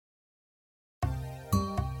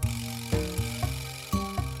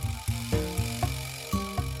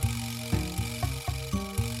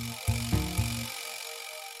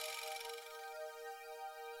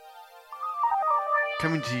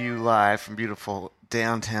Coming to you live from beautiful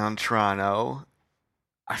downtown Toronto.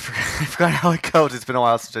 I forgot how it goes. It's been a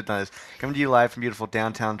while since I've done this. Coming to you live from beautiful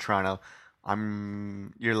downtown Toronto.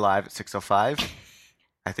 You're live at 6:05.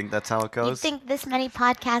 I think that's how it You goes. think this many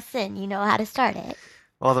podcasts in, you know how to start it.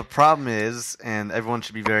 Well, the problem is, and everyone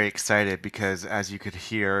should be very excited because as you could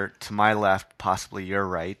hear, to my left, possibly your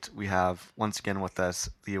right, we have once again with us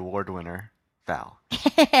the award winner, Val.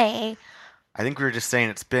 Hey, I think we were just saying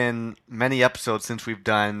it's been many episodes since we've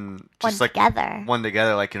done one just like together. one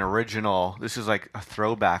together, like an original. This is like a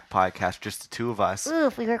throwback podcast, just the two of us. Ooh,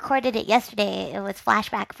 if we recorded it yesterday, it was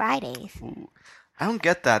Flashback Fridays. Ooh. I don't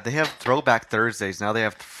get that. They have throwback Thursdays. Now they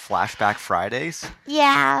have flashback Fridays.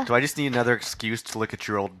 Yeah. Do I just need another excuse to look at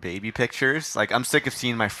your old baby pictures? Like, I'm sick of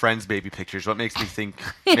seeing my friends' baby pictures. What makes you think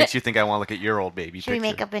I want to look at your old baby Should we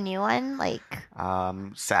picture? make up a new one? Like,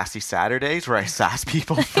 Sassy Saturdays, where I sass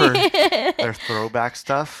people for their throwback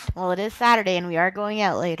stuff. well, it is Saturday and we are going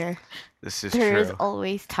out later. This is There is true.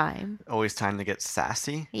 always time. Always time to get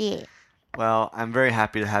sassy. Yeah. Well, I'm very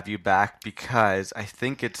happy to have you back because I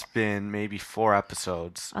think it's been maybe 4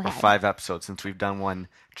 episodes or Okay. 5 episodes since we've done one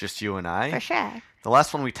just you and I. For sure. The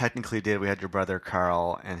last one we technically did, we had your brother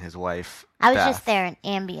Carl and his wife. I was Beth. just there in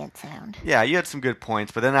ambient sound. Yeah, you had some good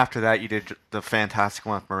points, but then after that, you did the fantastic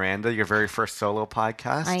one with Miranda, your very first solo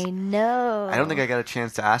podcast. I know. I don't think I got a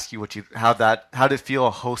chance to ask you how did it feel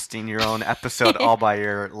hosting your own episode all by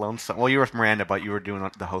your lonesome. Well, you were with Miranda, but you were doing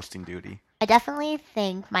the hosting duty. I definitely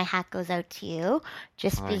think my hat goes out to you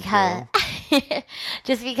just Thank because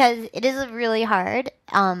just because it is really hard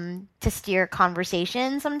to steer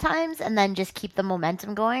conversation sometimes and then just keep the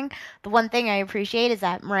momentum going. The one thing I appreciate is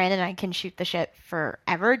that Miranda and I can shoot the shit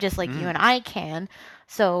forever just like you and I can.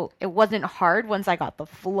 So it wasn't hard once I got the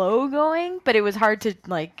flow going, but it was hard to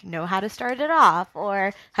like know how to start it off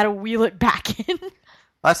or how to wheel it back in.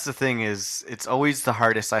 That's the thing is, it's always the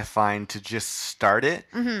hardest I find to just start it.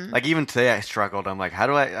 Mm-hmm. Like even today, I struggled. I'm like, how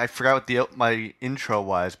do I forgot what my intro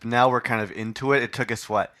was, but now we're kind of into it. It took us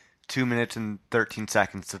 2 minutes and 13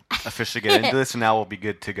 seconds to officially get into this, and now we'll be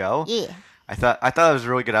good to go. Yeah. I thought it was a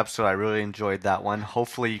really good episode. I really enjoyed that one.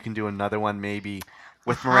 Hopefully, you can do another one maybe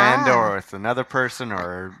with Miranda or with another person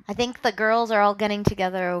or. I think the girls are all getting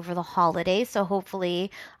together over the holidays, so hopefully,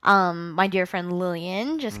 my dear friend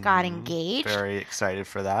Lillian just got engaged. Very excited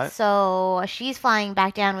for that. So she's flying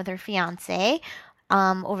back down with her fiance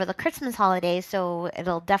over the Christmas holidays, so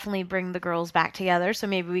it'll definitely bring the girls back together. So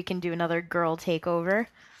maybe we can do another girl takeover.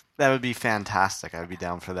 That would be fantastic. I'd be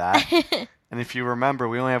down for that. And if you remember,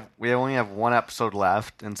 we only have one episode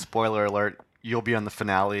left, and spoiler alert, you'll be on the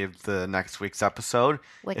finale of the next week's episode.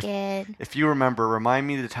 Wicked. If you remember, remind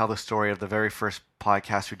me to tell the story of the very first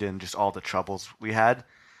podcast we did and just all the troubles we had.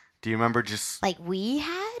 Do you remember just... Like we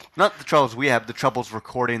had? Not the troubles we had, the troubles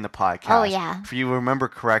recording the podcast. Oh, yeah. If you remember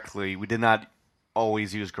correctly, we did not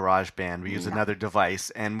always use GarageBand. We used another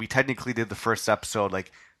device, and we technically did the first episode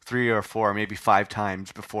like 3 or 4, maybe 5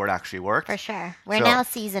 times before it actually worked. For sure. We're So- now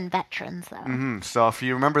seasoned veterans, though. So if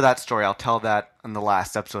you remember that story, I'll tell that in the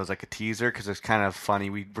last episode as like a teaser because it's kind of funny.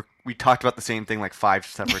 We talked about the same thing like 5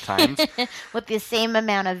 separate times. With the same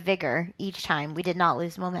amount of vigor each time. We did not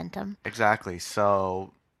lose momentum. Exactly.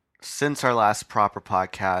 So since our last proper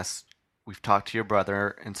podcast, we've talked to your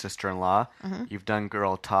brother and sister-in-law. Mm-hmm. You've done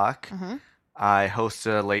Girl Talk. Mm-hmm. I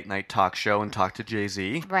hosted a late night talk show and talked to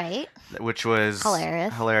Jay-Z, Right? which was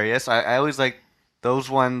Hilarious. I always like those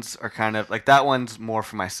ones are kind of like that one's more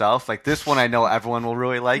for myself. Like this one I know everyone will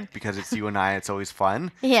really like because it's you and I. It's always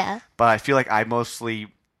fun. Yeah. But I feel like I mostly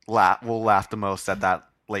will laugh the most at that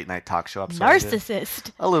late night talk show episode. I did.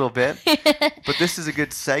 Narcissist. A little bit. But this is a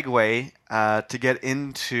good segue to get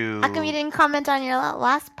into... How come you didn't comment on your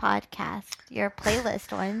last podcast, your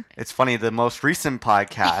playlist one? It's funny, the most recent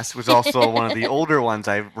podcast was also one of the older ones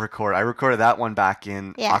I recorded. I recorded that one back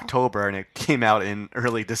in October, and it came out in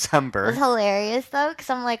early It December. was hilarious, though, because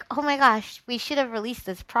I'm like, oh my gosh, we should have released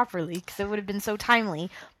this properly, because it would have been so timely.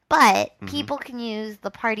 But people can use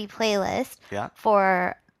the party playlist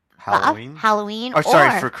for Halloween? or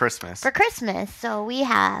for Christmas. For Christmas. So we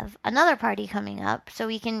have another party coming up, so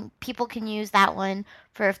people can use that one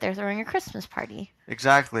for if they're throwing a Christmas party.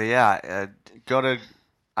 Exactly, yeah. Go to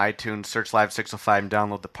iTunes, search Live 605, and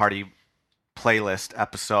download the party playlist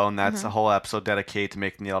episode, and that's a whole episode dedicated to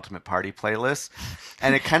making the ultimate party playlist.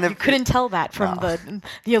 And it kind of... You couldn't tell that from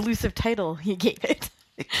the elusive title he gave it.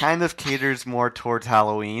 It kind of caters more towards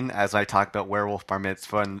Halloween, as I talk about Werewolf Bar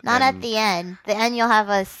Mitzvah. Not at the end. The end, you'll have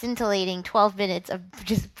a scintillating 12 minutes of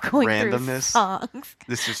just going through randomness. songs.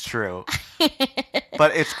 This is true.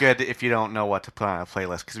 But it's good if you don't know what to put on a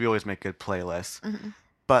playlist, because we always make good playlists.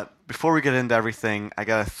 But before we get into everything, I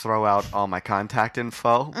gotta throw out all my contact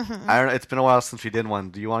info. I don't know. It's been a while since we did one.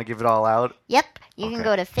 Do you want to give it all out? Yep. You can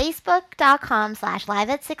go to facebook.com/live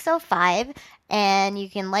at 605 and you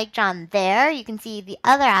can like John there. You can see the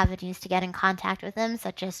other avenues to get in contact with him,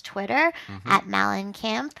 such as Twitter at Malin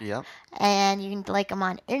Camp. Yep. And you can like him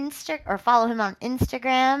on or follow him on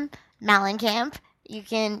Instagram, Malin Camp. You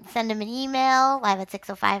can send him an email,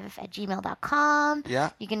 live@605@gmail.com.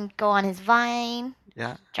 Yeah. You can go on his Vine,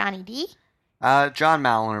 Yeah. Johnny D. John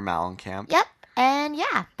Malin or Malin Camp. Yep. And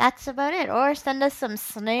yeah, that's about it. Or send us some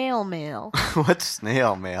snail mail. What's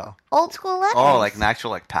snail mail? Old school letters. Oh, like an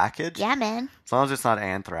actual package? Yeah, man. As long as it's not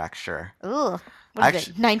anthrax, sure. Ooh. What is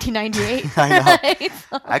it, 1998? I know.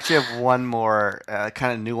 I actually have one more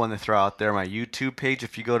kind of new one to throw out there. My YouTube page.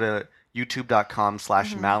 If you go to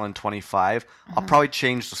youtube.com/Malin25, I'll probably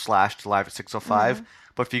change the slash to live at 605.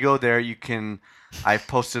 But if you go there, you can. I've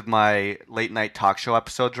posted my late night talk show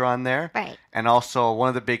episodes are on there. Right. And also, one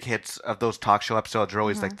of the big hits of those talk show episodes are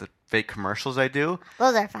always like the fake commercials I do.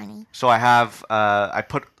 Those are funny. So I have I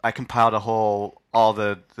compiled all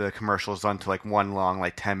the commercials onto like one long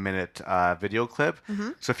 10-minute video clip.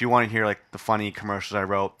 So if you want to hear the funny commercials I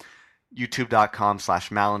wrote,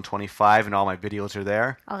 youtube.com/Malin25 and all my videos are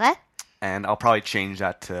there. Okay. And I'll probably change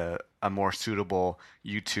that to a more suitable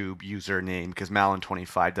YouTube username because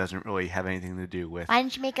Malin25 doesn't really have anything to do with. Why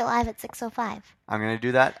didn't you make it live at 605? I'm going to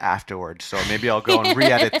do that afterwards. So maybe I'll go and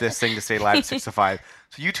re-edit this thing to say live at 605.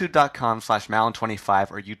 So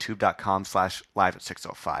youtube.com/Malin25 or youtube.com/live at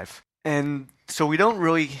 605. And so we don't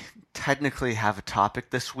really technically have a topic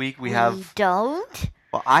this week. We don't?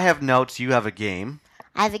 Well, I have notes. You have a game.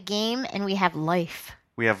 I have a game and we have life.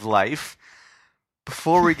 We have life.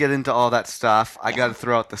 Before we get into all that stuff, I got to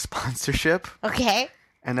throw out the sponsorship. Okay.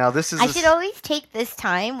 And now this is... I should always take this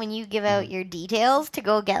time when you give out your details to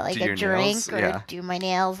go get a drink nails? or do my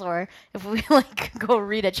nails or if we go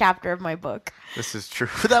read a chapter of my book. This is true.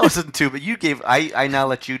 That wasn't too, but you gave... I now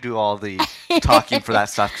let you do all the talking for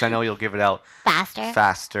that stuff because I know you'll give it out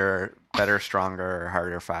faster, better, stronger,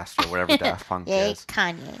 harder, faster, whatever Daft Punk is.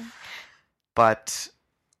 Kanye. But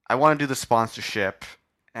I want to do the sponsorship,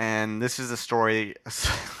 and this is a story...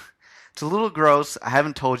 It's a little gross. I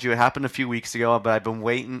haven't told you. It happened a few weeks ago, but I've been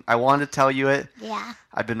waiting. I wanted to tell you it. Yeah.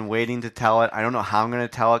 I've been waiting to tell it. I don't know how I'm going to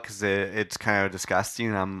tell it because it's kind of disgusting.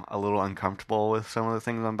 And I'm a little uncomfortable with some of the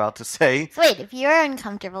things I'm about to say. So wait, if you're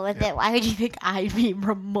uncomfortable with it, why would you think I'd be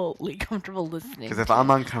remotely comfortable listening? Because if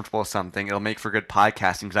I'm uncomfortable with something, it'll make for good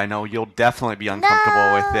podcasting because I know you'll definitely be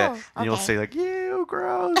uncomfortable with it. And you'll say ew,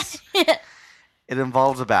 gross. It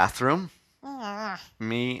involves a bathroom,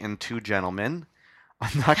 me and two gentlemen.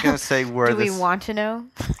 I'm not going to say where Do we want to know?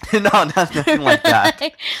 No, nothing like that.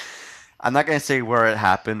 I'm not going to say where it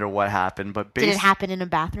happened or what happened, but Did it happen in a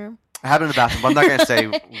bathroom? It happened in a bathroom, but I'm not going to say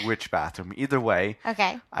which bathroom. Either way,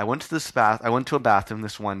 okay. I went to a bathroom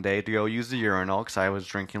this one day to go use the urinal because I was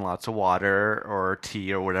drinking lots of water or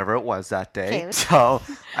tea or whatever it was that day. Cute. So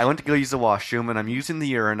I went to go use the washroom, and I'm using the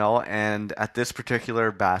urinal. And at this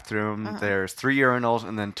particular bathroom, there's 3 urinals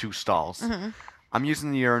and then 2 stalls. I'm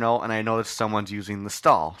using the urinal, and I notice someone's using the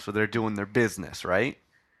stall, so they're doing their business, right?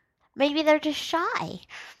 Maybe they're just shy.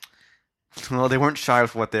 Well, they weren't shy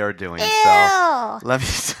with what they were doing, Ew. so let me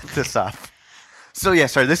set this up. So yeah,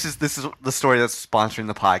 sorry, this is the story that's sponsoring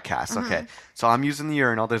the podcast. Okay, so I'm using the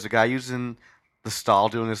urinal. There's a guy using the stall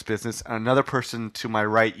doing his business, and another person to my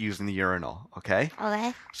right using the urinal. Okay.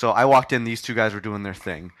 Okay. So I walked in. These 2 guys were doing their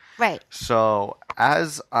thing. Right. So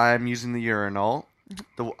as I'm using the urinal,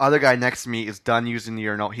 the other guy next to me is done using the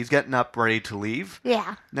urinal. He's getting up, ready to leave.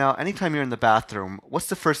 Yeah. Now, anytime you're in the bathroom, what's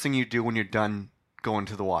the first thing you do when you're done going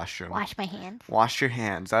to the washroom? Wash my hands. Wash your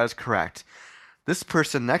hands. That is correct. This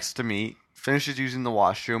person next to me finishes using the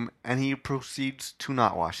washroom, and he proceeds to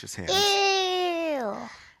not wash his hands. Ew.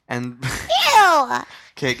 And Ew.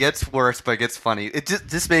 Okay, it gets worse, but it gets funny. It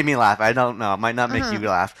just made me laugh. I don't know. It might not make you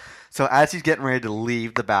laugh. So as he's getting ready to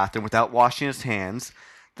leave the bathroom without washing his hands,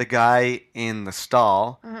 the guy in the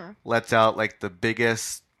stall lets out the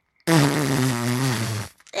biggest. Ew.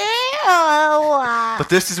 But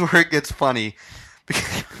this is where it gets funny.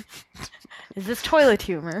 Is this toilet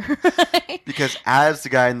humor? Because as the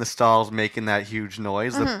guy in the stall is making that huge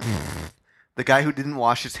noise, the guy who didn't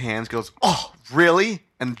wash his hands goes, "Oh, really?"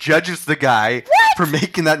 and judges the guy for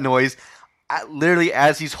making that noise. Literally,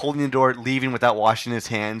 as he's holding the door, leaving without washing his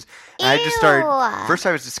hands. And I just started... First,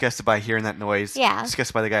 I was disgusted by hearing that noise. Yeah.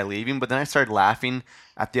 Disgusted by the guy leaving. But then I started laughing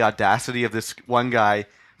at the audacity of this one guy...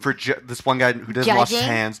 this one guy who doesn't wash his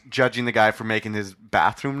hands, judging the guy for making his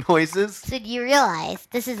bathroom noises. So do you realize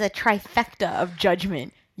this is a trifecta of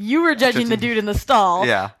judgment? You were judging the dude in the stall.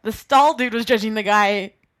 Yeah. The stall dude was judging the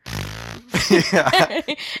guy Yeah.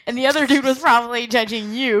 And the other dude was probably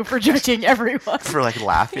judging you for judging everyone. For like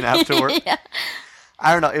laughing afterward. Yeah.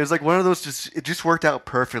 I don't know. It was like one of those. It just worked out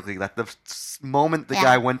perfectly. Like the moment the Yeah.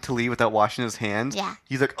 guy went to leave without washing his hands, Yeah.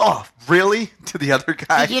 he's like, "Oh, really?" To the other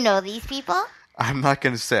guy. Did you know these people? I'm not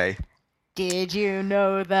gonna say. Did you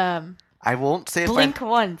know them? I won't say if Blink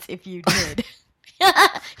once if you did.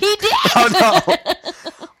 He did. Oh, no.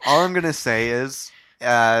 All I'm gonna say is,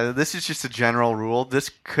 this is just a general rule. This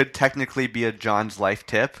could technically be a John's life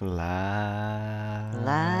tip.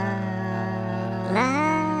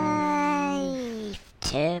 Life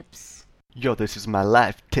tips. Yo, this is my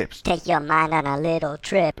life tips. Take your mind on a little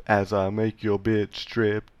trip. As I make your bitch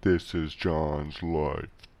strip, this is John's life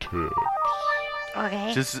tips.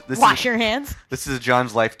 Okay. This Wash your hands. This is a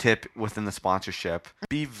John's life tip within the sponsorship.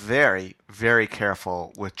 Be very, very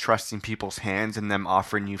careful with trusting people's hands and them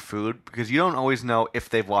offering you food because you don't always know if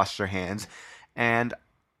they've washed their hands. And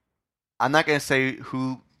I'm not going to say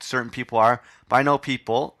who certain people are, but I know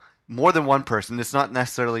people, more than one person. It's not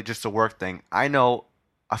necessarily just a work thing. I know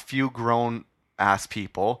a few grown-ass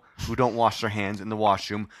people who don't wash their hands in the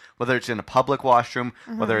washroom, whether it's in a public washroom,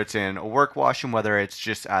 whether it's in a work washroom, whether it's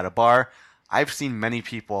just at a bar. I've seen many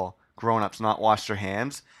people, grown-ups, not wash their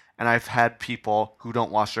hands, and I've had people who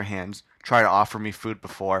don't wash their hands try to offer me food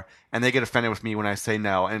before, and they get offended with me when I say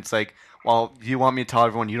no. And it's like, well, you want me to tell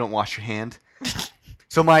everyone you don't wash your hand?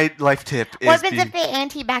 So my life tip is What happens if they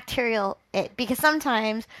antibacterial it? Because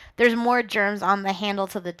sometimes there's more germs on the handle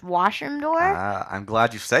to the washroom door. I'm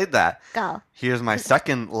glad you said that. Go. Here's my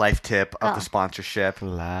second life tip of Go. the sponsorship.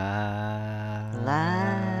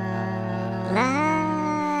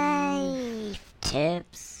 Life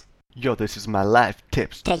tips. Yo, this is my life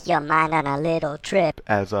tips. Take your mind on a little trip.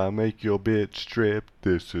 As I make your bitch strip,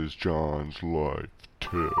 this is John's life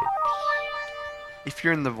tips. If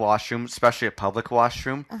you're in the washroom, especially a public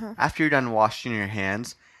washroom, after you're done washing your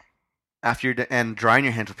hands, and drying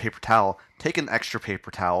your hands with paper towel, take an extra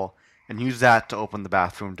paper towel and use that to open the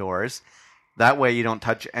bathroom doors. That way you don't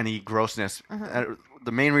touch any grossness.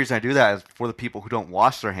 The main reason I do that is for the people who don't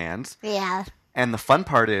wash their hands. Yeah. And the fun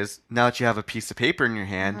part is, now that you have a piece of paper in your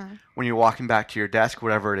hand, when you're walking back to your desk,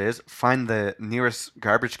 whatever it is, find the nearest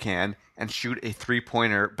garbage can and shoot a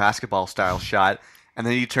three-pointer basketball-style shot, and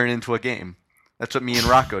then you turn it into a game. That's what me and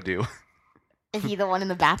Rocco do. Is he the one in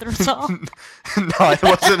the bathroom stall? No, it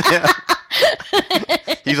wasn't him.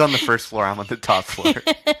 He's on the first floor. I'm on the top floor.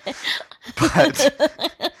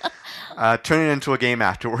 But turn it into a game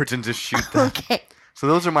afterwards and just shoot them. Okay. So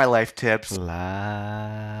those are my life tips.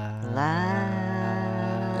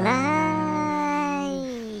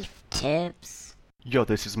 Life tips. Yo,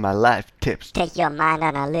 this is my life tips. Take your mind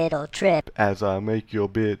on a little trip. As I make your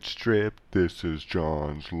bitch strip, this is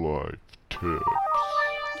John's life tips.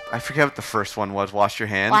 I forget what the first one was. Wash your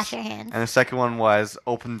hands. Wash your hands. And the second one was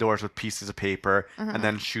open doors with pieces of paper and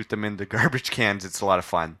then shoot them into garbage cans. It's a lot of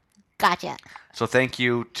fun. Gotcha. So thank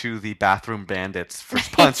you to the Bathroom Bandits for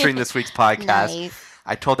sponsoring this week's podcast. Nice.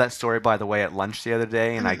 I told that story, by the way, at lunch the other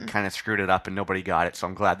day, and I kind of screwed it up and nobody got it. So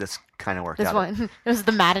I'm glad this kind of worked This out. one. It was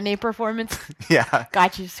the matinee performance. Yeah.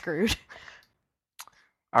 Got you screwed.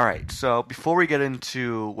 All right. So before we get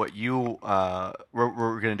into what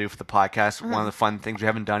we're going to do for the podcast, one of the fun things we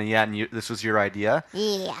haven't done it yet, and this was your idea,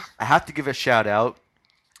 Yeah. I have to give a shout out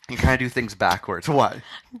and kind of do things backwards. What?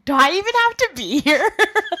 Do I even have to be here?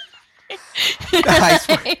 I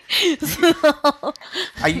swear. So-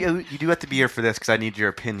 You do have to be here for this because I need your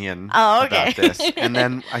opinion Oh, okay. about this. And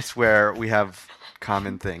then I swear we have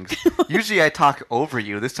common things. Usually I talk over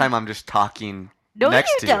you. This time I'm just talking no,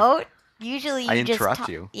 next you to don't. Usually you I just interrupt talk-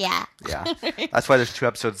 you. Yeah. Yeah. That's why there's 2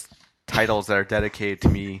 episodes titles that are dedicated to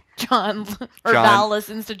me. John or John- Val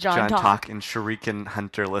listens to John, talk. and Shuriken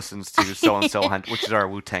Hunter listens to so-and-so Hunt, which is our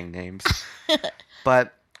Wu-Tang names.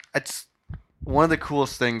 But it's one of the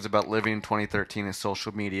coolest things about living in 2013 is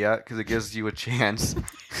social media because it gives you a chance.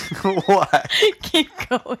 What? Keep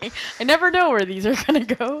going. I never know where these are gonna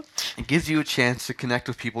go. It gives you a chance to connect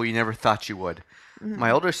with people you never thought you would.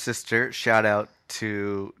 My older sister, shout out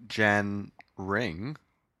to Jen Ring,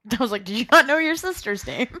 I was like, did you not know your sister's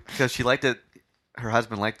name? because she liked it. Her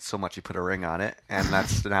husband liked it so much he put a ring on it, and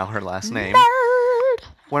that's now her last name. Nerd.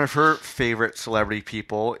 One of her favorite celebrity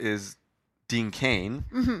people is Dean Cain,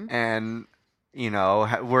 Mhm. and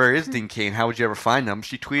where is Dean Cain? How would you ever find him?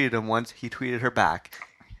 She tweeted him once. He tweeted her back,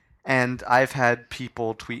 and I've had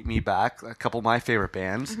people tweet me back. A couple of my favorite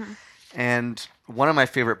bands. And one of my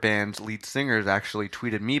favorite band's lead singers actually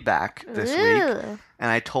tweeted me back this week, Ooh.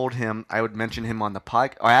 and I told him I would mention him on the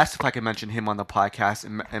podcast. I asked if I could mention him on the podcast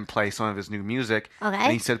and play some of his new music, Okay.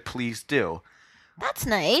 and he said, please do. That's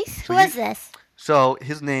nice. So Who is this? So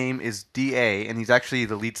his name is D.A., and he's actually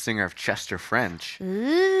the lead singer of Chester French.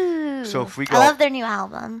 Ooh. So if we I go- love their new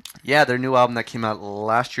album. Yeah, their new album that came out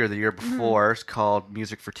last year, or the year before, is called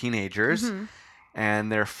Music for Teenagers.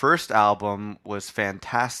 And their first album was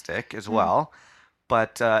fantastic as well.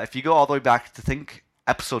 But if you go all the way back to think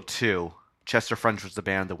episode 2, Chester French was the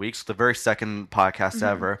band of the week, so the very second podcast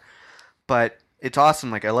ever. But it's awesome.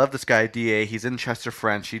 Like, I love this guy, D.A. He's in Chester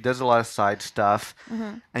French. He does a lot of side stuff.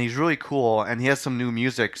 And he's really cool. And he has some new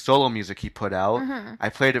music, solo music he put out. I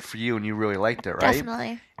played it for you, and you really liked it, right?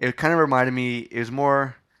 Definitely. It kind of reminded me, it was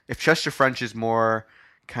more, if Chester French is more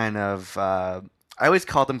kind of, I always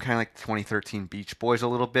called them kind of like 2013 Beach Boys a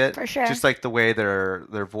little bit. For sure. Just like the way their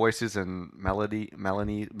voices and melodies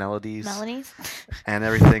Melanies? and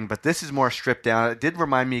everything. But this is more stripped down. It did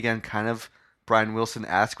remind me again kind of Brian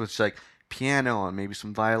Wilson-esque, which is like piano and maybe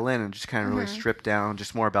some violin and just kind of really stripped down,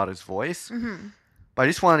 just more about his voice. But I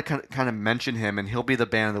just wanted to kind of mention him, and he'll be the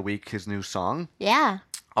band of the week, his new song. Yeah.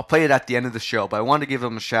 I'll play it at the end of the show, but I wanted to give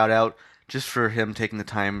him a shout out just for him taking the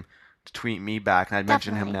time to tweet me back, and I'd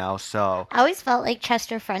mention him Definitely. now. So I always felt like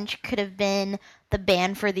Chester French could have been the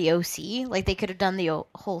band for the OC. Like, they could have done the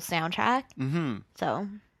whole soundtrack. So,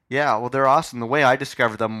 yeah, well, they're awesome. The way I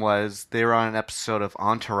discovered them was they were on an episode of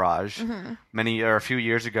Entourage a few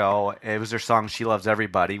years ago. It was their song "She Loves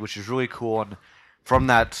Everybody," which is really cool. And from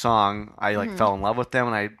that song, I fell in love with them,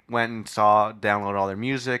 and I went and downloaded all their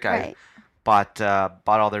music. I right. bought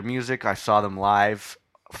all their music. I saw them live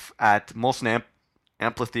at Molson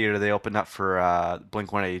Amphitheater. They opened up for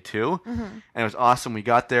Blink 182, and it was awesome. We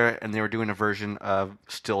got there, and they were doing a version of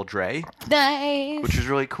Still Dre, Nice. which was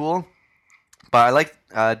really cool. But I like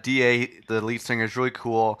D.A., the lead singer, is really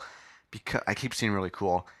cool because I keep saying really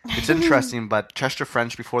cool. It's interesting, but Chester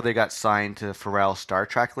French, before they got signed to Pharrell's Star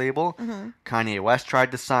Trek label, Kanye West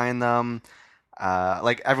tried to sign them.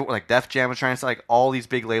 Like Def Jam was trying to sign, like all these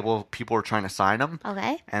big label people were trying to sign them.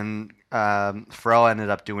 Okay. And Pharrell ended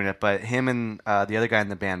up doing it, but him and the other guy in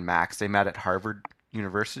the band, Max, they met at Harvard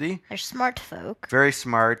University. They're smart folk. Very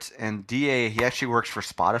smart. And D.A., he actually works for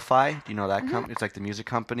Spotify. Do you know that company? It's like the music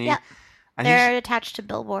company. Yep. And he's, They're attached to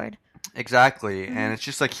Billboard. exactly. And it's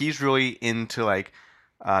just like he's really into like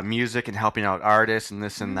music and helping out artists and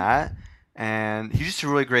this and that. And he's just a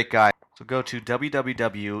really great guy. So go to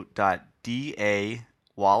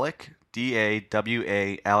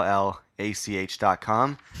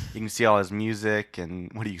www.dawallach.com. You can see all his music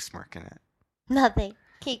and what are you smirking at? Nothing.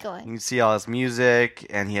 Keep You going. can see all his music,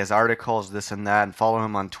 and he has articles, this and that, and follow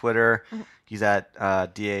him on Twitter. He's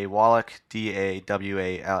at D.A. Wallach,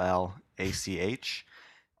 DAWALLACH.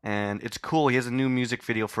 And it's cool. He has a new music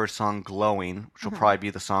video for his song Glowing, which will probably be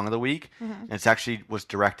the song of the week. And it's actually was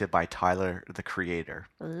directed by Tyler, the Creator,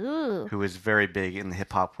 Ooh. who is very big in the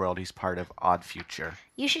hip-hop world. He's part of Odd Future.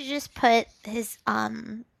 You should just put his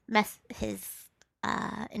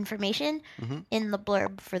information in the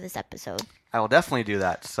blurb for this episode. I will definitely do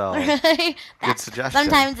that. So Good suggestion.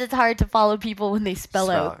 Sometimes it's hard to follow people when they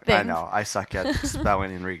spell out things. I know. I suck at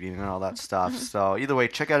spelling and reading and all that stuff. So either way,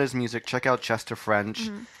 check out his music. Check out Chester French.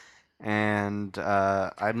 And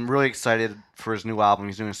I'm really excited for his new album.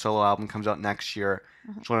 He's doing a solo album. Comes out next year.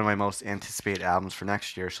 It's one of my most anticipated albums for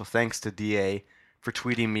next year. So thanks to D.A. for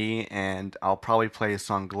tweeting me. And I'll probably play his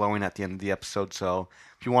song Glowing at the end of the episode. So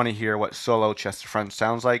if you want to hear what solo Chester French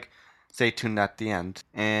sounds like, stay tuned at the end.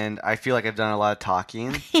 And I feel like I've done a lot of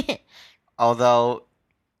talking. Although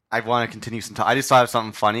I want to continue some talk. I just thought of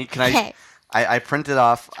something funny. Can Okay. I printed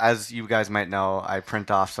off, as you guys might know, I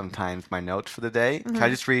print off sometimes my notes for the day. Can I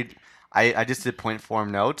just read? I just did point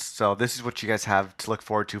form notes. So this is what you guys have to look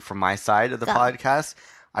forward to from my side of the Go. podcast.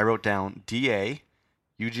 I wrote down D.A.,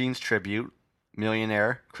 Eugene's Tribute,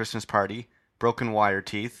 Millionaire, Christmas Party, Broken Wire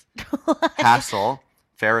Teeth, Hassle,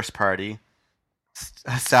 Ferris Party,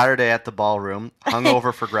 Saturday at the Ballroom,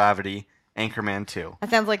 Hungover for Gravity, Anchorman 2. That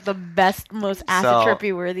sounds like the best, most acid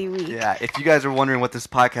trippy worthy week. Yeah, if you guys are wondering what this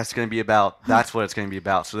podcast is going to be about, that's what it's going to be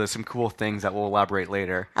about. So there's some cool things that we'll elaborate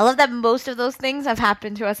later. I love that most of those things have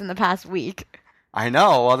happened to us in the past week. I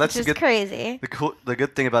know. Well, that's Which the is crazy. the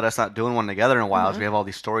good thing about us not doing one together in a while is we have all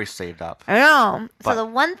these stories saved up. I know. But- So the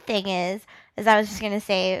one thing is I was just gonna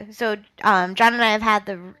say. So John and I have had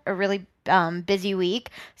a really busy week.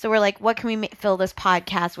 So we're like, what can we fill this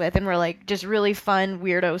podcast with? And we're like, just really fun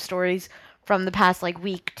weirdo stories from the past like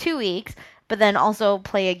week, 2 weeks. but then also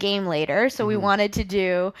play a game later. So we wanted to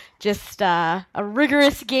do just a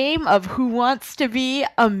rigorous game of Who Wants to Be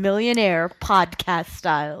a Millionaire podcast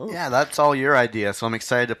style. Yeah, that's all your idea. So I'm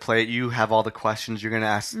excited to play it. You have all the questions. You're going to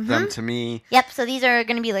ask them to me. Yep, so these are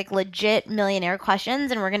going to be like legit millionaire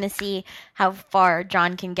questions, and we're going to see how far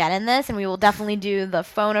John can get in this. And we will definitely do the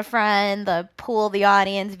phone a friend, the poll the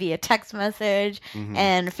audience via text message,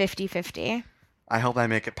 and 50-50. I hope I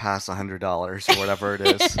make it past $100 or whatever it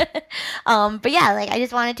is. But yeah, like I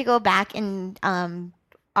just wanted to go back and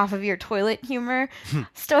off of your toilet humor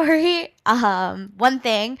story. One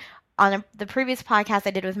thing on the previous podcast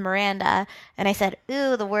I did with Miranda, and I said,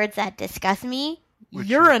 "Ooh, the words that disgust me."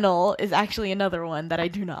 Urinal is actually another one that I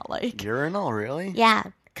do not like. Urinal, really? Yeah,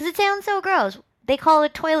 because it sounds so gross. They call a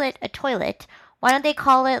toilet a toilet. Why don't they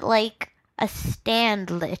call it like a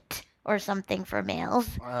standlet or something for males?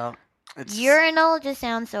 Well, Urinal just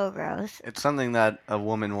sounds so gross. it's something that a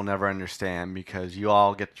woman will never understand because you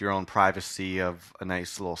all get your own privacy of a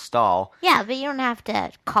nice little stall. Yeah, but you don't have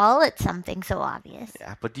to call it something so obvious.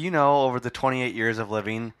 Yeah, but do you know over the 28 years of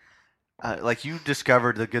living, like you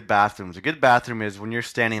discovered the good bathrooms. A good bathroom is when you're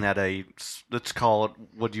standing at a, let's call it,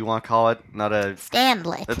 what do you want to call it? Not a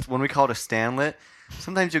Standlet. That's when we call it a standlet.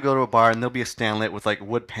 Sometimes you go to a bar and there'll be a standlet with like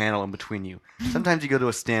wood panel in between you. Sometimes you go to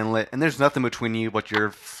a standlet and there's nothing between you but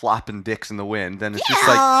you're flopping dicks in the wind. Then it's just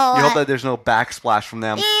like you hope that there's no backsplash from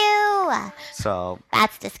them. Ew! So,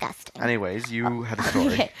 That's disgusting. anyways, you had a story.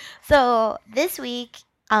 Okay, so this week,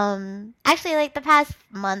 actually like the past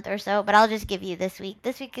month or so, but I'll just give you this week.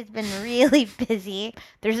 This week has been really busy.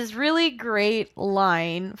 There's this really great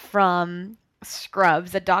line from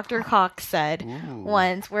Scrubs that Dr. Cox said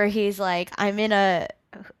once where he's like,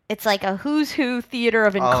 it's like a who's who theater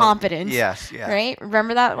of incompetence. Yes, yeah. Right?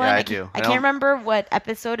 Remember that one? Yeah, I do. I can't remember what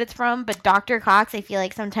episode it's from, but Dr. Cox, I feel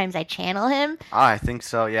like sometimes I channel him. I think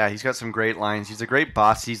so, yeah. He's got some great lines. He's a great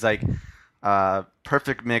boss. He's like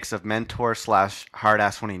perfect mix of mentor / hard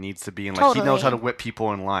ass when he needs to be, and like he knows how to whip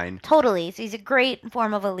people in line. Totally. So he's a great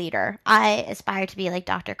form of a leader. I aspire to be like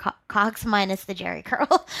Dr. Cox minus the Jerry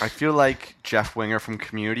curl. I feel like Jeff Winger from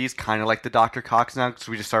Community is kind of like the Dr. Cox now because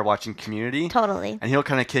we just started watching Community. Totally. And he'll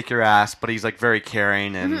kind of kick your ass, but he's like very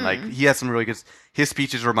caring and like he has some really good. His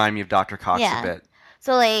speeches remind me of Dr. Cox a bit.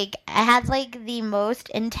 So, like, I had, like, the most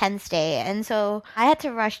intense day, and so I had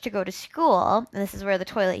to rush to go to school, and this is where the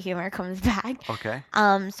toilet humor comes back. Okay.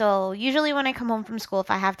 So usually when I come home from school, if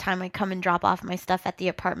I have time, I come and drop off my stuff at the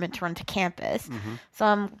apartment to run to campus. So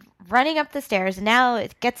I'm running up the stairs, and now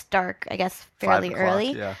it gets dark, I guess, fairly 5 o'clock,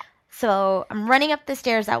 early. Yeah. So I'm running up the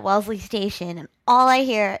stairs at Wellesley Station, and all I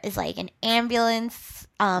hear is, like, an ambulance,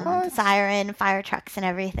 siren, fire trucks, and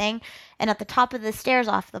everything. And at the top of the stairs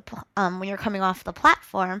off the when you're coming off the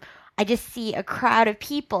platform, I just see a crowd of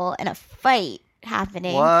people and a fight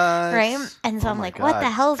happening. What? Right? And so I'm my like, what the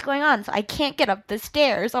God. hell is going on? So I can't get up the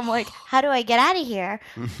stairs. I'm like, how do I get out of here?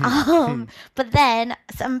 But then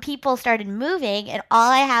some people started moving, and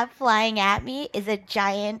all I have flying at me is a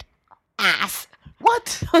giant ass.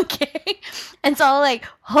 What? Okay. And so I'm like,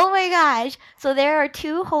 oh my gosh. So there are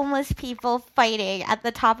 2 homeless people fighting at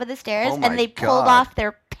the top of the stairs, Oh my and they pulled God. off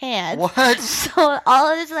their pants. What? So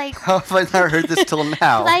all of this, like, How have I never heard this till now?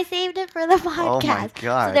 'cause I saved it for the podcast. Oh my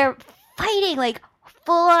God. So they're fighting, like,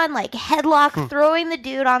 full on, like, headlock, throwing the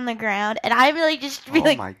dude on the ground, and I'm really just Oh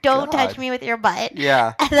my like, don't touch God. me with your butt.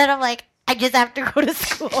 Yeah. And then I'm like, I just have to go to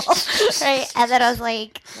school, right? And then I was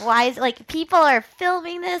like, why is, like, people are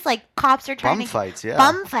filming this? Like, cops are trying Bum to... fights, yeah.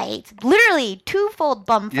 Bum fights. Literally, twofold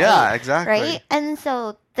bum fight. Yeah, exactly. Right? And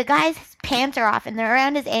so the guy's pants are off, and they're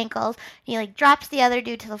around his ankles. He, like, drops the other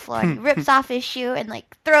dude to the floor, and he rips off his shoe and,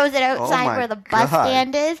 like, throws it outside my where the bus God.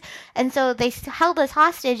 stand is. And so they held us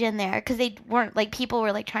hostage in there because they weren't, like, people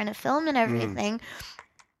were, like, trying to film and everything.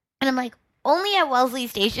 And I'm like, only at Wellesley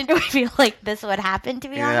Station do I feel like this would happen, to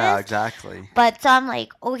be Yeah, honest. exactly. But so I'm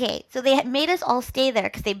like, okay. So they had made us all stay there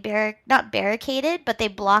because they not barricaded, but they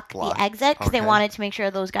blocked Blocked. the exit because they Okay. wanted to make sure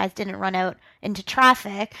those guys didn't run out into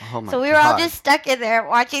traffic. Oh my So we were all God. just stuck in there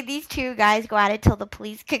watching these 2 guys go at it till the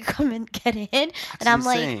police could come and get in. And I'm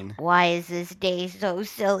insane. like, why is this day so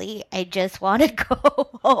silly? I just want to go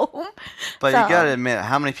home. But So- you gotta admit,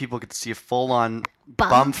 how many people could see a full-on Bum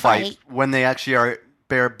bum fight fight. when they actually are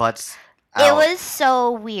bare butts out? It was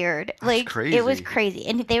so weird. Like, it was crazy. crazy.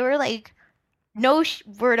 And they were like, no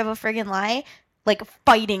word of a friggin' lie, like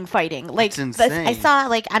fighting. Like, That's I insane. saw,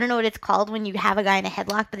 like, I don't know what it's called when you have a guy in a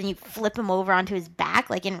headlock, but then you flip him over onto his back,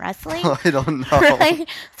 like in wrestling. I don't know. Right?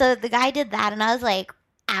 So the guy did that, and I was like,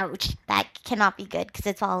 ouch, that cannot be good because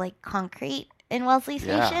it's all like concrete in Wellesley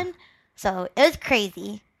Yeah. Station. So it was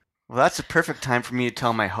crazy. Well, that's a perfect time for me to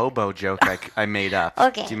tell my hobo joke I made up.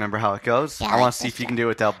 Okay. Do you remember how it goes? Yeah, I I want like to see this if you can joke. do it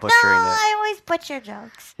without No, butchering it. I always butcher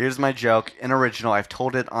jokes. Here's my joke, an original. I've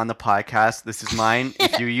told it on the podcast. This is mine.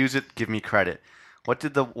 If you use it, give me credit. What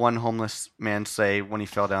did the one homeless man say when he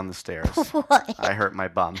fell down the stairs? What? I hurt my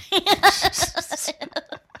bum.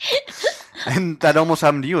 And that almost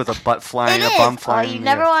happened to you with a butt flying, It a is. bum Oh, flying. you in the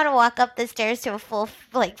never air. want to walk up the stairs to a full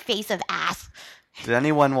face of ass. Did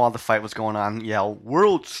anyone, while the fight was going on, yell,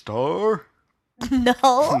 World Star? No.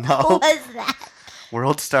 No. What was that?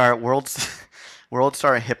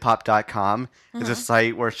 WorldStarHipHop.com is Mm-hmm. a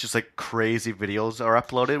site where it's just like crazy videos are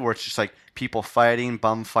uploaded where it's just like people fighting,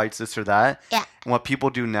 bum fights, this or that. Yeah. And what people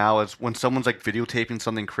do now is when someone's like videotaping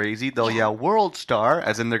something crazy, they'll Yeah. yell World Star,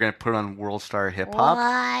 as in they're going to put it on World Star Hip Hop.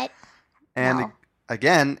 What? And No.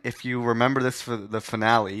 again, if you remember this for the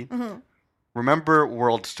finale, Mm-hmm. remember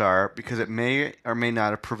World Star because it may or may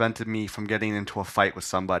not have prevented me from getting into a fight with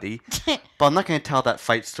somebody. But I'm not going to tell that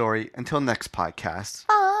fight story until next podcast.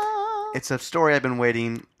 Oh. It's a story I've been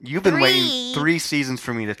waiting. You've been waiting 3 seasons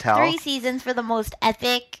for me to tell. 3 seasons for the most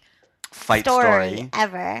epic Fight story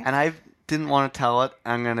ever. And I didn't want to tell it.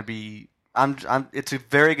 I'm gonna be. I'm. It's a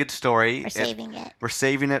very good story. We're saving it. We're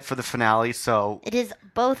saving it for the finale. So It is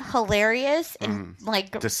both hilarious and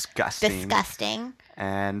like disgusting. disgusting.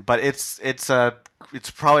 But it's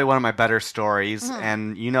probably one of my better stories. Mhm.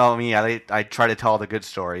 And you know me, I try to tell the good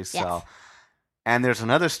stories. Yes. So. And there's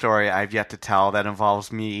another story I've yet to tell that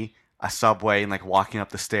involves me, a subway, and like walking up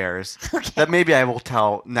the stairs. Okay. That maybe I will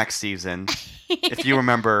tell next season. If you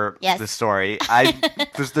remember Yes. the story, I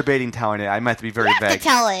was debating telling it. I might have to be very You have vague. to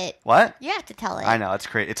tell it. What? You have to tell it. I know it's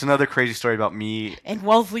great. It's another crazy story about me And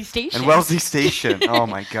Wellesley Station. and Wellesley Station. Oh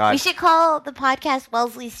my We god, should call the podcast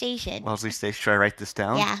Wellesley Station. Wellesley Station. Should I write this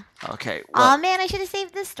down? Yeah. Okay. Oh Well, man, I should have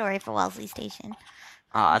saved this story for Wellesley Station.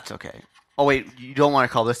 that's okay. Oh wait, you don't want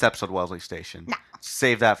to call this episode Wellesley Station? No.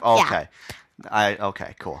 Save that. Oh, Yeah. okay.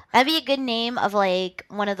 Okay. Cool. That'd be a good name of like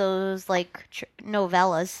one of those like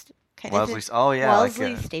novellas. Kind Wellesley. Oh yeah. Wellesley I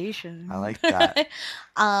like it. Station. I like that.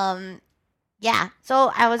 Yeah.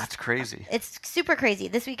 So I was. That's crazy. It's super crazy.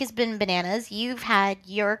 This week has been bananas. You've had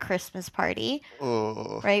your Christmas party,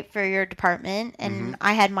 Oh. right, for your department, and Mm-hmm.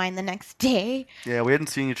 I had mine the next day. Yeah, we hadn't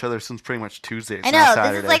seen each other since pretty much Tuesday. It's I now know.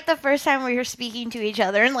 Saturday. This is like the first time we were speaking to each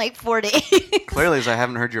other in like 4 days. Clearly, as I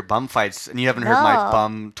haven't heard your bum fights, and you haven't heard my No.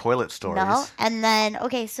 bum toilet stories. No. And then,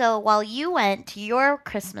 okay, so while you went to your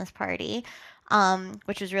Christmas party,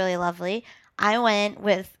 which was really lovely, I went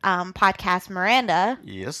with podcast Miranda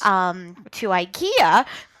Yes. to IKEA.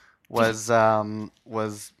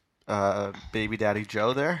 Was Baby Daddy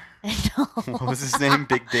Joe there? No. What was his name?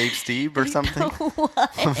 Big Dave Steve or something? What?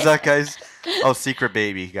 What was that guy's? Oh, Secret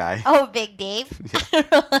Baby guy. Oh, Big Dave.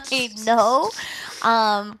 Like, no.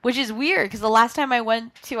 Which is weird because the last time I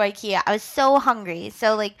went to IKEA, I was so hungry.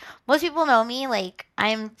 So, like, most people know me. Like,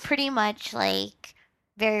 I'm pretty much, like,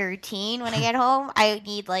 very routine when I get home. I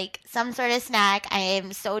need, like, some sort of snack. I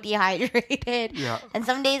am so dehydrated. Yeah. And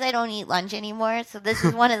some days I don't eat lunch anymore. So, this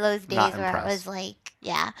is one of those days Not where I impressed. was, like,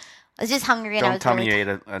 yeah. I was just hungry and I Don't was tell really me you ate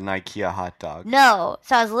an IKEA hot dog. no.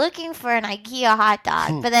 So I was looking for an IKEA hot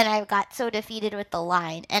dog, but then I got so defeated with the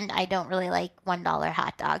line, and I don't really like $1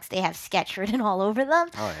 hot dogs. They have sketch written all over them.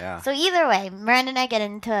 Oh yeah. So either way, Miranda and I get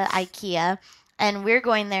into IKEA, and we're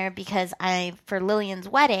going there because for Lillian's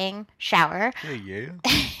wedding shower, Hey,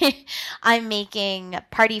 yeah. I'm making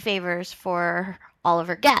party favors for all of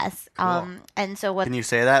her guests. Cool. And so what? Can you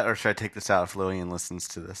say that, or should I take this out if Lillian listens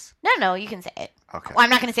to this? No, you can say it. Okay. Well, I'm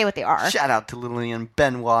not going to say what they are. Shout out to Lillian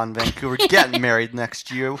Benoit in Vancouver, getting married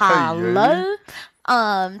next year. Hey, yeah.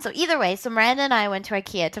 Hello. So either way, so Miranda and I went to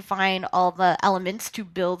IKEA to find all the elements to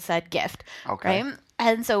build said gift, Okay. right?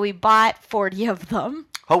 And so we bought 40 of them.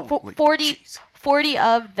 Holy 40, jeez. 40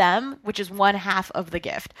 of them, which is one half of the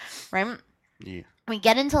gift, right? Yeah. We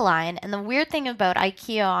get into line, and the weird thing about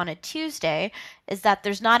IKEA on a Tuesday is that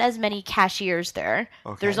there's not as many cashiers there.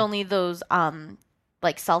 Okay. There's only those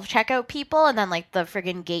like self-checkout people, and then like the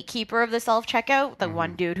friggin' gatekeeper of the self-checkout, the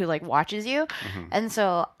one dude who like watches you. And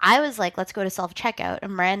so I was like, let's go to self-checkout,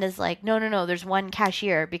 and Miranda's like, no, there's one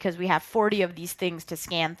cashier because we have 40 of these things to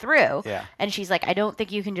scan through. Yeah. And she's like, I don't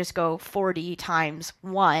think you can just go 40 times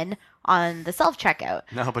 1 on the self-checkout.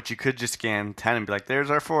 No, but you could just scan 10 and be like, there's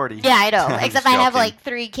our 40. Yeah, I know. I'm Except just I have joking. like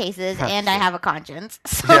 3 cases and I have a conscience.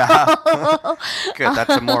 So Yeah. Good, that's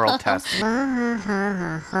a moral test. Moral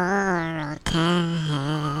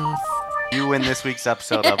test. You win this week's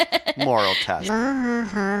episode of Moral Test. Moral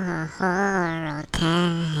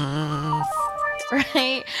test.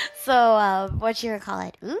 right? So what you would call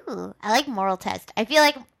it? Ooh, I like moral test. I feel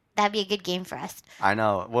like That'd be a good game for us. I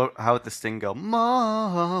know. What? How would this thing go?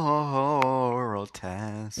 Moral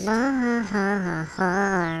test.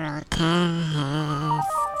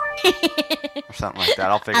 Or something like that.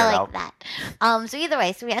 I'll figure I it like out. that. So either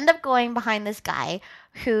way, so we end up going behind this guy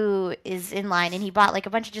who is in line, and he bought like a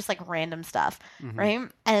bunch of just like random stuff, Mhm. right?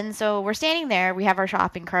 And so we're standing there. We have our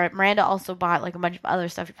shopping cart. Miranda also bought like a bunch of other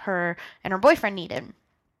stuff her and her boyfriend needed.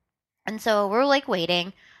 And so we're like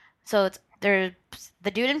waiting. So there's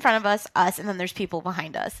the dude in front of us, and then there's people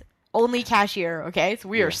behind us. Only cashier, okay? So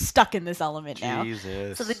we are Yeah. stuck in this element now.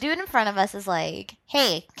 Jesus. So the dude in front of us is like,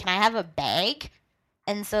 "Hey, can I have a bag?"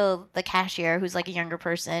 And so the cashier, who's like a younger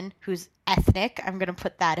person, who's ethnic, I'm gonna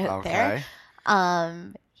put that out there. Okay.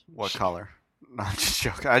 Um, What color? No, I'm just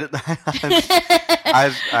joking. I've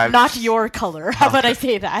not your color. How about I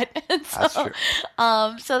say that? And That's so, true.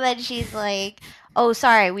 so then she's like, "Oh,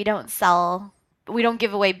 sorry, we don't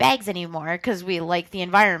give away bags anymore because we like the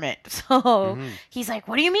environment." So Mhm. he's like,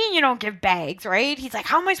 "What do you mean you don't give bags, right?" He's like,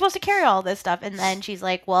 "How am I supposed to carry all this stuff?" And then she's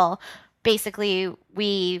like, "Well, basically,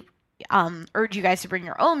 we urge you guys to bring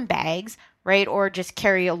your own bags, right? Or just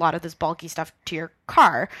carry a lot of this bulky stuff to your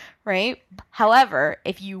car, right? However,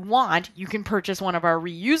 if you want, you can purchase one of our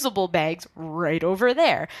reusable bags right over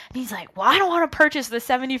there." And he's like, "Well, I don't want to purchase the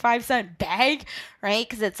 75-cent bag, right?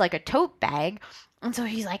 Because it's like a tote bag." And so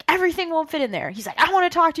he's like, "Everything won't fit in there." He's like, "I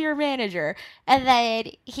want to talk to your manager." And then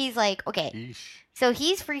he's like, okay. Yeesh. So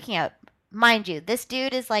he's freaking out. Mind you, this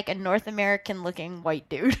dude is like a North American looking white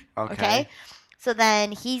dude. Okay. So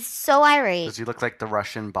then he's so irate. Does he look like the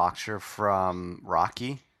Russian boxer from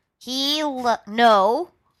Rocky?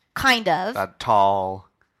 No, kind of. That tall.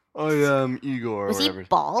 I am Igor. Was or he whatever.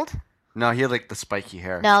 bald? No, he had like the spiky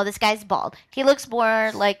hair. No, this guy's bald. He looks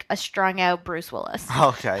more like a strung out Bruce Willis.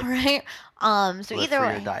 Okay. Right? So Live either free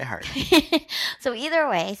or way. die hard. So either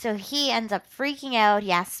way, so he ends up freaking out. He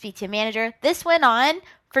has to speak to a manager. This went on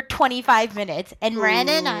for 25 minutes, and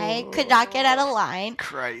Miranda and I could not get out of line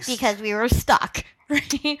Christ. because we were stuck,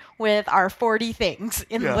 right, with our 40 things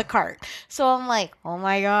in Yeah. the cart. So I'm like, oh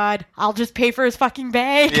my god, I'll just pay for his fucking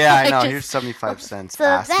bag. Yeah, I know. just- Here's 75 cents. So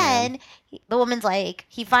ass then man. the woman's like,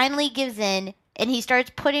 he finally gives in, and he starts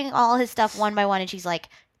putting all his stuff one by one, and she's like,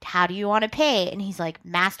 "How do you want to pay?" And he's like,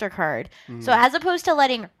 "MasterCard." So as opposed to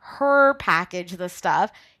letting her package the stuff,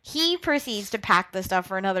 he proceeds to pack the stuff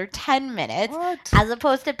for another 10 minutes, What? as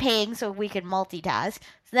opposed to paying so we could multitask.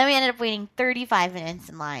 So then we ended up waiting 35 minutes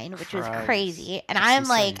in line, which was Christ. crazy. And That's I'm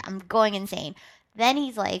insane. like, I'm going insane. Then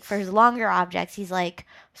he's like, for his longer objects, he's like,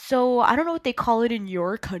 "So I don't know what they call it in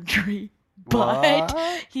your country, but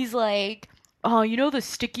What? he's like, oh, you know the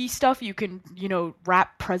sticky stuff you can,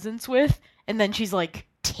 wrap presents with?" And then she's like,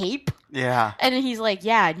 "Tape?" Yeah. And then he's like,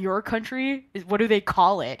 "Yeah, in your country, what do they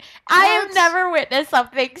call it?" I have What? never witnessed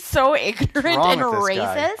something so ignorant wrong and with this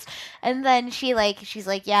guy? racist. And then she's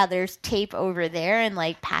like, "Yeah, there's tape over there and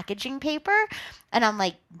like packaging paper." And I'm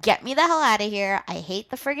like, "Get me the hell out of here. I hate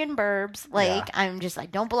the friggin' burbs. Like, I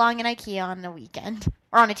don't belong in IKEA on a weekend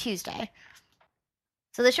or on a Tuesday."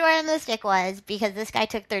 So the short end of the stick was, because this guy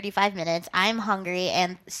took 35 minutes, I'm hungry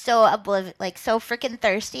and so so freaking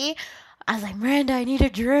thirsty. I was like, "Miranda, I need a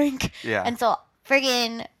drink." Yeah. And so,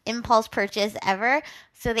 friggin' impulse purchase ever.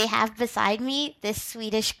 So they have beside me this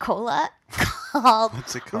Swedish cola called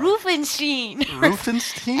What's it called? Rufenstein.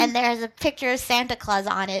 Rufenstein? And there's a picture of Santa Claus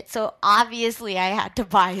on it. So obviously I had to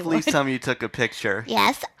buy one. Please tell me you took a picture.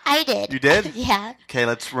 Yes, I did. You did? Yeah. Okay,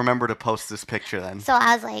 let's remember to post this picture then. So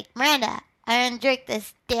I was like, "Miranda, I don't drink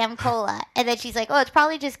this damn cola." And then she's like, "Oh, it's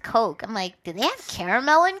probably just Coke." I'm like, "Do they have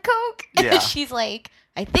caramel in Coke?" And Yeah. she's like,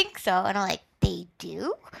 "I think so." And I'm like, "They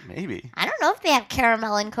do?" Maybe. I don't know if they have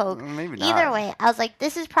caramel in Coke. Maybe not. Either way, I was like,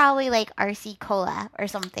 this is probably like RC Cola or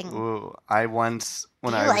something. Ooh, I once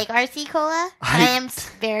when Do you I like RC Cola? I- I am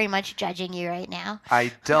very much judging you right now.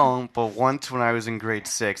 I don't, but once when I was in grade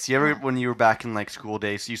 6, you ever when you were back in like school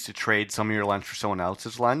days, you used to trade some of your lunch for someone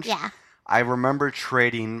else's lunch? Yeah, I remember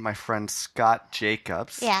trading my friend Scott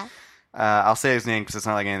Jacobs. yeah. I'll say his name because it's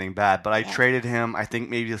not like anything bad, but I Yeah. traded him, I think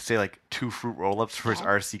maybe let's say like 2 fruit roll-ups for his Yeah.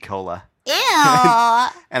 RC Cola. Ew.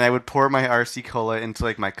 And I would pour my RC Cola into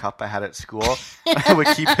like my cup I had at school. And I would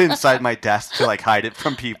keep it inside my desk to like hide it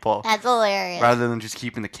from people That's hilarious. rather than just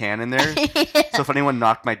keeping the can in there. So if anyone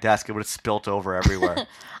knocked my desk, it would have spilt over everywhere.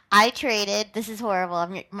 I traded. This is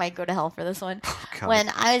horrible. Might go to hell for this one. God. When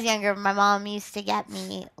I was younger, my mom used to get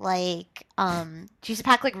me she used to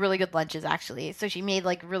pack like really good lunches actually. So she made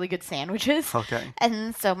like really good sandwiches. Okay.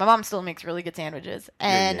 And so my mom still makes really good sandwiches.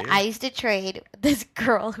 And yeah. I used to trade with this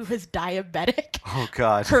girl who was diabetic Oh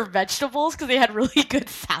God. her vegetables because they had really good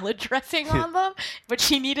salad dressing on them, but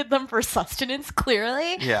she needed them for sustenance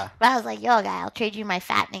clearly. Yeah. But I was like, yo, guy, I'll trade you my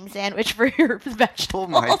fattening sandwich for your vegetables. Oh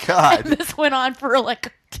my God. And this went on for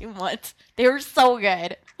like 2 months. They were so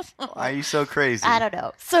good. Why are you so crazy? I don't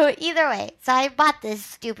know. So either way, so I bought this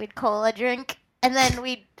stupid cola drink, and then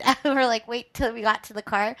we were like, wait till we got to the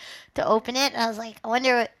car to open it, and I was like, I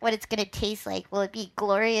wonder what it's gonna taste like. Will it be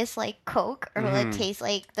glorious like Coke, or will it taste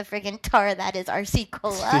like the friggin' tar that is RC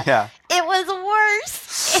Cola? Yeah. It was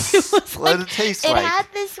worse. It was What like, did it taste it like? had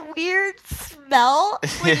this weird smell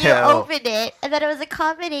when you Ew. opened it, and then it was a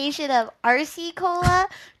combination of RC Cola,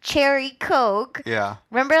 Cherry Coke. Yeah.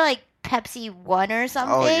 Remember, like Pepsi One or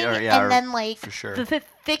something, yeah, and then like for sure. the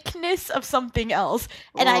thickness of something else.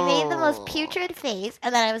 And I made the most Oh. putrid face,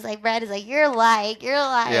 and then I was like, "Brad is like, you're lying,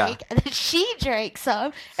 Yeah. and then she drank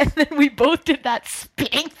some, and then we both did that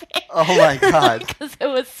spitting thing. Oh my God. Because it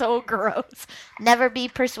was so gross. Never be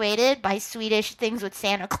persuaded by Swedish things with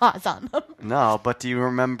Santa Claus on them. No, but do you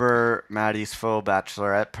remember Maddie's faux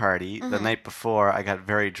bachelorette party? The Mhm. night before, I got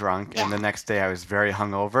very drunk, and Yeah. the next day I was very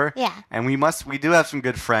hungover. Yeah. And we do have some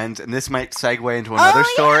good friends, and this might segue into another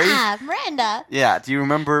story. Yeah, Miranda. Yeah, do you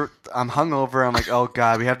remember? I'm hungover. I'm like, oh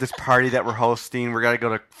God, we have this party that we're hosting. We're gonna go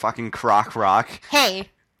to fucking Croc Rock. Hey,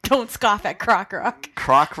 don't scoff at Croc Rock.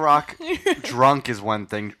 Croc Rock drunk is one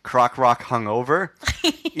thing. Croc Rock hungover.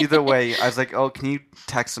 Either way, I was like, oh, can you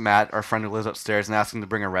text Matt, our friend who lives upstairs, and ask him to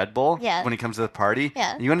bring a Red Bull Yeah. when he comes to the party?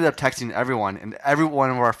 Yeah. And you ended up texting everyone, and every one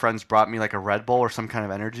of our friends brought me like a Red Bull or some kind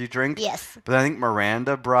of energy drink. Yes. But I think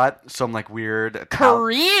Miranda brought some like weird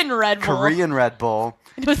Korean Red Bull. Korean Red Bull.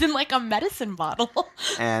 It was in like a medicine bottle.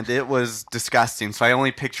 And it was disgusting. So I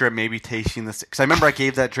only picture it maybe tasting this. Because I remember I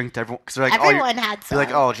gave that drink to everyone. Because they're like, Everyone had they're some.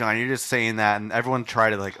 like, oh, John, you're just saying that. And everyone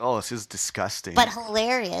tried it like, oh, this is disgusting. But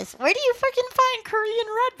hilarious. Where do you freaking find Korean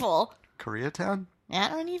Red Bull? Koreatown? I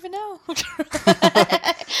don't even know.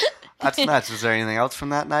 That's nuts. Was there anything else from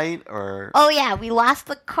that night? Or Oh yeah, we lost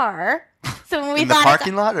the car. So when we In the thought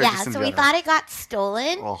parking it lot or yeah, just in so we general? thought it got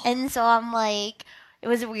stolen, Oh. and so I'm like, it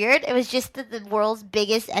was weird. It was just that the world's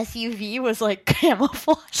biggest SUV was like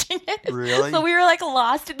camouflaging it. Really? So we were like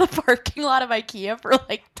lost in the parking lot of IKEA for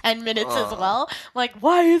like 10 minutes as Oh. well. Like,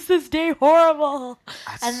 why is this day horrible?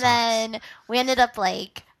 That And sucks. then we ended up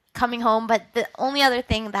like coming home, but the only other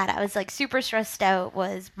thing that I was like super stressed out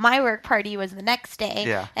was my work party was the next day,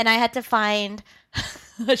 Yeah. and I had to find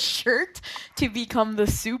a shirt to become the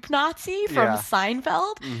soup Nazi from Yeah.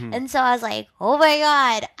 Seinfeld. Mhm. And so I was like, oh my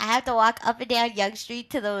god, I have to walk up and down Yonge Street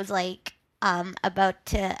to those like about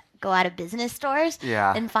to go out of business stores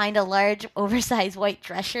Yeah. and find a large oversized white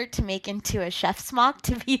dress shirt to make into a chef smock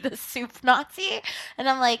to be the soup Nazi. And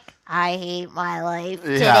I'm like, I hate my life Yeah.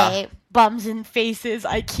 today. Bums and faces,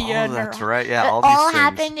 IKEA. Oh, and that's her- right. Yeah, It all these things.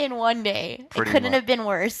 happened in one day. Pretty it couldn't much. have been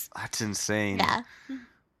worse. That's insane. Yeah.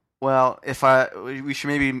 Well, we should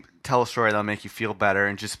maybe tell a story that'll make you feel better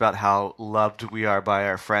and just about how loved we are by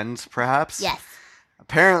our friends, perhaps. Yes.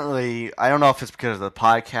 Apparently, I don't know if it's because of the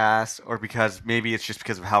podcast or because maybe it's just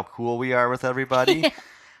because of how cool we are with everybody,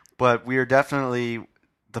 but we are definitely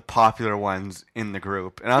the popular ones in the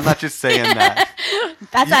group. And I'm not just saying that.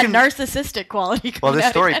 That's You that can- narcissistic quality. Well, coming this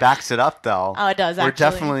out story again. backs it up, though. Oh, it does, We're actually.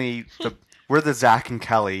 definitely we're the Zach and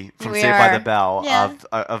Kelly from We Saved by are. the Bell Yeah.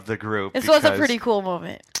 of the group. This was a because pretty cool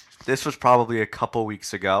moment. This was probably a couple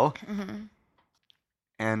weeks ago. Hmm.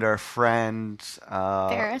 And our friend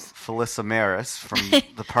Ferris. Felissa Maris from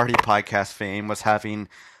the Party Podcast fame was having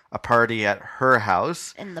a party at her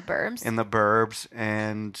house In the burbs. in the burbs,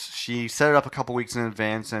 and she set it up a couple weeks in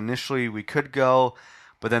advance. And initially we could go,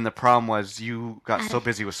 but then the problem was you got so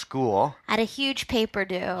busy with school, Had a huge paper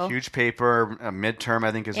due. huge paper, a midterm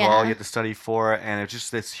I think as Yeah. well. You had to study for it, and it was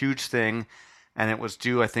just this huge thing. And it was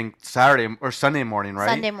due I think Saturday or Sunday morning, right?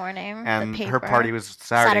 Sunday morning. And the her paper. party was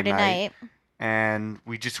Saturday night. and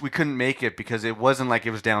we couldn't make it because it wasn't like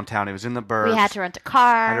it was downtown. It was in the burbs. We had to rent a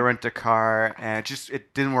car. Had to rent a car, and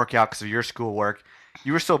it didn't work out because of your schoolwork.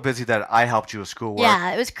 You were so busy that I helped you with schoolwork.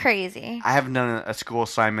 Yeah, it was crazy. I haven't done a school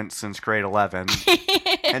assignment since grade 11,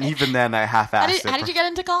 and even then I half-assed How did you get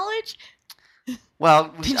into college?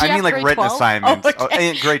 Well, Did you I mean have like grade written 12? assignments. Oh, okay.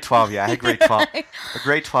 In grade 12, yeah, I had grade 12. But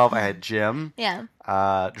grade 12, I had gym, Yeah.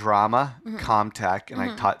 drama, Mm-hmm. Comtech, and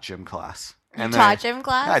I taught gym class. You And taught gym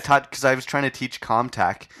class? Yeah, I taught because I was trying to teach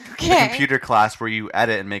Comtech, the Okay. computer class where you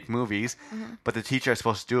edit and make movies. Mhm. But the teacher I was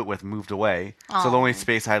supposed to do it with moved away, so the Aw. only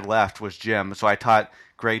space I had left was gym. So I taught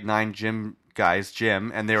grade 9 gym guys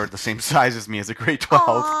gym, and they were the same size as me as a grade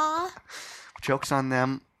 12. Aw. Jokes on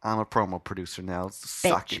them. I'm a promo producer now.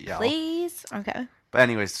 Suck it, Bitch, y'all. please. Okay. But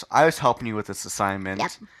anyways, I was helping you with this assignment.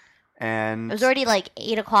 Yep. And It was already like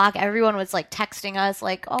 8 o'clock. Everyone was like texting us,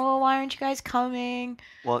 like, "Oh, why aren't you guys coming?"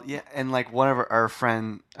 well, yeah, and like one of our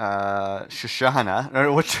friend Shoshana,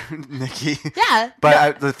 or which Nikki, Yeah.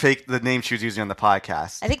 but no, the name she was using on the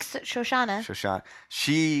podcast. I think Shoshana. Shoshana.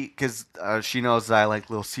 Because she knows that I like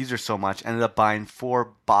Little Caesar so much, ended up buying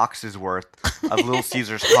 4 boxes worth of Little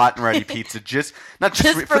Caesar's hot and ready pizza, not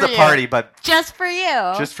just Just for the for you. party, but Just for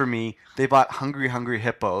you. just for me. They bought Hungry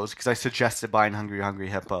Hippos because I suggested buying Hungry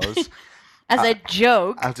Hippos As a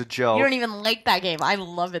joke. as a joke. You don't even like that game. I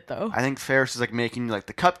love it though. I think Ferris is like making like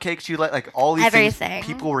the cupcakes you like all these Everything. things.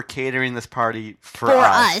 People were catering this party for For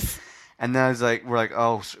us. us. And then I was like, we're like,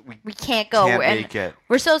 oh, We can't go. can't and make it.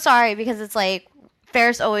 we're so sorry because it's like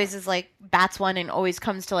Ferris always is like bats one and always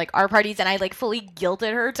comes to like our parties, and I like fully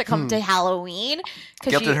guilted her to come to Halloween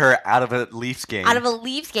Guilted her out of a Leafs game. out of a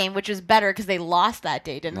Leafs game, which was better because they lost that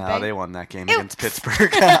day, didn't No, they won that game Ew. against Pittsburgh.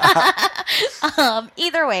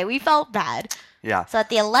 Either way, we felt bad. Yeah, So at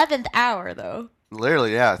the 11th hour, though,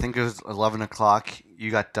 literally, yeah. I think it was 11 o'clock. You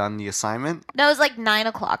got done the assignment. no, it was like 9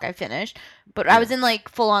 o'clock. I finished, but I was in like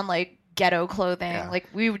full on like ghetto clothing. Yeah. Like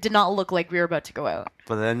we did not look like we were about to go out.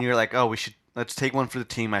 But then you're like, oh, let's take one for the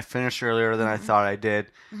team. I finished earlier than I thought I did.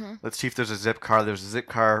 Mhm. Let's see if there's a zip car. There's a zip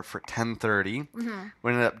car for 10:30. Mm-hmm.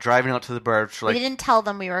 We ended up driving out to the burbs for We like. didn't tell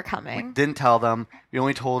them we were We coming. didn't tell them. We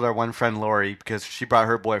only told our one friend Lori because she brought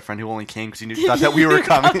her boyfriend who only came because he thought that we were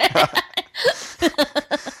coming.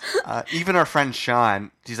 Even our friend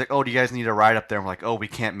Sean, he's like, "Oh, do you guys need a ride up there?" And we're like, "Oh, we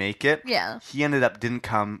can't make it." Yeah. He ended up didn't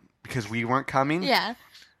come because we weren't coming. Yeah.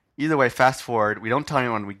 Either way, fast forward. We don't tell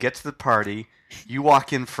anyone. We get to the party. You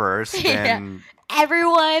walk in first, Yeah. and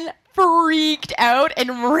Everyone freaked out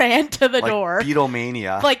and ran to the like door.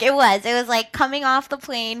 Beatlemania. Like it was like coming off the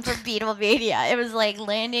plane from Beatlemania. It was like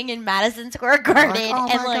landing in Madison Square Garden, oh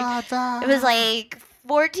and my like God, it was like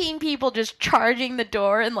 14 people just charging the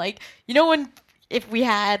door, and like when if we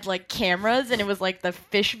had like cameras and it was like the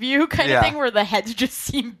fish view kind Yeah. of thing where the heads just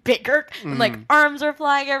seem bigger and like arms are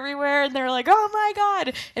flying everywhere, and they're like, "Oh my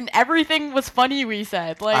God," and everything was funny. We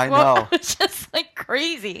said like, I well, know. it was just like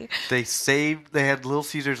crazy. They had Little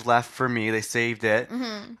Caesars left for me. They saved it.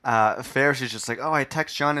 Mm-hmm. Ferris is just like, oh, I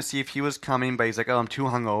text John to see if he was coming, but he's like, oh, I'm too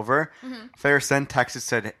hungover. Mm-hmm. Ferris then texted,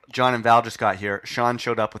 said, John and Val just got here. Sean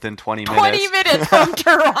showed up within 20 minutes. 20 minutes from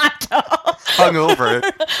Toronto. Hungover.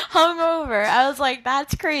 Hungover. I was like,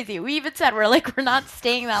 that's crazy. We even said we're not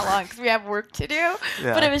staying that long because we have work to do.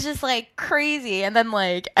 Yeah. But it was just like crazy. And then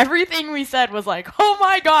like everything we said was like, oh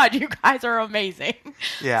my God, you guys are amazing.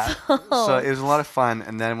 Yeah. So it was a lot of fun.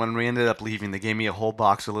 And then when we ended up leaving, they gave me a whole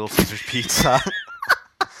box of Little Caesars pizza.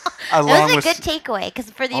 It Along was a with good takeaway because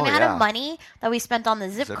for the Oh, amount yeah. of money that we spent on the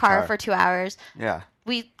zip Zip car car. for 2 hours, yeah.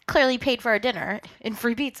 we clearly paid for our dinner in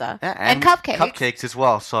free pizza Yeah, and cupcakes. Cupcakes as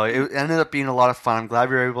well. So it ended up being a lot of fun. I'm glad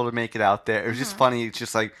we were able to make it out there. It was just funny. It's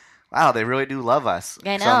just like, wow, they really do love us.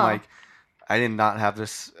 I So I'm know. like, I did not have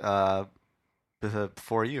this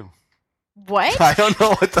before you. What? I don't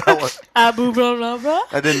know what that was. Abu blah, blah, blah.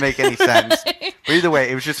 That didn't make any sense. But either way,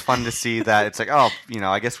 it was just fun to see that it's like, oh,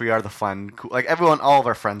 I guess we are the fun, cool. Like everyone, all of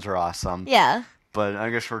our friends are awesome. Yeah. But I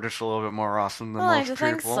guess we're just a little bit more awesome than I like most to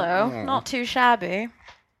think people. so. Mm. Not too shabby.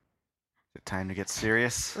 Time to get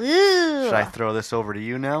serious. Ooh. Should I throw this over to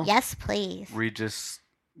you now? Yes, please. Regis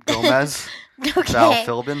Gomez, Okay. Val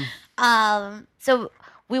Philbin. So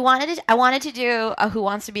I wanted to do a Who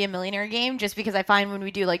Wants to Be a Millionaire game just because I find when we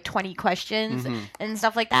do like 20 questions Mhm. and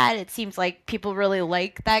stuff like that, it seems like people really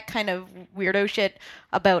like that kind of weirdo shit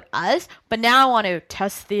about us. But now I want to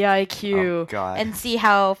test the IQ Oh, God. and see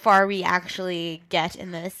how far we actually get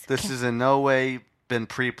in this. This is in no way been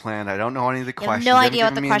pre-planned. I don't know any of the I have questions. no You haven't idea what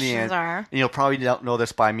given the me any questions are. And you'll probably don't know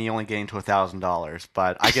this by me only getting to $1,000.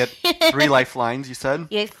 But I get 3 lifelines, you said?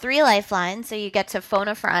 You have 3 lifelines, so you get to phone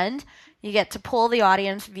a friend, you get to poll the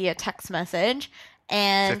audience via text message,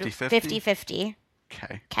 and 50-50? 50-50.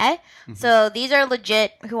 Okay. Okay? So these are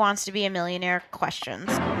legit Who Wants to Be a Millionaire questions.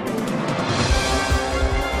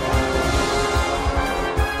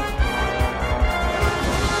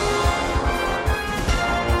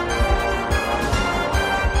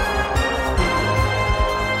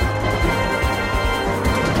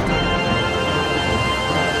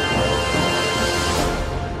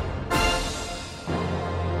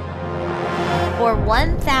 For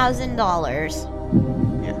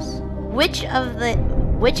 $1,000, Yes. Which of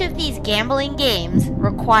these gambling games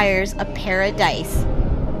requires a pair of dice?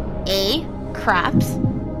 A. Craps.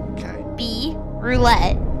 Okay. B.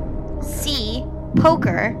 Roulette. C.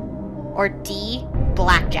 Poker. Or D.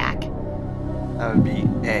 Blackjack. That would be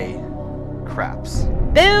A. Craps.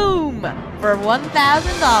 Boom! For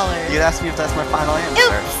 $1,000. You asked me if that's my final answer.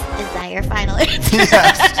 Oops! Is that your final answer?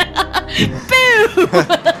 Yes. Boom!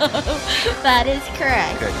 That is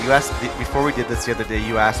correct. Okay, you asked before we did this the other day.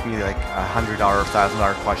 You asked me like $100 or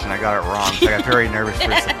 $1,000 question. I got it wrong, so I got very nervous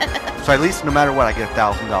for a second. So at least no matter what, I get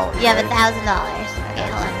 $1,000. You have right? $1,000. Okay,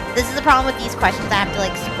 hold on. This is the problem with these questions. I have to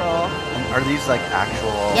like scroll. And are these like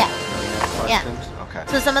actual Yeah. Yeah. questions? Okay.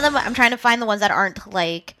 So some of them, I'm trying to find the ones that aren't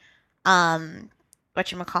like,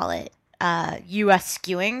 whatchamacallit, U.S.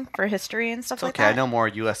 skewing for history and stuff It's like okay. that. I know more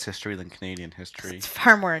U.S. history than Canadian history. It's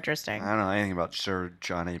far more interesting. I don't know anything about Sir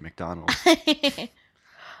John A. Macdonald.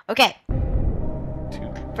 Okay,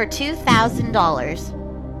 for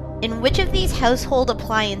 $2,000, in which of these household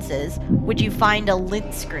appliances would you find a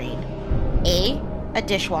lint screen? A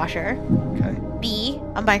dishwasher. Okay. B,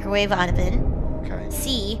 a microwave oven. Okay.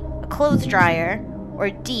 C, a clothes dryer. Or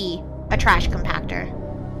D, a trash compactor.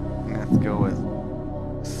 I'm gonna have to go with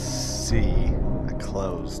C, a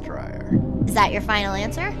clothes dryer. Is that your final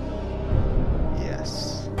answer?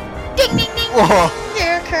 Yes. Ding, ding, ding! Whoa!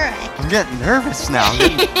 You're correct. I'm getting nervous now.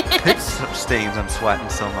 I'm getting pit stains. I'm sweating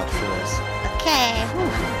so much for this. Okay.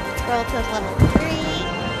 Scroll to level 3.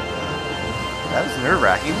 That was nerve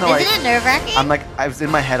wracking. Even though Isn't it nerve-wracking? I'm like, I was in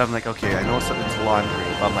my head. I'm like, okay, I know it's laundry,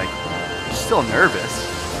 but I'm like, still nervous.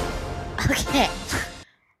 Okay.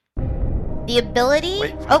 The ability...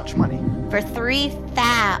 Wait, for oh, how much money? for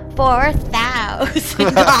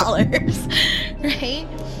 $4,000. Right?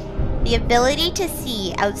 The ability to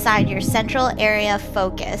see outside your central area of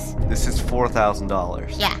focus. This is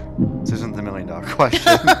 $4,000. Yeah. This isn't the $1 million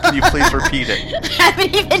question. Can you please repeat it? I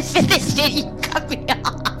haven't even finished it. You cut me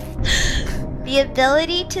off. The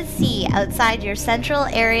ability to see outside your central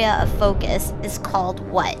area of focus is called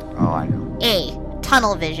what? Oh, I know. A.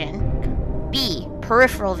 Tunnel vision. B.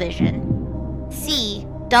 Peripheral vision. C.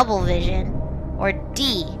 Double vision. Or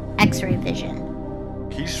D. X-ray vision.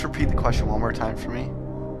 Can you just repeat the question one more time for me?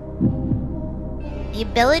 The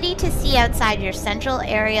ability to see outside your central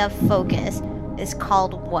area of focus is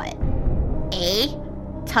called what? A.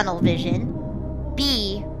 Tunnel vision.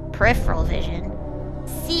 B. Peripheral vision.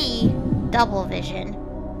 C. Double vision.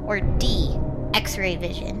 Or D. X-ray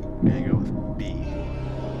vision. I'm gonna go with B.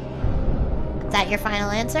 Is that your final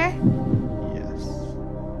answer? Yes.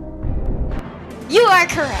 You are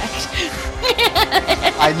correct.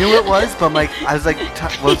 I knew it was, but I'm like, I was like,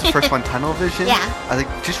 what was the first one? Tunnel vision? Yeah. I was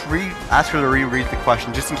like, just ask her to reread the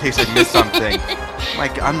question just in case I missed something.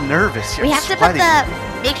 Like, I'm nervous. We You're have to sweating.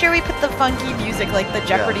 make sure we put the funky music, like the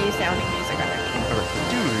Jeopardy sounding music underneath.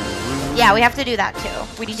 Yeah, we have to do that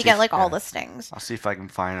too. We need to get like all the stings. I'll see if I can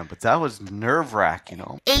find them, but that was nerve-wracking, you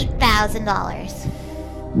know. $8,000.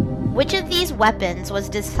 Which of these weapons was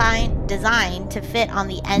designed to fit on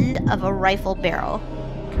the end of a rifle barrel?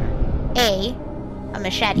 A. A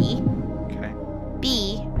machete. Okay.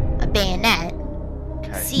 B. A bayonet.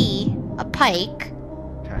 Okay. C. A pike.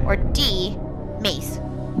 Okay. Or D. Mace.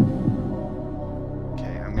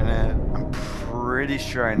 Okay, I'm pretty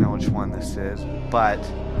sure I know which one this is, but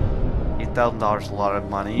 $8,000 is a lot of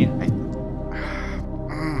money.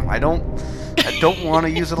 I don't want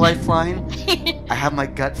to use a lifeline. I have my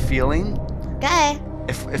gut feeling. Okay.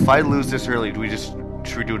 If I lose this early,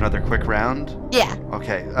 should we do another quick round? Yeah.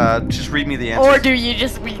 Okay. Just read me the answer. Or do you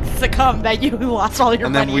just succumb that you lost all your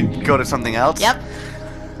and money? then we go to something else? Yep.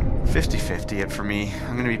 50-50 it for me.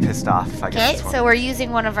 I'm gonna be pissed off if I get Okay, this one. so we're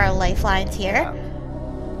using one of our lifelines here. Yeah.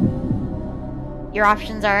 Your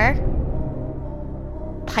options are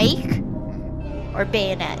pike or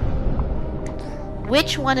bayonet.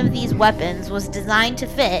 Which one of these weapons was designed to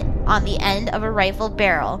fit on the end of a rifle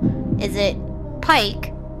barrel? Is it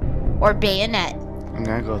pike or bayonet? I'm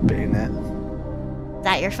gonna go with bayonet. Is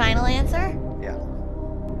that your final answer? Yeah.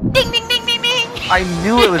 Ding, ding, ding, ding, ding! I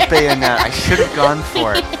knew it was bayonet. I should have gone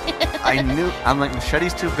for it. I'm like,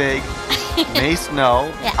 machete's too big. Mace, no.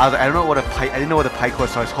 Yeah. I don't know what a pike. I didn't know what a pike was,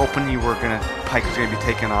 so I was hoping pike was gonna be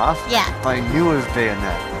taken off. Yeah. But I knew it was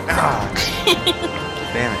bayonet. Ah.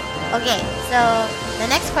 Damn it. Okay, so the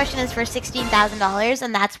next question is for $16,000,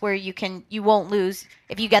 and that's where you won't lose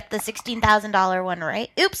if you get the $16,000 one right.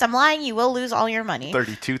 Oops, I'm lying. You will lose all your money.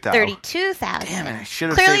 32,000. 32,000. Damn it! I should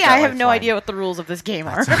have. Clearly, saved that I have no lifeline. idea what the rules of this game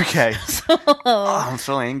are. That's okay. So, Oh, I'm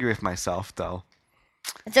so angry with myself, though.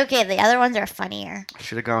 it's okay. The other ones are funnier. I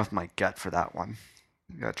should have gone with my gut for that one.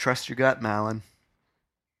 You gotta trust your gut, Malin.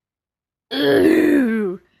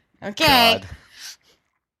 Ooh. Okay. God.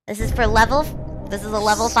 This is a level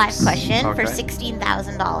 5 question for Okay.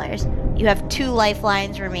 $16,000. You have 2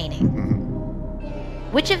 lifelines remaining.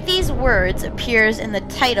 Mhm. Which of these words appears in the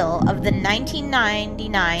title of the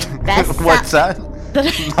 1999 best What's that? The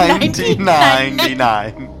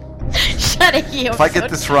 1999. Shut it, you. If I get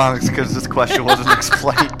this wrong, it's because this question wasn't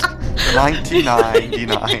explained.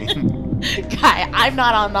 1999. Guy, I'm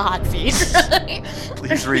not on the hot seat.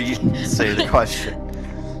 Please say the question.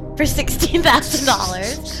 For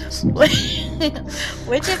 $16,000.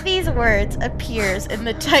 Which of these words appears in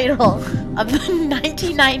the title of the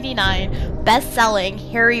 1999 best-selling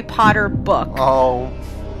Harry Potter book? Oh,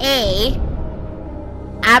 A.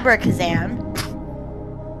 Abracazam.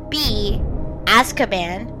 B.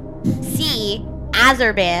 Azkaban. C.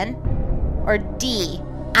 Azerban. Or D.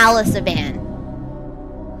 Alisaban.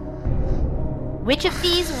 Which of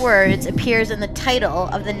these words appears in the title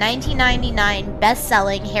of the 1999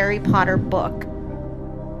 best-selling Harry Potter book?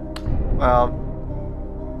 well,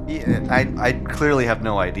 I clearly have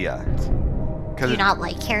no idea. Do Because you not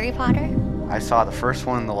like Harry Potter? I saw the first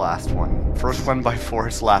one and the last one. First one by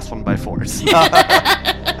force, last one by force.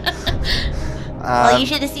 Well, you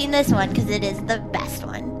should have seen this one because it is the best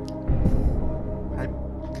one.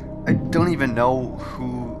 I don't even know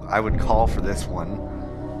who I would call for this one.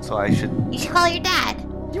 So I should. You should call your dad.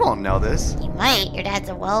 You won't know this. You might. Your dad's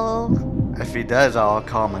a If he does, I'll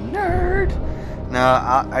call him a nerd. No,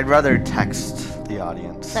 I'd rather text the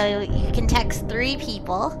audience. So you can text 3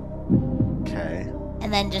 people, Okay.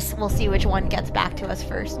 and then we'll see which one gets back to us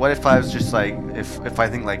first. What if I was just like, if I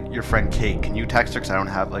think like your friend Kate, can you text her? Because I don't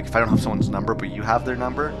have, like, if I don't have someone's number, but you have their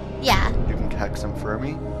number, Yeah. you can text them for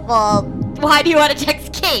me. Well, why do you want to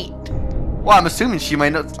text Kate? Well, I'm assuming she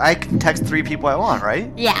might know. I can text 3 people I want,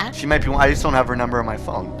 right? Yeah. She might be. I just don't have her number on my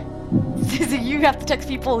phone. So you have to text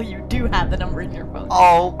people you do have the number in your phone.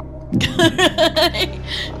 Oh.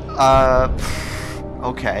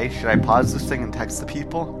 Okay. Should I pause this thing and text the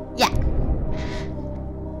people? Yeah.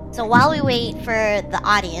 So while we wait for the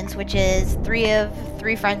audience, which is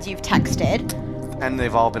 3 friends you've texted, And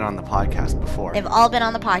they've all been on the podcast before. they've all been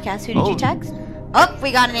on the podcast. Who did Oh. you text? Oh,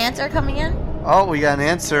 we got an answer coming in. Oh, we got an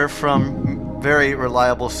answer from very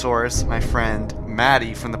reliable source, my friend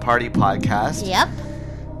Maddie from the Party Podcast. Yep.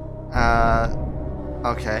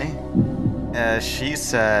 Okay. She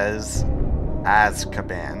says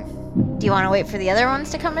Azkaban. Do you want to wait for the other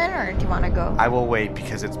ones to come in, or do you want to go? I will wait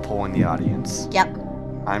because it's polling the audience. Yep.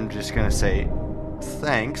 I'm just gonna say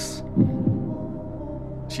thanks.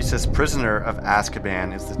 She says Prisoner of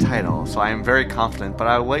Azkaban is the title, so I am very confident, but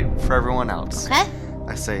I'll wait for everyone else. Okay.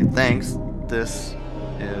 I say thanks. This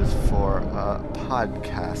is for a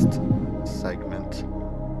podcast segment.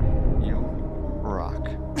 You rock.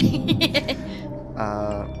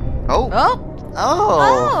 Oh. Oh.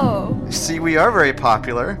 Oh. See, we are very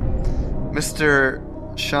popular. Mr.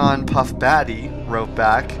 Sean Puff Batty wrote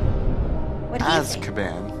back What do you think?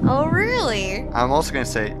 Azkaban. Oh, really? I'm also going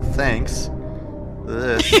to say thanks.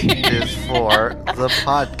 This is for the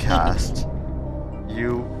podcast.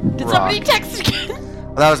 You Did rock. somebody text again?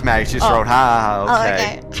 Well, that was Maggie. She just Oh. wrote, ha, Oh,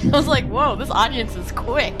 okay. okay. I was like, whoa, this audience is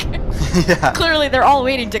quick. Yeah, Clearly, they're all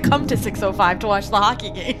waiting to come to 6:05 to watch the hockey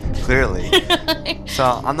game. clearly. So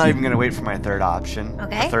I'm not even going to wait for my third option.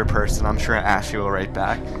 Okay. The third person. I'm sure Ashley will write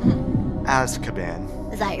back. Azkaban.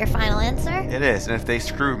 Is that your final answer? It is, and if they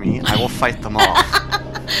screw me, I will fight them off.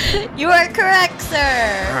 You are correct,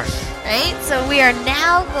 sir. Right? So we are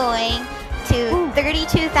now going to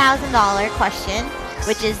 $32,000 question,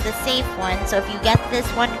 which is the safe one. So if you get this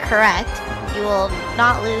one correct, you will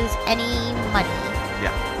not lose any money.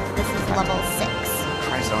 Yeah. This is level 6.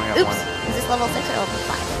 Christ, I only got Oops. one. Is this level 6 or level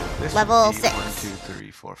 5? This Level would be 6. 1, 2,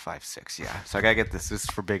 3, 4, 5, 6. Yeah. So I gotta get this. This is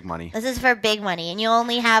for big money. This is for big money, and you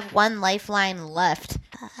only have 1 lifeline left.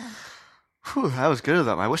 Whew, that was good of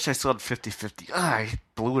them. I wish I still had 50-50. I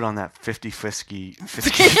blew it on that 50-frisky.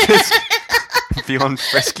 Feeling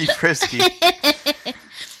frisky.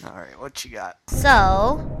 All right, what you got?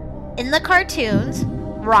 So, in the cartoons,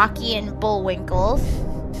 Rocky and Bullwinkle.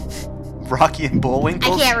 Rocky and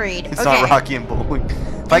Bullwinkle? I can't read. It's Okay. not Rocky and Bullwinkle.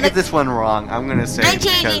 If I get this one wrong, I'm gonna say. I'm it's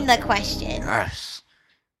changing because- the question. Gosh,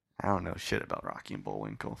 I don't know shit about Rocky and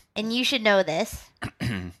Bullwinkle. And you should know this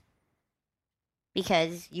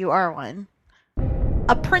because you are one.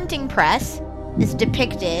 A printing press is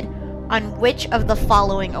depicted on which of the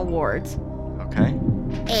following awards? Okay.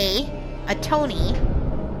 A. A Tony.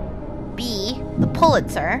 B. The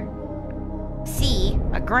Pulitzer. C.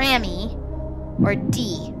 A Grammy. Or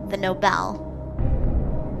D. The Nobel.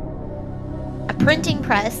 A printing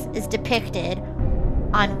press is depicted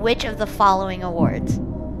on which of the following awards?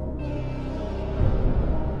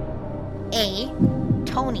 A.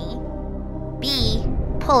 Tony, B.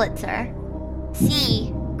 Pulitzer,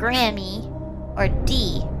 C. Grammy, or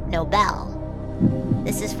D. Nobel?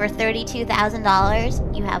 This is for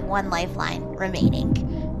 $32,000. You have one lifeline remaining.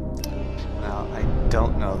 Well, I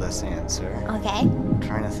don't know this answer. Okay? I'm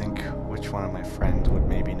trying to think which one of my friends would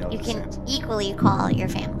maybe know You this can answer. equally call your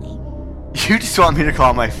family. You just want me to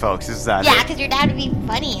call my folks, is that Yeah, it? because your dad would be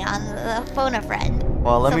funny on the phone a friend.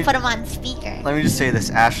 Well, So put him on speaker. let me just say this.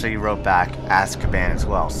 Ashley wrote back Azkaban as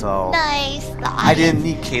well, so Nice. The I didn't audience-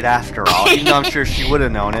 need Kate after all, even though I'm sure she would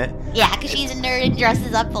have known it. Yeah, because she's a nerd and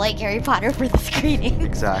dresses up like Harry Potter for the screening.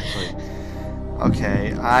 Exactly.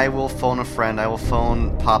 Okay, I will phone a friend. I will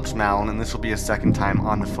phone Pops Malin, and this will be a second time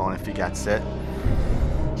on the phone if he gets it.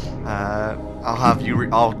 I'll have you.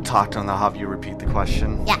 I'll talk to him. I'll have you repeat the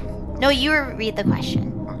question. Yeah. No, you read the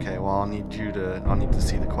question. Okay. Well, I'll need to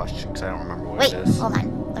see the question because I don't remember what Wait, it is. hold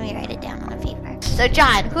on. Let me write it down on a paper. So,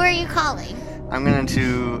 John, who are you calling? I'm going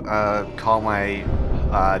to call my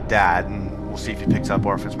dad, and we'll see if he picks up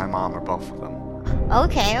or if it's my mom or both of them.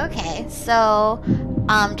 Okay. So,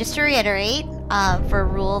 just to reiterate, for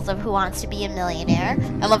rules of Who Wants to Be a Millionaire,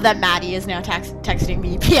 I love that Maddie is now texting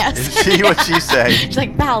me PS. Is she? What'd she say? She's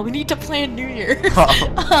like, Val, we need to plan New Year's.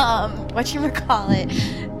 Oh.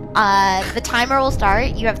 Whatchamacallit? The timer will start.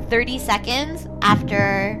 You have 30 seconds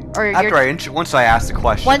after, or Once I ask the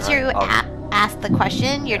question. once right? you ask the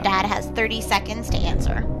question, your dad has 30 seconds to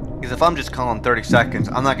answer. Because if I'm just calling 30 seconds,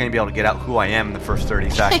 I'm not going to be able to get out who I am in the first 30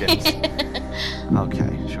 seconds.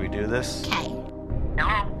 Okay, should we do this? Okay.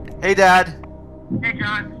 Hello. Hey, Dad. Hey,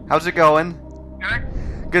 John. How's it going?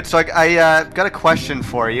 Good? Good. So I got a question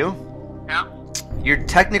for you. Yeah.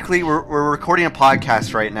 We're recording a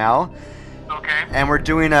podcast right now, Okay. and we're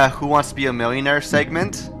doing a Who Wants to Be a Millionaire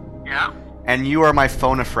segment, Yeah. and you are my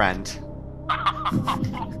phone a friend.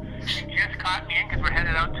 You just caught me in because we're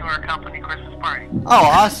headed out to our company Christmas party. Oh,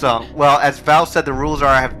 awesome. Well, as Val said, the rules are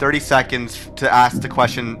I have 30 seconds to ask the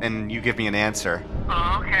question, and you give me an answer.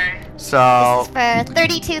 Oh, okay. So This is for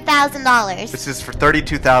 $32,000. this is for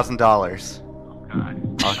 $32,000. Oh,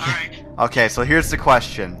 God. Okay. All right. Okay, so here's the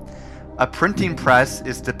question. A printing press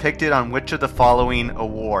is depicted on which of the following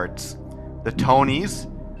awards? The Tonys,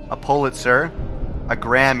 a Pulitzer, a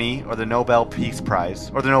Grammy, or the Nobel Peace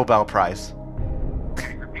Prize, or the Nobel Prize?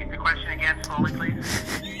 Repeat the question again slowly,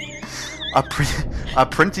 please. A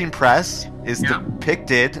printing press is Yeah.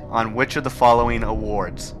 depicted on which of the following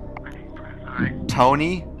awards? All right.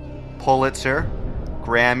 Tony, Pulitzer,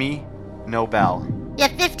 Grammy, Nobel. You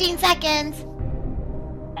have 15 seconds.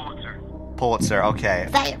 Pulitzer. Pulitzer, okay.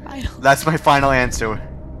 Is that your final? That's my final answer.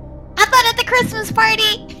 I thought at the Christmas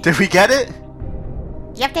party. Did we get it?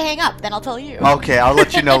 You have to hang up, then I'll tell you. Okay, I'll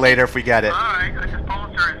let you know later if we get it. All right. I just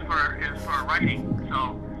Pulitzer is for writing, so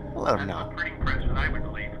I'll let him that's know. a printing press, what I would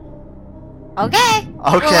believe. Okay.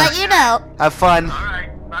 We'll Okay. let you know. Have fun. All right.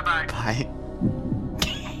 Bye-bye. Bye.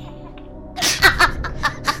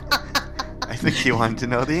 I think he wanted to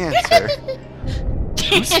know the answer.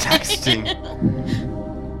 Who's texting?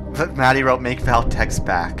 But Maddie wrote, make Val text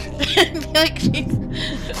back. Like she's.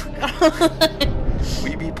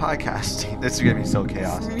 We be podcasting. This is going to be so There's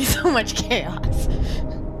chaos. gonna be so much chaos.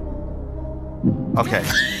 Okay.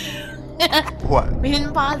 What? We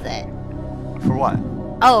didn't pause it. For what?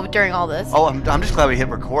 Oh, during all this. Oh, I'm just glad we hit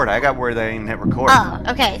record. I got worried that I didn't hit record. Oh,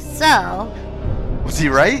 okay. So, Was he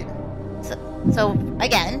right?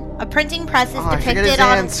 again, a printing press is Oh, I forget his depicted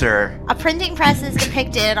on. answer. A printing press is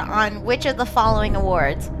depicted on which of the following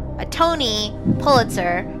awards? A Tony,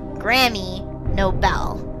 Pulitzer, Grammy,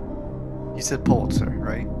 Nobel. You said Pulitzer,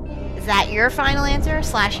 right? Is that your final answer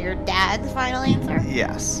 / your dad's final answer?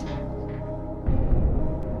 Yes.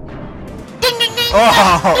 Ding ding ding!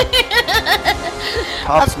 Oh!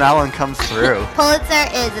 Pops Malin comes through. Pulitzer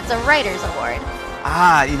it's a writer's award.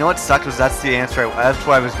 Ah, you know what sucked was that's the answer. That's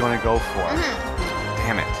what I was going to go for. Mhm.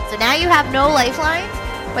 Damn it. So now you have no lifelines,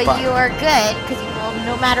 but But- you are good because you will,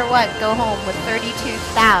 no matter what, go home with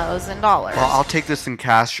 $32,000. Well, I'll take this in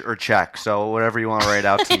cash or check, so whatever you want to write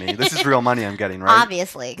out to me. This is real money I'm getting, right?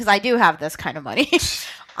 Obviously, because I do have this kind of money.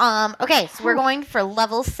 Okay, so we're going for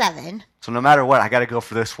level 7. So no matter what, I got to go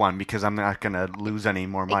for this one because I'm not going to lose any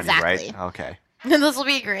more money, Exactly. right? Okay. This will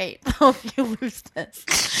be great. If you lose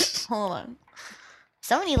this. Hold on.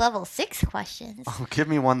 So many level 6 questions. Oh, give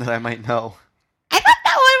me one that I might know. I thought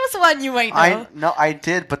that one was one you might know. I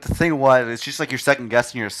did, but the thing was, it's just like you're second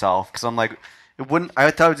guessing yourself because I'm like, it wouldn't. I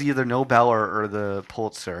thought it was either Nobel or the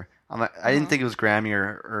Pulitzer. I Uh-huh. didn't think it was Grammy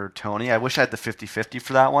or Tony. I wish I had the 50-50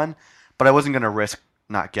 for that one, but I wasn't gonna risk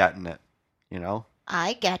not getting it. You know?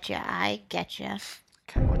 I get you. I get you.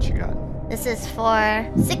 Okay, what you got? This is for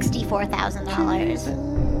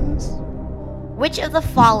 $64,000. Which of the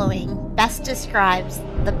following best describes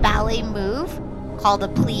the ballet move called a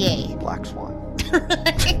plie? Black Swan.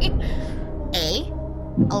 A.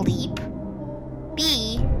 A leap.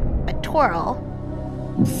 B. A twirl.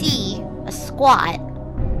 C. A squat.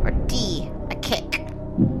 Or D. A kick.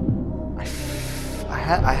 I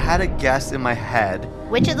had a guess in my head.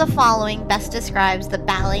 Which of the following best describes the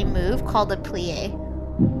ballet move called a plie?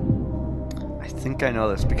 I think I know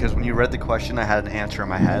this because when you read the question, I had an answer in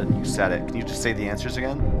my head and you said it. Can you just say the answers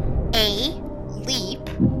again? A. Leap.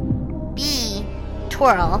 B.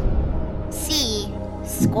 Twirl. C.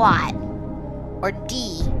 Squat. Or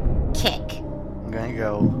D. Kick. I'm gonna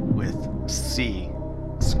go with C.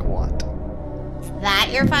 Squat. Is that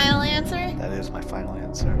your final answer? That is my final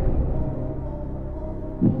answer.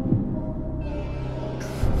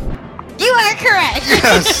 You are correct!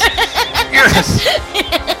 Yes! Yes!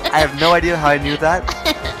 I have no idea how I knew that.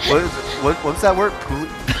 What was that word? Plie.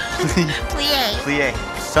 Plie.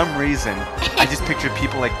 For some reason, I just pictured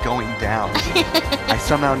people like going down. I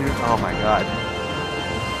somehow knew. Oh my god.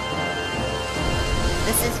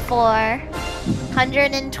 This is for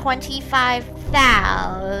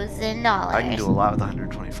 $125,000. I can do a lot with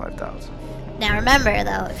 125,000. Now remember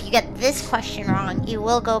though, if you get this question wrong, you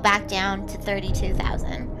will go back down to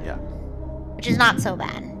 32,000, Yeah. which is not so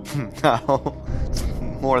bad. No.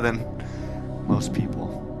 More than most people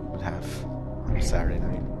would have on a Saturday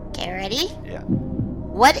night. Okay, ready? Yeah.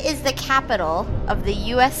 What is the capital of the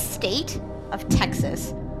U.S. state of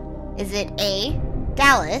Texas? Is it A.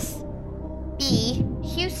 Dallas, B.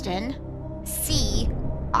 Houston, C.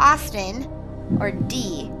 Austin, or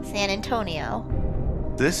D. San Antonio?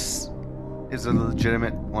 This is a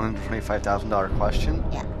legitimate $125,000 question.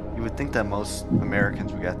 Yeah. You would think that most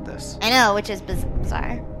Americans would get this. I know, which is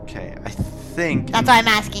bizarre. Okay, I think. That's why I'm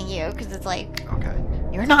asking you, because it's like, Okay.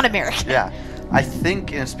 you're not American. Yeah, I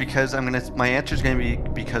think it's because my answer is gonna be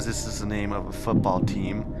because this is the name of a football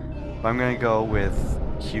team. But I'm gonna go with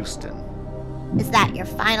Houston. Is that your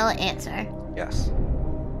final answer? Yes.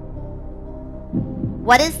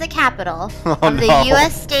 What is the capital Oh, of the no.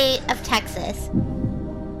 U.S. state of Texas?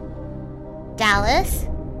 Dallas,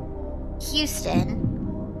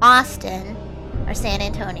 Houston, Austin, or San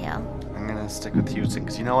Antonio? I'm gonna stick with Houston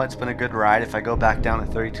because you know what? It's been a good ride. If I go back down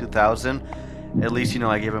to 32,000, at least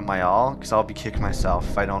I give it my all. Because I'll be kicking myself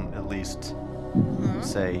if I don't at least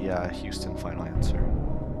say Houston. Final answer.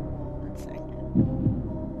 One second.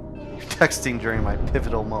 You're texting during my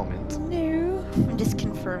pivotal moment. No. I'm just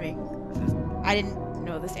confirming. I didn't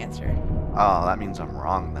know this answer. Oh, that means I'm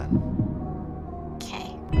wrong then.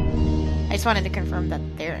 Okay. I just wanted to confirm that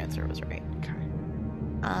their answer was right. Okay.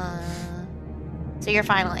 So your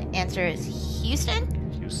final answer is Houston?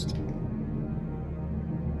 Houston.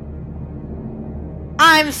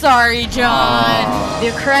 I'm sorry, John.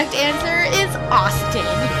 The correct answer is Austin.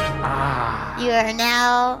 Ah. You are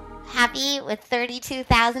now happy with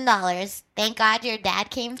 $32,000. Thank God your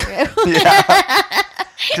dad came through. Yeah.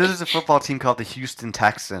 Because there's a football team called the Houston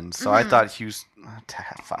Texans, so I thought Houston.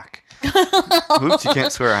 Fuck. Oops, you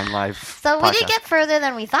can't swear on live. So we did podcast. get further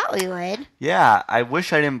than we thought we would. Yeah, I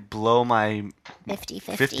wish I didn't blow my 50-50.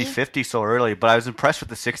 50-50 so early, but I was impressed with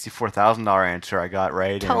the $64,000 answer I got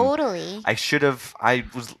right. and Totally. I should have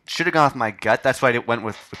gone with my gut. That's why I went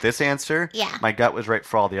with this answer. Yeah. My gut was right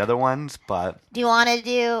for all the other ones, but Do you want to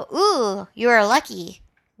do? Ooh, you are lucky.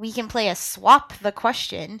 We can play a swap the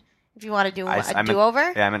question if you want to do I a meant-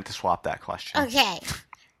 do-over. Yeah, I meant to swap that question. Okay.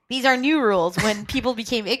 These are new rules when people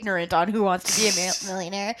became ignorant on who wants to be a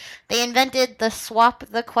millionaire. They invented the swap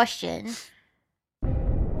the question.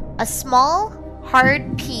 A small,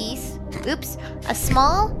 hard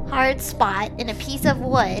spot in a piece of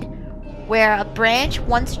wood where a branch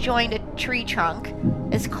once joined a tree trunk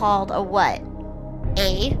is called a what?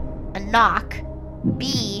 A. A knock.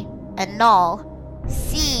 B. A null.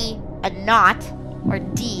 C. A knot. Or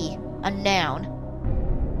D. A noun.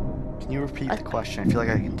 Can you repeat the question? I feel like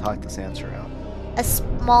I can talk this answer out. A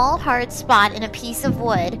small, hard spot in a piece of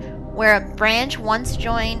wood where a branch once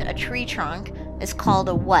joined a tree trunk is called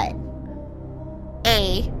a what?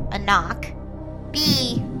 A. A knock.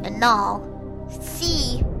 B. A null.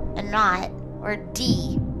 C. A knot. Or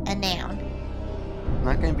D. A noun.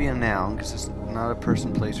 Not going to be a noun because it's not a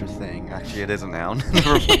person, place, or thing. Actually, it is a noun.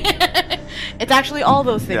 It's actually all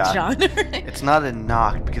those things, Yeah. John. It's not a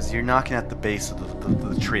knock because you're knocking at the base of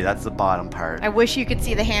the tree. That's the bottom part. I wish you could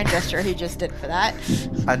see the hand gesture he just did for that.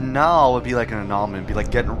 A null would be like an annulment. Be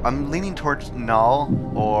like I'm leaning towards null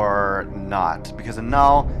or not because a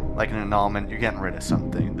null, like an annulment, you're getting rid of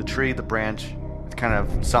something. The tree, the branch, it's kind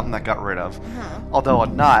of something that got rid of. Although a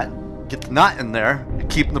knot, get the knot in there, you're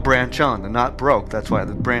keeping the branch on. The knot broke. That's why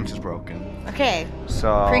the branch is broken. Okay.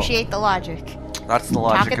 So Appreciate the logic. that's the Talk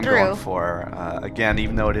logic it I'm going through. for. Again,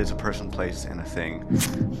 even though it is a person, place, and a thing,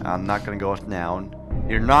 I'm not going to go with noun.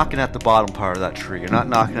 You're knocking at the bottom part of that tree. You're not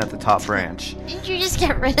knocking at the top branch. Didn't you just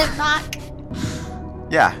get rid of knock?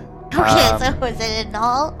 Yeah. Okay, so was it a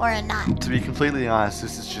null or a not? To be completely honest,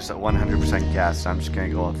 this is just a 100% guess. I'm just gonna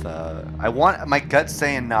go with. I want my gut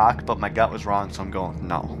saying knock, but my gut was wrong, so I'm going with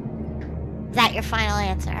no. Is that your final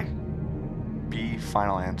answer? B.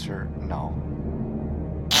 Final answer. No.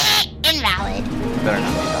 Invalid. Better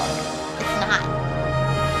not be knock. It's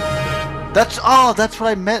not. That's what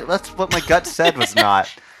I meant. That's what my gut said was not.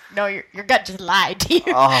 No, your gut just lied to you.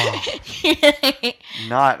 Oh.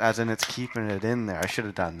 Not as in it's keeping it in there. I should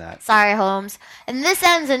have done that. Sorry, Holmes. And this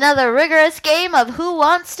ends another rigorous game of Who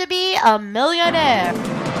Wants to Be a Millionaire?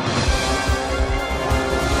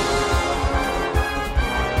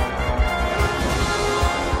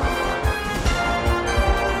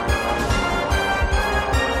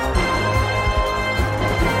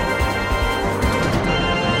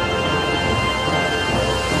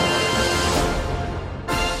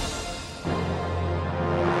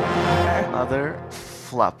 Mother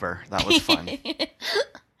flupper. That was fun.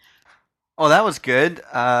 Oh, that was good.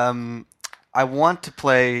 I want to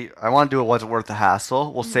do it. Was it worth the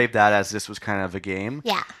hassle? We'll save that as this was kind of a game.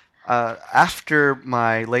 Yeah. After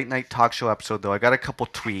my late night talk show episode, though, I got a couple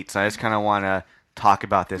tweets. I just kind of want to talk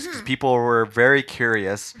about this because people were very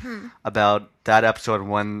curious about that episode,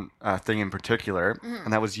 one thing in particular,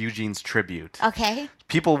 and that was Eugene's tribute. Okay.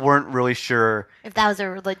 People weren't really sure. If that was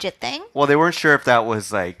a legit thing? Well, they weren't sure if that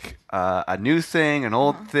was like a new thing, an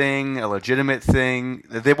old thing, a legitimate thing.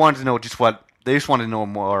 They wanted to know they just wanted to know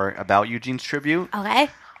more about Eugene's tribute. Okay.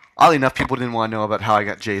 Oddly enough, people didn't want to know about how I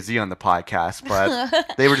got Jay-Z on the podcast,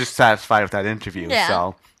 but they were just satisfied with that interview. Yeah.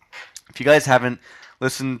 So if you guys haven't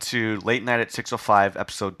listened to Late Night at 605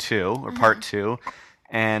 episode 2 or part 2,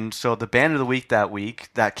 and so the band of the week that week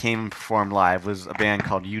that came and performed live was a band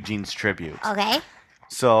called Eugene's Tribute. Okay.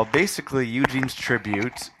 So basically, Eugene's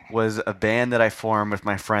Tribute was a band that I formed with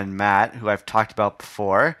my friend Matt, who I've talked about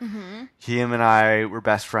before. Him and I were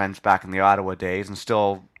best friends back in the Ottawa days and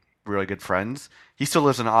still really good friends. He still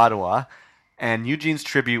lives in Ottawa. And Eugene's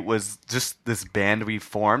Tribute was just this band we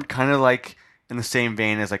formed, kind of like in the same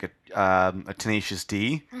vein as like a Tenacious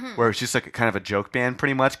D, where it's just like a kind of a joke band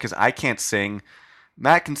pretty much, because I can't sing.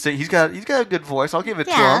 Matt can sing. He's got a good voice. I'll give it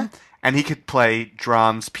to him. And he could play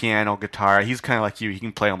drums, piano, guitar. He's kind of like you. He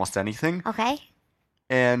can play almost anything. Okay.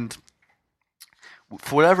 And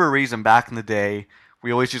for whatever reason, back in the day,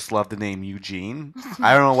 we always just loved the name Eugene.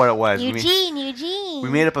 I don't know what it was. Eugene. We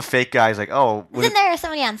made up a fake guy. He's like, oh, Isn't there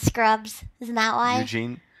somebody on Scrubs? Isn't that why?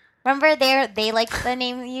 Eugene? Remember they liked the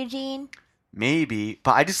name Eugene? Maybe.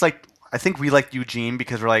 But I think we liked Eugene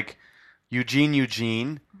because we're like,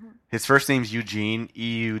 Eugene. His first name's Eugene,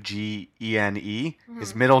 Eugene.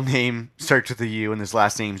 His middle name starts with a U, and his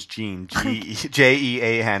last name's Gene,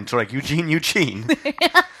 Jean. So like Eugene.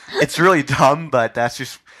 It's really dumb, but that's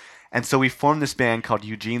just. And so we formed this band called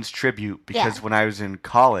Eugene's Tribute because when I was in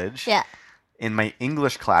college, in my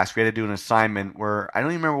English class, we had to do an assignment where I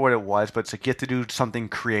don't even remember what it was, but it's like you have to do something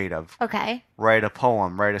creative. Okay. Write a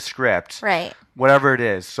poem, write a script, Right. whatever it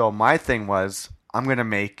is. So my thing was, I'm gonna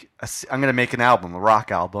make an album, a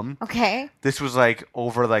rock album. Okay. This was like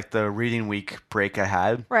over like the reading week break I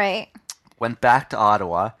had. Right. Went back to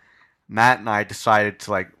Ottawa. Matt and I decided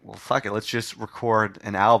to like, well, fuck it, let's just record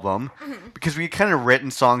an album because we kind of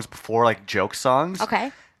written songs before, like joke songs.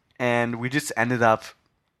 Okay. And we just ended up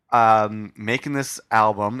making this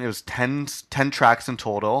album. It was 10 tracks in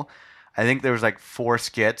total. I think there was like 4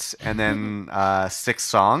 skits and then 6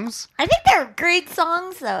 songs. I think they're great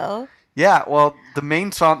songs though. Yeah, well,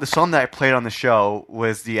 the song that I played on the show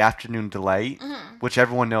was The Afternoon Delight, which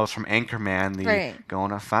everyone knows from Anchorman. Right.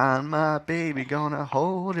 Gonna find my baby, gonna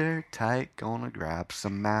hold her tight, gonna grab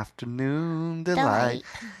some afternoon delight.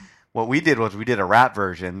 What we did was we did a rap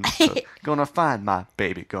version. So, gonna find my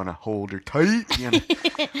baby, gonna hold her tight. You know?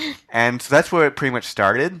 And so that's where it pretty much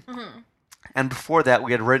started. And before that,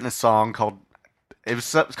 we had written a song called...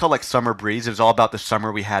 It's called like Summer Breeze. It was all about the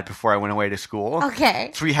summer we had before I went away to school.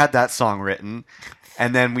 Okay. So we had that song written.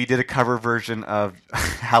 And then we did a cover version of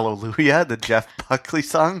Hallelujah, the Jeff Buckley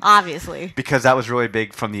song. Obviously. Because that was really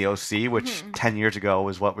big from the OC, which 10 years ago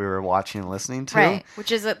was what we were watching and listening to. Right.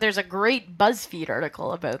 Which is there's a great BuzzFeed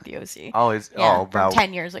article about the OC. About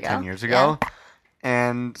 10 years ago. 10 years ago. Yeah.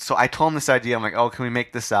 And so I told him this idea. I'm like, oh, can we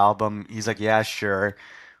make this album? He's like, yeah, sure.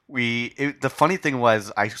 The funny thing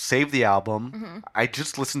was, I saved the album. I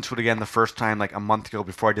just listened to it again the first time, like a month ago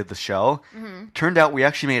before I did the show. Turned out we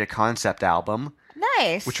actually made a concept album.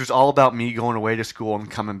 Nice. which was all about me going away to school and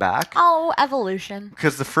coming back. Oh, evolution.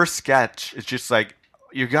 Because the first sketch is just like,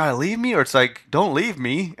 you gotta leave me, or it's like, don't leave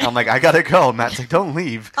me. And I'm like, I gotta go. And Matt's like, don't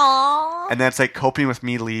leave. Aww. And then it's like coping with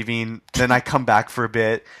me leaving. Then I come back for a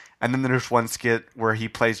bit. And then there's one skit where he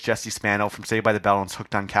plays Jesse Spano from Saved by the Bell and is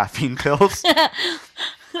hooked on caffeine pills.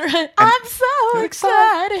 I'm so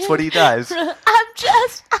excited. That's what he does. I'm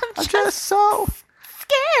just so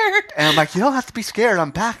scared. And I'm like, you don't have to be scared.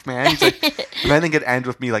 I'm back, man. He's like, and then I think it ends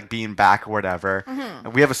with me like being back or whatever.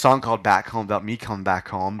 And we have a song called Back Home about me coming back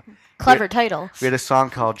home. Clever title. We had a song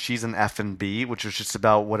called She's an F&B, which was just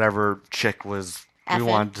about whatever chick was we Effing?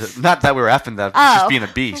 wanted to, not that we were effing them, Oh. just being a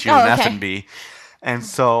B. She was an okay. F&B. And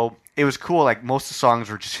so it was cool. Like most of the songs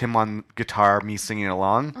were just him on guitar, me singing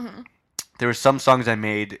along. There were some songs I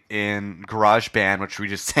made in GarageBand, which we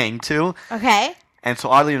just sang to. Okay. And so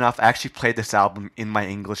oddly enough, I actually played this album in my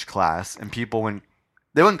English class, and people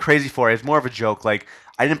they went crazy for it. It's more of a joke. Like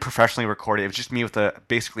I didn't professionally record it. It was just me with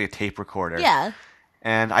basically a tape recorder. Yeah.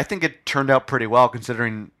 And I think it turned out pretty well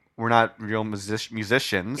considering we're not real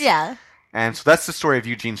musicians. Yeah. And so that's the story of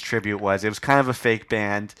Eugene's Tribute. It was kind of a fake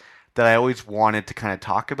band that I always wanted to kind of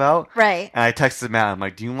talk about. Right. And I texted Matt. I'm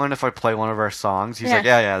like, do you mind if I play one of our songs? He's Yeah. like,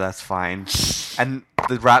 yeah, that's fine. And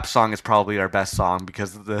the rap song is probably our best song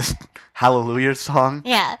because the Hallelujah song,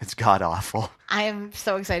 Yeah. it's god awful. I am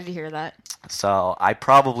so excited to hear that. So I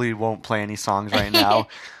probably won't play any songs right now.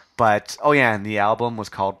 But, oh yeah, and the album was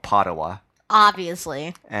called Pottawa.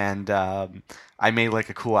 Obviously. And I made like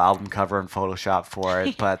a cool album cover in Photoshop for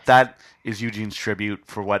it. But that is Eugene's Tribute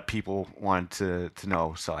for what people wanted to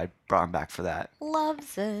know. So I brought him back for that.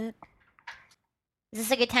 Loves it. Is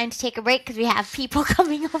this a good time to take a break because we have people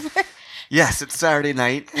coming over? Yes, it's Saturday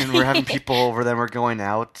night, and we're having people over. Then we're going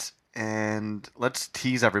out, and let's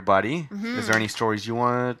tease everybody. Is there any stories you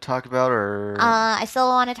want to talk about, or I still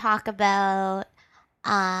want to talk about.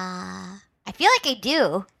 I feel like I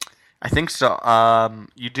do. I think so.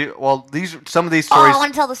 You do. Well, some of these Oh, stories I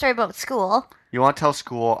want to tell the story about school. you want to tell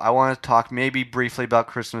school. I want to talk maybe briefly about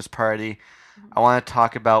Christmas party. I want to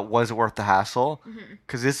talk about was it worth the hassle?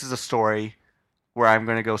 Because this is a story where I'm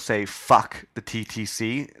going to go say fuck the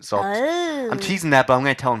TTC. So I'm teasing that, but I'm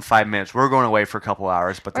going to tell in 5 minutes. We're going away for a couple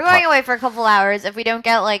hours, but We're going away for a couple hours. If we don't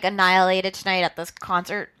get like annihilated tonight at this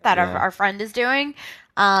concert that Yeah. our friend is doing,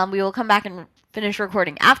 we will come back and finish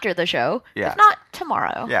recording after the show. Yeah. If not,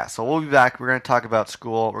 tomorrow. Yeah, so we'll be back. We're going to talk about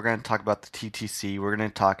school. We're going to talk about the TTC. We're going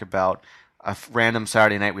to talk about a random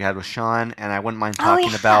Saturday night we had with Sean, and I wouldn't mind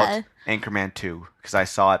talking about Anchorman 2 because I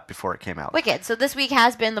saw it before it came out. Wicked. So this week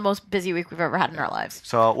has been the most busy week we've ever had in our lives.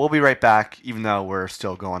 So we'll be right back, even though we're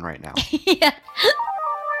still going right now. Yeah.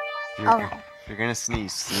 If you're going to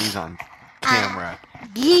sneeze on camera.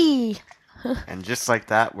 Yee. And just like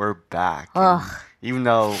that, we're back. Ugh. And even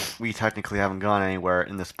though we technically haven't gone anywhere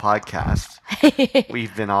in this podcast,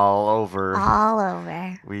 we've been all over. All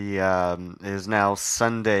over. It is now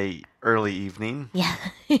Sunday early evening. Yeah.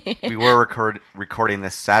 We were recording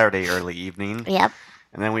this Saturday early evening, Yep.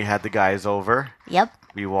 and then we had the guys over. Yep.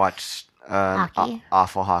 We watched an Hockey.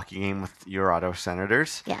 awful hockey game with your Auto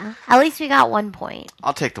Senators. Yeah. At least we got 1 point.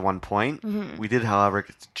 I'll take the 1 point. We did, however,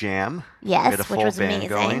 get to jam. Yes, we had a which full was band amazing.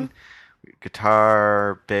 going.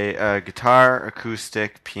 Guitar,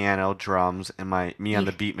 acoustic, piano, drums, and me on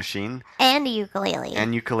the beat machine. And a ukulele.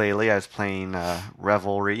 And ukulele. I was playing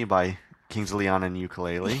Revelry by Kings of Leon and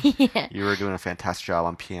ukulele. Yeah. You were doing a fantastic job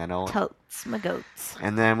on piano. Totes, my goats.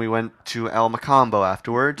 And then we went to El Macombo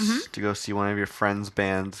afterwards to go see one of your friends'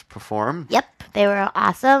 bands perform. Yep, they were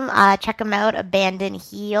awesome. Check them out, Abandon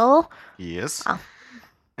Heel. Yes. Oh.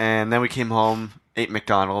 And then we came home, ate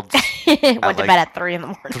McDonald's, Went to like- bed at 3 in the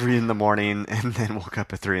morning. 3 in the morning, and then woke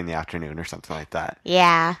up at 3 in the afternoon or something like that.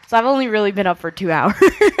 Yeah, so I've only really been up for 2 hours.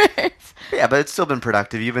 Yeah, but it's still been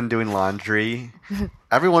productive. You've been doing laundry.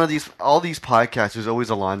 Every one of all these podcasts, there's always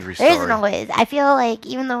a laundry story. There isn't always. I feel like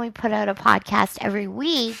even though we put out a podcast every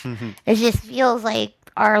week, it just feels like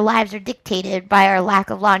our lives are dictated by our lack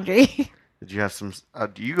of laundry. Did you have some?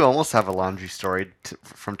 You almost have a laundry story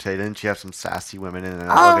from today, didn't you? Have some sassy women in an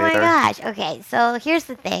Oh my elevator. gosh. Okay, so here's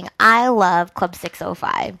the thing. I love Club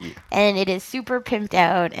 605. Yeah. And it is super pimped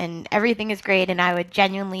out and everything is great and I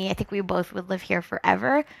think we both would live here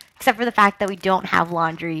forever, except for the fact that we don't have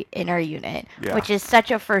laundry in our unit, Yeah. which is such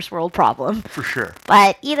a first world problem. For sure.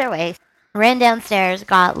 But either way, ran downstairs,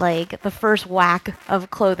 got like the first whack of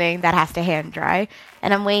clothing that has to hand dry,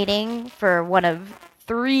 and I'm waiting for one of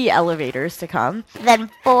 3 elevators to come. Then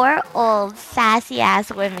 4 old sassy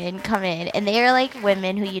ass women come in, and they are like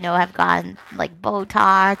women who have gotten like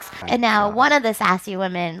Botox. And now one of the sassy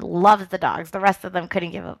women loves the dogs. The rest of them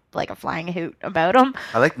couldn't give a flying hoot about them.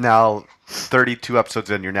 I like now 32 episodes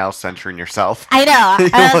in, you're now censoring yourself. I know.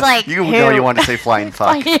 I was like, you know who? you wanted to say flying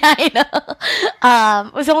fuck. Yeah, I know.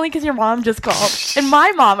 It was only because your mom just called, and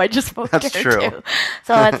my mom, I just spoke That's to her true. too.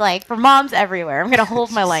 So it's like for moms everywhere. I'm gonna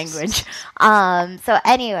hold my language. So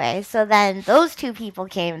anyway, so then those two people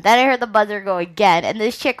came. Then I heard the buzzer go again, and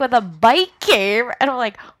this chick with a bike came, and I'm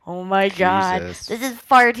like, oh my god, Jesus. this is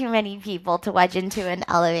far too many people to wedge into an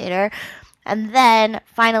elevator. And then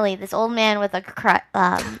finally, this old man with a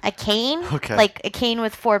cane, Okay. like a cane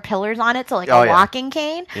with 4 pillars on it, so like Oh, a yeah. walking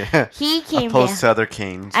cane. Yeah. He came Opposed down, to other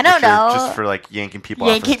canes. I don't which are know. Just for like yanking people off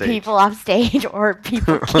the yanking stage. people off stage or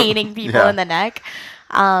people caning people Yeah. in the neck.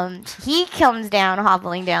 He comes down,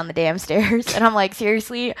 hobbling down the damn stairs, and I'm like,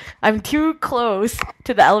 seriously, I'm too close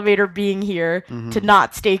to the elevator being here to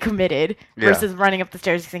not stay committed Yeah. versus running up the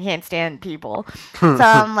stairs because I can't stand people. So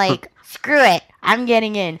I'm like, screw it, I'm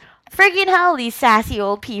getting in. Friggin' hell, these sassy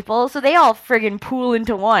old people. So they all friggin' pool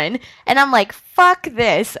into one. And I'm like, fuck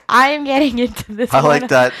this. I'm getting into this I one. like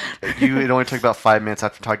that. It only took about 5 minutes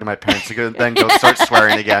after talking to my parents to then go start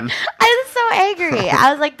swearing again. I was so angry.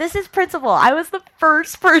 I was like, this is principle. I was the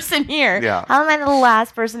first person here. Yeah. How am I the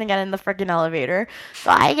last person to get in the freaking elevator? So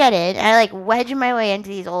I get in, and I like wedge my way into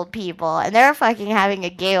these old people, and they're fucking having a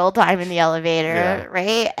gay old time in the elevator, Yeah.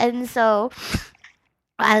 right? And so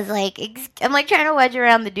I was like, I'm like trying to wedge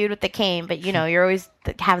around the dude with the cane, but you know, you're always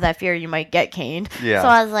have that fear you might get caned. Yeah. So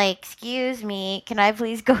I was like, excuse me, can I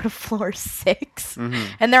please go to floor 6? Mhm.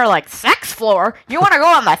 And they're like, sex floor? You want to go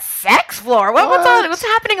on the sex floor? What's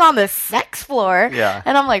happening on the sex floor? Yeah.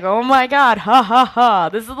 And I'm like, oh my god, ha ha ha.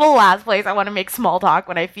 This is the last place I want to make small talk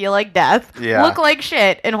when I feel like death, Yeah. look like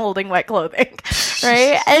shit, and holding wet clothing.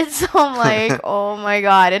 Right? And so I'm like, oh my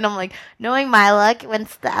god. And I'm like, knowing my luck,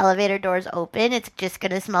 once the elevator doors open, it's just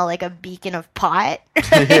going to smell like a beacon of pot.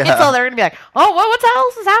 Yeah. So they're going to be like, oh, what the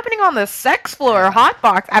else is happening on the sex floor? Hot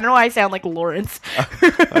box. I don't know why I sound like Lawrence. Hey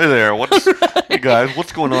there, hey guys,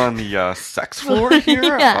 what's going on the sex floor here?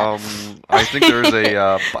 Yeah. I think there's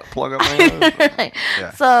a butt plug up there. Right.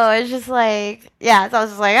 Yeah. So it's just like, yeah, so I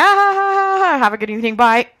was just like, have a good evening,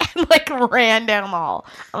 bye. And like ran down the hall.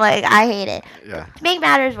 I'm like, I hate it. Yeah. To make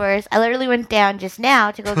matters worse, I literally went down just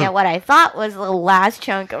now to go get what I thought was the last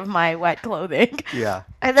chunk of my wet clothing. Yeah.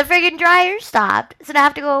 And the friggin' dryer stopped. So now I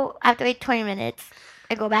have to wait 20 minutes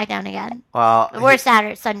and go back down again. Well, The worst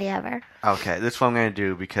Saturday, Sunday ever. okay, this is what I'm going to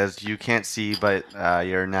do because you can't see, but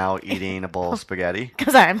you're now eating a bowl of spaghetti.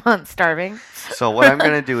 Because I'm starving. So what I'm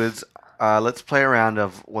going to do is let's play a round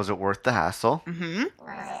of Was It Worth the Hassle? Mm-hmm.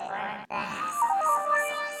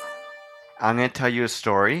 I'm going to tell you a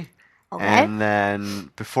story. Okay. And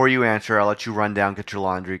then before you answer, I'll let you run down, get your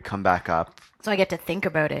laundry, come back up. So I get to think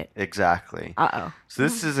about it. Exactly. Uh-oh. So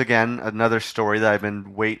this is, again, another story that I've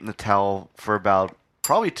been waiting to tell for about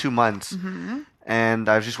probably 2 months. Mm-hmm. And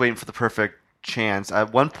I was just waiting for the perfect chance.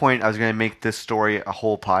 At one point, I was going to make this story a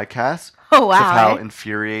whole podcast. Oh, Of how wow.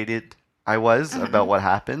 infuriated I was about what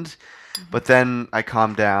happened. But then I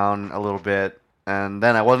calmed down a little bit. And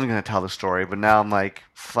then I wasn't going to tell the story. But now I'm like,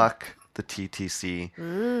 fuck the TTC.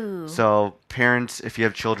 Ooh. So, parents, if you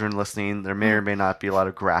have children listening, there may or may not be a lot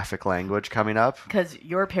of graphic language coming up. Because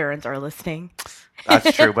your parents are listening.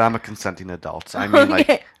 That's true, but I'm a consenting adult. I mean, like,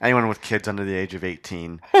 Okay. anyone with kids under the age of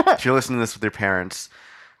 18. If you're listening to this with your parents,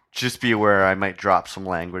 just be aware I might drop some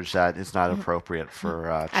language that is not appropriate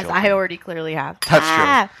for As children. I already clearly have. That's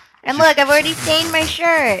true. And look, I've already stained my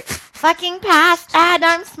shirt. Fucking past. Now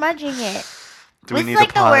I'm smudging it. Do we This need is like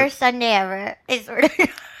a the pod? worst Sunday ever. I swear to God.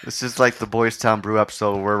 This is like the Boys Town Brew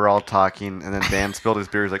episode where we're all talking, and then Dan spilled his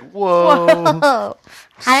beer. He's like, whoa. Whoa.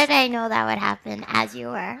 How did I know that would happen as you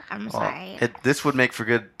were? I'm Well, sorry. this would make for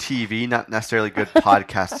good TV, not necessarily good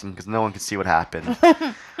podcasting, because no one can see what happened.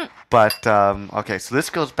 But, okay, so this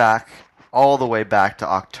goes back all the way back to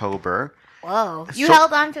October. Whoa. You So-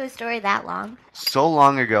 held on to a story that long? So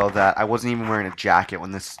long ago that I wasn't even wearing a jacket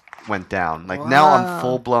when this went down. Like, now I'm Whoa.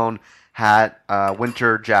 full-blown hat,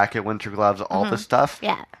 winter jacket, winter gloves, all this stuff.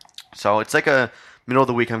 Yeah. So it's like a middle of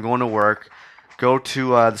the week. I'm going to work, go to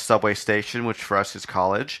the subway station, which for us is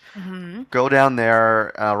college. Mm-hmm. Go down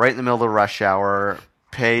there right in the middle of the rush hour,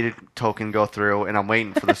 pay token, go through, and I'm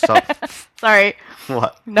waiting for the sub. Sorry.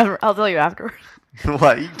 What? Never. I'll tell you afterwards.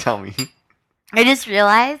 What? You tell me. I just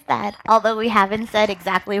realized that although we haven't said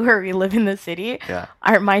exactly where we live in the city, Yeah.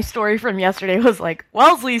 my story from yesterday was like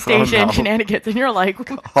Wellesley Station no. shenanigans, and you're like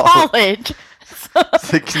college. So,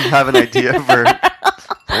 So you can have an idea for.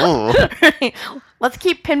 Oh. let's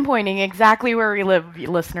keep pinpointing exactly where we live,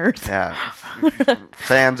 listeners. Yeah.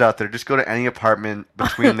 fans out there, just go to any apartment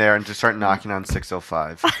between there and just start knocking on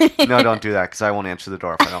 605. No, don't do that because I won't answer the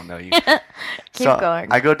door if I don't know you. Keep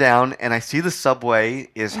going. I go down and I see the subway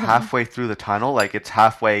is halfway through the tunnel, like it's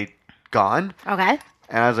halfway gone. Okay.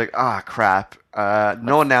 And I was like, crap.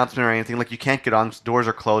 No announcement or anything. Like, you can't get on. Doors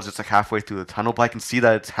are closed. It's like halfway through the tunnel, but I can see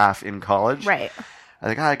that it's half in college. Right. I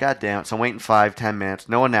was like, God damn it. So I'm waiting 5-10 minutes.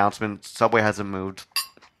 No announcement. Subway hasn't moved.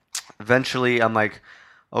 Eventually, I'm like,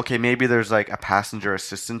 okay, maybe there's like a passenger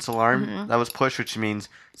assistance alarm that was pushed, which means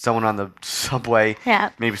someone on the subway,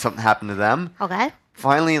 maybe something happened to them. Okay.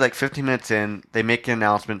 Finally, like 15 minutes in, they make an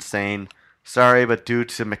announcement saying, sorry, but due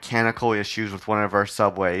to mechanical issues with one of our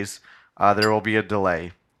subways, there will be a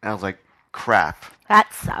delay. And I was like, crap.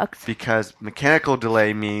 That sucks. Because mechanical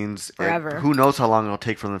delay means Forever. who knows how long it'll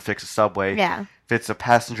take for them to fix a subway. Yeah. If it's a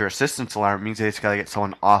passenger assistance alarm, it means they just got to get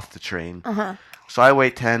someone off the train. Uh-huh. So I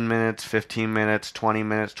wait 10 minutes, 15 minutes, 20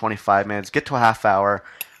 minutes, 25 minutes, get to a half hour.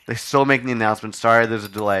 They still make the announcement, sorry, there's a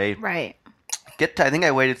delay. Right. I think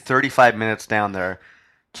I waited 35 minutes down there.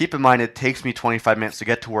 Keep in mind, it takes me 25 minutes to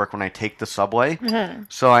get to work when I take the subway. Mm-hmm.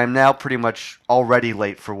 So I'm now pretty much already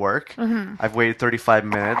late for work. Mm-hmm. I've waited 35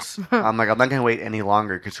 minutes. I'm like, I'm not going to wait any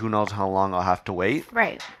longer because who knows how long I'll have to wait.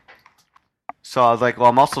 Right. So I was like, well,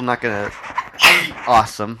 I'm also not going to...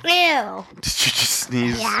 Awesome. Ew. Did you just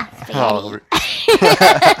sneeze? Yeah, all over?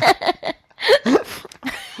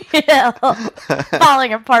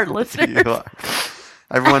 Falling apart, listeners. You are.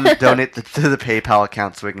 Everyone donate to the PayPal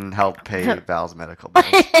account so we can help pay Val's medical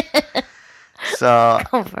bills. So,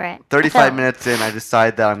 Go for it. 35 minutes in, I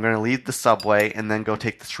decide that I'm going to leave the subway and then go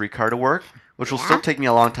take the streetcar to work, which will still take me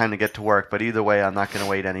a long time to get to work, but either way, I'm not going to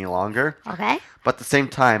wait any longer. Okay. But at the same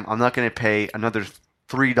time, I'm not going to pay another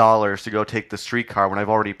 $3 to go take the streetcar when I've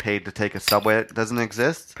already paid to take a subway that doesn't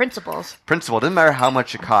exist. Principles. Principle, it doesn't matter how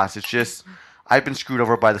much it costs, it's just... I've been screwed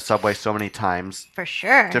over by the subway so many times. For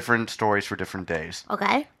sure. Different stories for different days.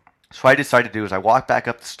 Okay. So what I decided to do is I walk back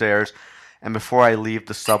up the stairs, and before I leave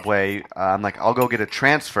the subway, I'm like, I'll go get a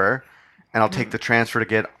transfer, and I'll take the transfer to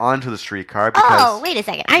get onto the streetcar because... Oh, wait a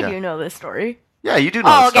second. I Yeah. do know this story. Yeah, you do know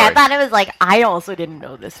Oh, the okay. story. I thought it was like I also didn't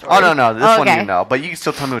know this story. Oh, no, this one Okay. you know, but you can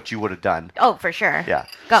still tell me what you would have done. Oh, for sure. Yeah.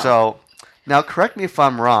 Go. So, now correct me if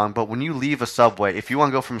I'm wrong, but when you leave a subway, if you want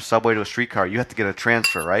to go from a subway to a streetcar, you have to get a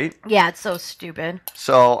transfer, right? Yeah, it's so stupid.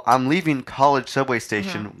 So I'm leaving College subway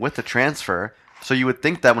station Mm-hmm. with a transfer. So you would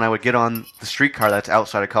think that when I would get on the streetcar that's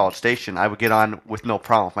outside of College Station, I would get on with no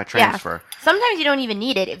problem with my transfer. Yeah. Sometimes you don't even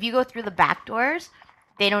need it. If you go through the back doors,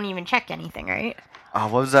 they don't even check anything, right?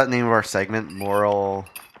 What was that name of our segment? Morals.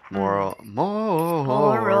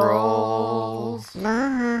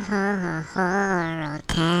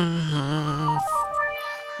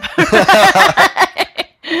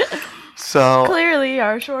 So Clearly,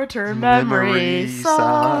 our short-term Memory memory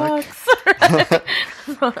sucks.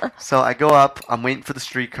 So I go up. I'm waiting for the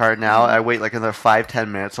streetcar now. I wait like another 5-10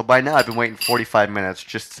 minutes. So by now I've been waiting 45 minutes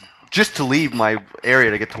just to leave my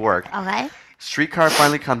area to get to work. Okay. Streetcar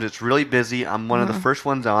finally comes. It's really busy. I'm one of the first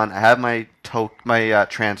ones on. I have my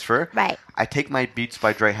transfer. Right. I take my Beats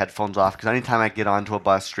by Dre headphones off because anytime I get onto a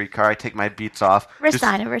bus, streetcar, I take my Beats off.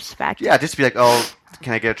 Sign of respect. Yeah, just be like, oh,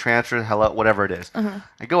 can I get a transfer? Hello, whatever it is.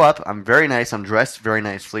 I go up. I'm very nice. I'm dressed very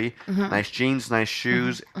nicely. Nice jeans, nice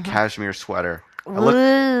shoes, cashmere sweater. I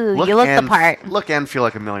Ooh, you look the and- part. Look and feel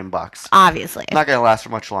like $1 million. Obviously. Not gonna last for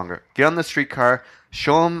much longer. Get on the streetcar,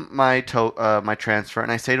 show him my my transfer,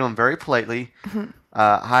 and I say to him very politely,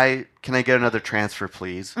 "Hi, can I get another transfer,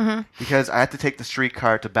 please?" Because I have to take the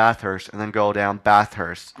streetcar to Bathurst and then go down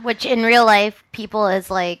Bathurst. Which in real life, people is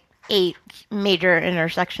like 8 major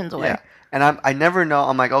intersections away. Yeah, and I never know.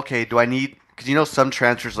 I'm like, okay, do I need? Because some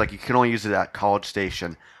transfers like you can only use it at College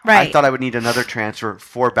Station. Right. I thought I would need another transfer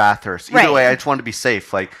for Bathurst. Either Right. way, I just wanted to be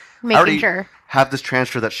safe. Like Making I already sure. have this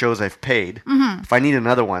transfer that shows I've paid. If I need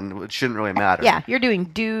another one, it shouldn't really matter. Yeah, you're doing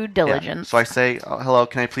due Yeah. diligence. So I say, oh, hello,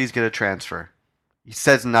 can I please get a transfer? He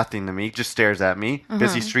says nothing to me, just stares at me.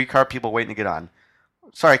 Busy streetcar, people waiting to get on.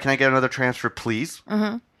 Sorry, can I get another transfer, please?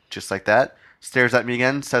 Just like that. Stares at me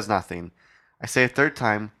again, says nothing. I say a third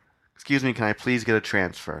time, excuse me, can I please get a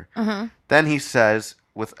transfer? Then he says,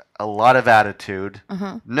 with a lot of attitude,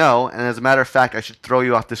 no, and as a matter of fact, I should throw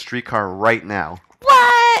you off the streetcar right now.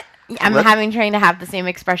 What? I'm Let- trying to have the same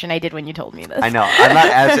expression I did when you told me this. I know. I'm not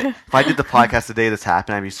as if I did the podcast the day this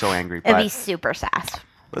happened, I'd be so angry. It'd But be super sass.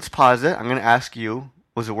 let's pause it. I'm going to ask you,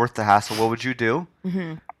 was it worth the hassle? What would you do?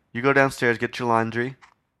 You go downstairs, get your laundry.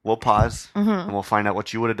 We'll pause, and we'll find out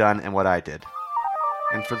what you would have done and what I did.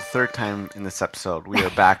 And for the third time in this episode, we are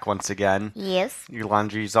back once again. Yes. Your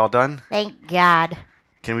laundry's all done. Thank God.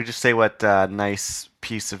 Can we just say what nice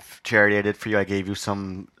piece of charity I did for you? I gave you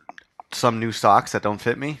some some new socks that don't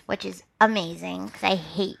fit me. which is amazing because I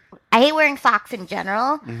hate wearing socks in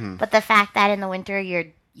general. Mm-hmm. But the fact that in the winter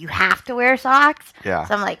you have to wear socks, Yeah.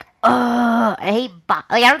 so I'm like, oh, I hate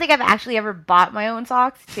I don't think I've actually ever bought my own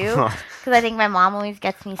socks too, because I think my mom always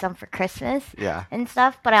gets me some for Christmas Yeah. and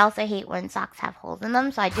stuff. But I also hate when socks have holes in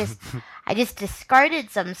them, so I just discarded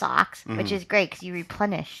some socks, which Mhm. is great because you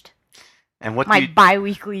replenished And what do my you,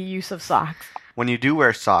 bi-weekly use of socks. when you do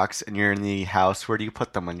wear socks and you're in the house, where do you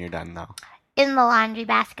put them when you're done though? In the laundry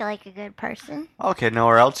basket like a good person. Okay,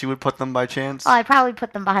 nowhere else you would put them by chance? Oh, I'd probably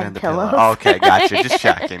put them behind And the pillows. pillow. Okay, gotcha. Just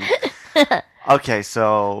checking. Okay,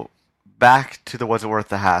 so back to the was it worth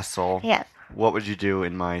the hassle? Yes. What would you do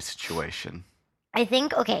in my situation? I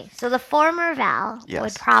think, okay, so the former Val Yes.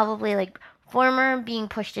 would probably, like, former being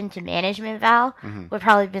pushed into management Val Mhm. would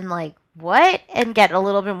probably been like, what? And get a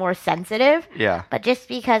little bit more sensitive. Yeah. But just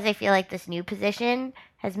because I feel like this new position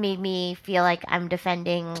has made me feel like I'm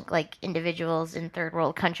defending, like, individuals in third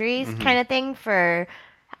world countries Mhm. kind of thing for,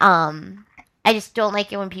 I just don't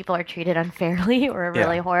like it when people are treated unfairly or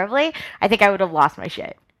really Yeah. horribly. I think I would have lost my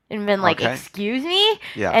shit. And been like, Okay. excuse me?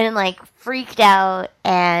 Yeah. And like freaked out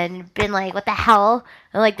and been like, what the hell?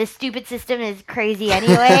 And like, this stupid system is crazy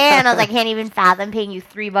anyway. And I was like, I can't even fathom paying you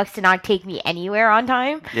 $3 to not take me anywhere on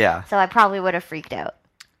time. Yeah. So I probably would have freaked out.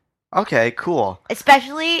 Okay, cool.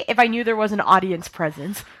 Especially if I knew there was an audience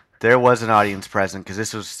present. There was an audience present because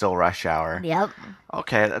this was still rush hour. Yep.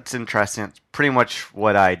 Okay, that's interesting. It's pretty much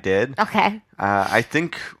what I did. Okay. I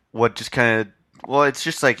think what just kind of, well, it's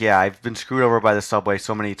just like, yeah, I've been screwed over by the subway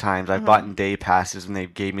so many times. I've bought in day passes and they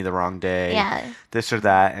gave me the wrong day. Yeah. This or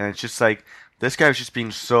that. And it's just like, this guy was just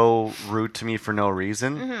being so rude to me for no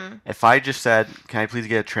reason. Mm-hmm. If I just said, can I please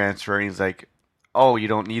get a transfer? And he's like, oh, you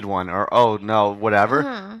don't need one. Or, oh, no, whatever.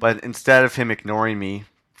 Mhm. But instead of him ignoring me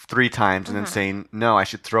 3 times and then saying, no, I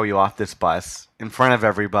should throw you off this bus in front of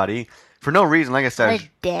everybody for no reason. Like I said, I What a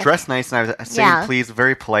dick. was dressed nice and I was saying Yeah. please,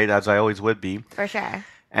 very polite as I always would be. For sure.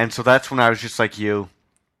 And so that's when I was just like you.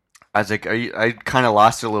 I was like, I kind of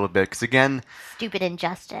lost it a little bit. Because again, Stupid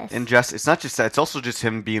injustice. it's not just that. It's also just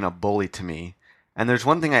him being a bully to me. And there's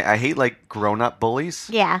one thing I hate, like grown-up bullies.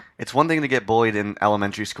 Yeah. It's one thing to get bullied in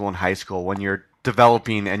elementary school and high school when you're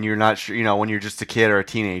developing and you're not sure, when you're just a kid or a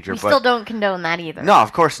teenager. We But still don't condone that either. no,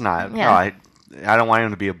 of course not. Yeah. No, I don't want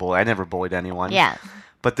him to be a bully. I never bullied anyone. Yeah.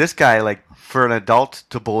 But this guy, like, for an adult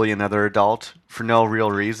to bully another adult for no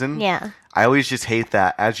real reason, Yeah. I always just hate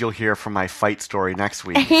that, as you'll hear from my fight story next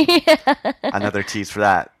week. Another tease for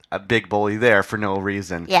that. A big bully there for no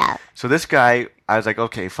reason. Yeah. So this guy, I was like,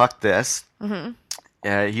 okay, fuck this.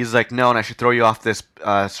 Mm-hmm. He's like, no, and I should throw you off this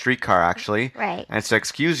streetcar, actually. Right. And I said,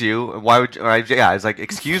 excuse you. Why would you? I was like,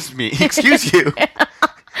 excuse me. Excuse you.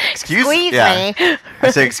 Excuse Squeeze yeah. me.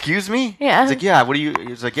 I said, excuse me? Yeah. He's like, yeah, what do you...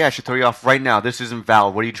 He's like, yeah, I should throw you off right now. This isn't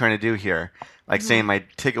valid. What are you trying to do here? Like saying my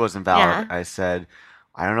ticket wasn't valid. Yeah. I said,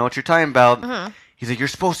 I don't know what you're talking about. Mhm. He's like, you're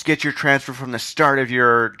supposed to get your transfer from the start of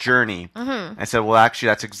your journey. Mhm. I said, well, actually,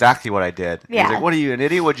 that's exactly what I did. Yeah. He's like, what are you, an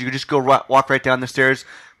idiot? Would you just go walk right down the stairs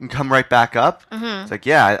and come right back up? Mhm. It's like,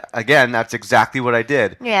 yeah, again, that's exactly what I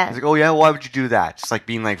did. Yeah. He's like, oh, yeah, why would you do that? Just like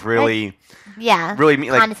being like really, Yeah. really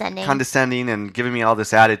like Condescending. and giving me all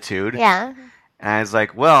this attitude. Yeah. And I was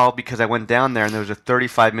like, well, because I went down there and there was a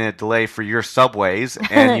 35-minute delay for your subways,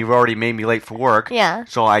 and you've already made me late for work. Yeah.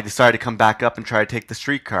 So I decided to come back up and try to take the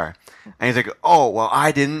streetcar. And he's like, oh, well,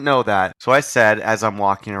 I didn't know that. So I said, as I'm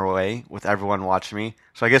walking away with everyone watching me,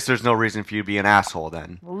 so I guess there's no reason for you to be an asshole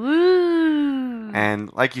then. Woo.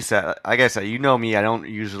 And like you said, like I said, you know me, I don't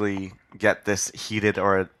usually get this heated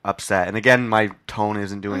or upset. And again, my tone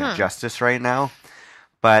isn't doing it justice right now.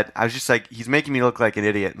 But I was just like, he's making me look like an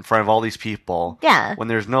idiot in front of all these people. Yeah. When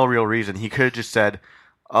there's no real reason. He could have just said,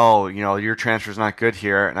 oh, your transfer's not good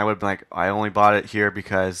here. And I would have been like, I only bought it here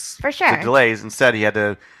because For sure. the delays. Instead, he had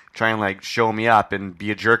to try and like show me up and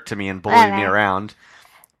be a jerk to me and bully me Right. around.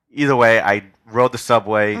 Either way, I rode the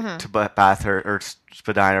subway Mm-hmm. to Bathurst, or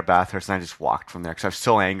Spadina or Bathurst, and I just walked from there because I was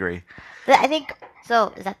so angry. But I think,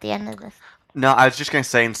 so is that the end of this? No, I was just going to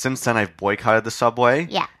say, and since then I've boycotted the subway.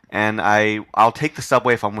 Yeah. And I'll take the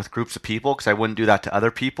subway if I'm with groups of people because I wouldn't do that to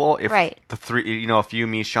other people. If Right. the three, if you,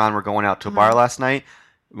 me, Sean were going out to a bar last night,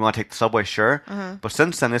 we want to take the subway, sure. But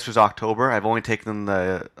since then, this was October, I've only taken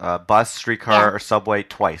the bus, streetcar, Yeah. or subway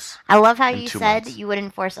twice. I love how In you 2 said months. you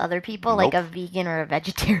wouldn't force other people like a Nope. vegan or a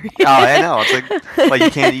vegetarian. Oh, I know. It's like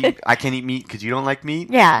I can't eat meat because you don't like meat.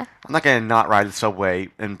 Yeah. I'm not gonna not ride the subway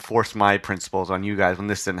and force my principles on you guys when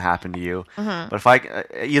this didn't happen to you. But if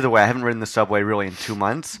either way, I haven't ridden the subway really in 2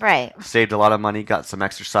 months. Right. Saved a lot of money, got some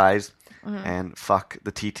exercise, and fuck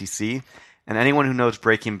the TTC. And anyone who knows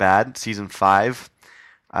Breaking Bad season 5,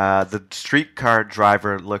 The streetcar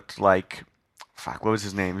driver looked like, fuck, what was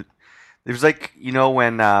his name? It was like, you know,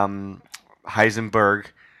 when Heisenberg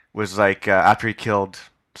was like, after he killed,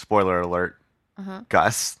 spoiler alert,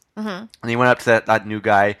 Gus, and he went up to that new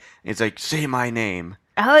guy, and he's like, say my name.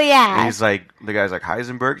 Oh yeah. And he's like, the guy's like,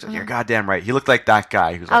 Heisenberg? He's like, you're goddamn right. He looked like that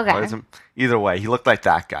guy. He was like, Okay. Either way, he looked like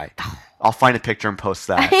that guy. I'll find a picture and post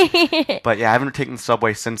that. But yeah, I haven't taken the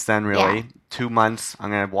subway since then, really. Yeah. 2 months.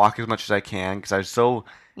 I'm going to walk as much as I can because I was so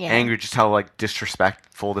Yeah. angry just how like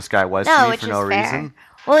disrespectful this guy was No, to me which for is no fair. reason.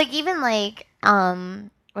 Well, like even like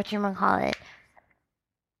whatchamacallit?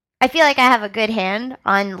 I feel like I have a good hand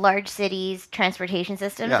on large cities' transportation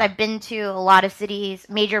systems. Yeah. I've been to a lot of cities,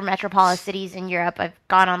 major metropolis cities in Europe. I've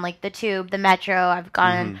gone on like the tube, the metro. I've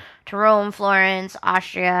gone to Rome, Florence,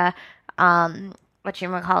 Austria,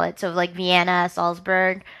 whatchamacallit? So like Vienna,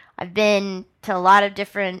 Salzburg. I've been to a lot of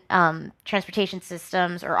different transportation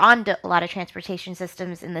systems, or on a lot of transportation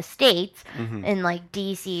systems in the States, in like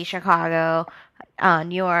DC, Chicago,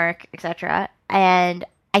 New York, etc. And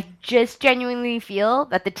I just genuinely feel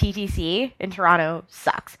that the TTC in Toronto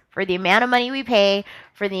sucks for the amount of money we pay,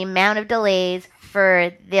 for the amount of delays,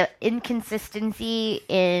 for the inconsistency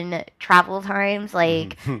in travel times.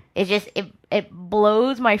 Like it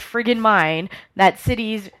blows my friggin' mind that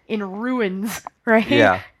cities in ruins, right?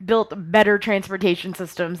 Yeah. Built better transportation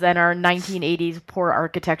systems than our 1980s poor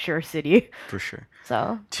architecture city. For sure.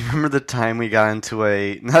 So Do you remember the time we got into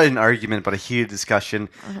not an argument, but a heated discussion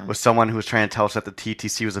with someone who was trying to tell us that the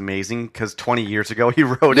TTC was amazing because 20 years ago he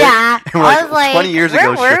wrote yeah, it? And we're I was like, 20 years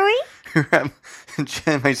where ago, were we? we were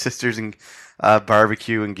at my sister's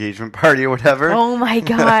barbecue engagement party or whatever. Oh my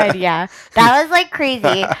god, yeah. That was like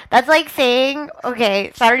crazy. That's like saying,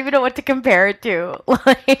 okay, so I don't even know what to compare it to.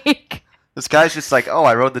 Like, This guy's just like, oh,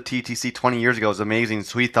 I rode the TTC 20 years ago. It was amazing.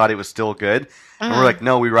 So he thought it was still good. And we're like,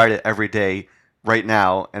 no, we ride it every day right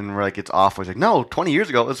now. And we're like, it's awful. He's like, no, 20 years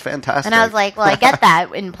ago, it was fantastic. and I was like, well, I get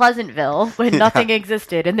that in Pleasantville when nothing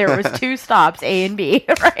existed and there was 2 stops, A and B,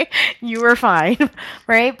 right? You were fine,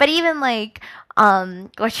 right? But even like,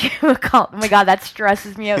 what you would call, oh my god, that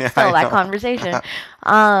stresses me out Yeah, still, I that know. conversation.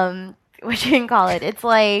 What you can call it, it's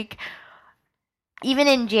like, even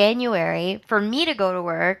in January, for me to go to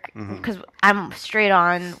work, because I'm straight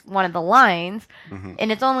on one of the lines,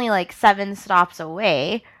 and it's only like 7 stops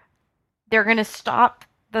away, they're gonna stop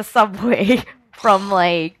the subway from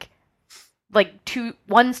like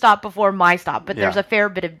 1 stop before my stop, but there's Yeah. a fair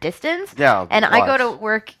bit of distance. Yeah, And I go lots. to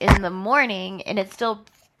work in the morning, and it's still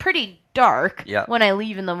pretty dark Yeah. when I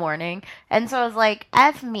leave in the morning. And so I was like,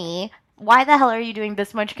 F me. Why the hell are you doing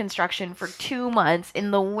this much construction for 2 months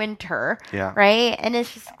in the winter? Yeah. Right? And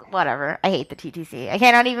it's just whatever. I hate the TTC. I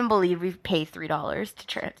cannot even believe we pay $3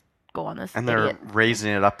 to go on this. And they're idiot.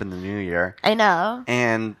 raising it up in the new year. I know.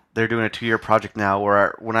 And they're doing a 2-year project now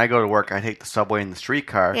where when I go to work, I take the subway and the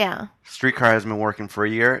streetcar. Yeah. Streetcar hasn't been working for a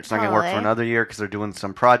year. It's not going to work for Really? another year because they're doing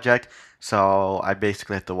some project. So I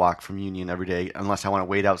basically have to walk from Union every day unless I want to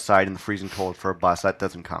wait outside in the freezing cold for a bus. That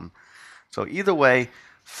doesn't come. So either way,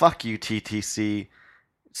 fuck you, TTC.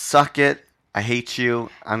 Suck it. I hate you.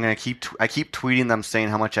 I keep tweeting them saying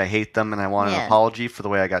how much I hate them and I want an Yeah. apology for the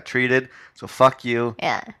way I got treated. So fuck you.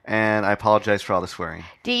 Yeah. And I apologize for all the swearing.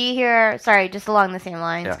 Do you hear, sorry, just along the same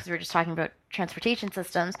lines, Yeah. because we were just talking about transportation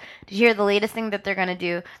systems. Did you hear the latest thing that they're going to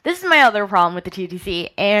do? This is my other problem with the TTC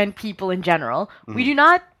and people in general. We do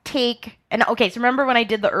not take, and okay, so remember when I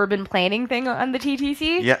did the urban planning thing on the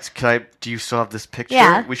TTC? Yes, do you still have this picture?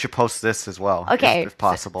 Yeah. We should post this as well. Okay. If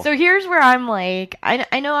possible. So here's where I'm like,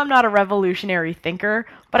 I know I'm not a revolutionary thinker,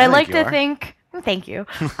 but I think like you to are. think, thank you.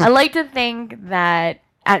 I like to think that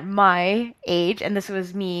at my age, and this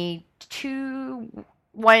was me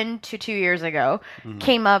 1 to 2 years ago,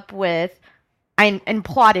 came up with and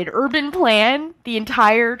plotted urban plan the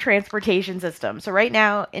entire transportation system. So right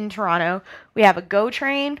now in Toronto, we have a GO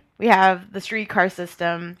train, we have the streetcar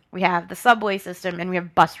system, we have the subway system, and we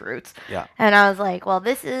have bus routes. Yeah. And I was like, well,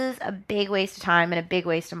 this is a big waste of time and a big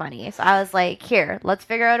waste of money. So I was like, here, let's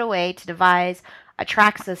figure out a way to devise a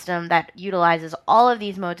track system that utilizes all of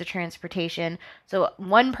these modes of transportation so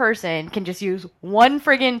one person can just use one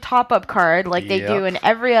friggin' top-up card like they do Yep. in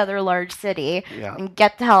every other large city Yeah. and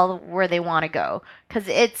get the hell where they want to go. Because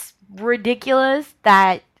it's ridiculous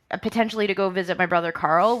that potentially to go visit my brother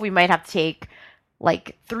Carl, we might have to take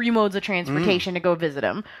like 3 modes of transportation to go visit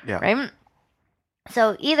him. Yeah. Right?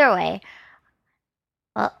 So either way,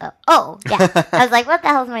 oh yeah, I was like, what the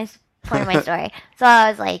hell's my point of my story? So I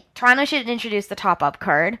was like, Toronto should introduce the top-up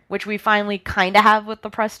card, which we finally kind of have with the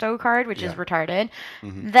Presto card, which is Yeah. retarded.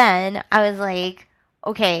 Then I was like,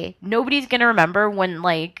 okay, nobody's gonna remember when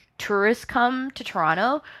like tourists come to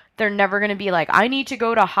Toronto they're never going to be like, I need to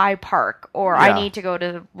go to High Park or I Yeah. need to go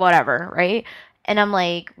to whatever, right? And I'm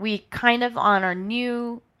like, we kind of on our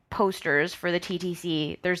new posters for the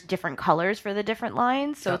TTC, there's different colors for the different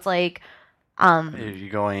lines. So it's like You're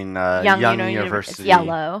going Young Young University, it's University.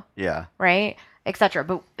 yellow, Yeah. right? Etc.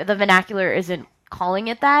 But the vernacular isn't calling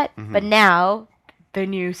it that. Mm-hmm. But now the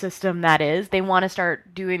new system that is, they want to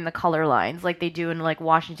start doing the color lines like they do in like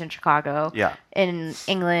Washington, Chicago, Yeah. in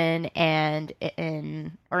England and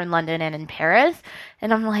in London and in Paris.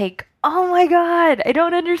 And I'm like, oh my god, I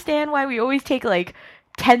don't understand why we always take like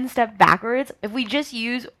 10 step backwards. If we just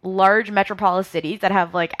use large metropolis cities that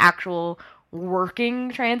have like actual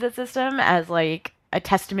working transit system as like a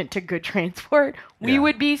testament to good transport, we Yeah.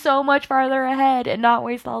 would be so much farther ahead and not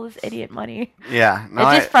waste all this idiot money. Yeah. No,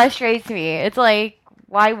 It just frustrates me. It's like,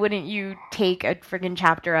 why wouldn't you take a friggin'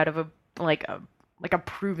 chapter out of a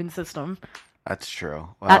proven system? that's true.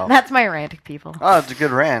 Well, That's my rant, people. oh, it's a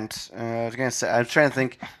good rant. I was gonna say, I was trying to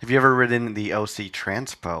think. Have you ever ridden the OC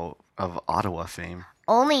Transpo of Ottawa fame?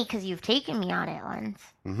 Only because you've taken me on it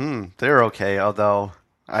once. They're okay, although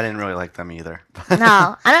I didn't really like them either.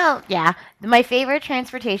 No, I don't. Yeah, my favorite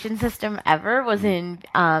transportation system ever was in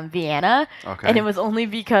Vienna, Okay. and it was only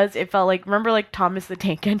because it felt like, remember like Thomas the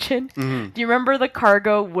Tank Engine? Mhm. Do you remember the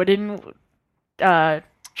cargo wooden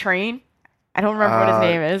train? I don't remember what his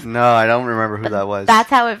name is. No, I don't remember who that was. That's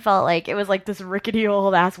how it felt like. It was like this rickety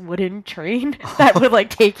old ass wooden train that would like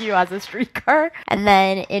take you as a streetcar. And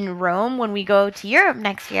then in Rome, when we go to Europe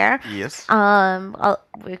next year, Yes. we'll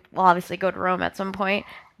obviously go to Rome at some point.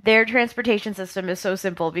 Their transportation system is so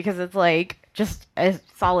simple because it's like just a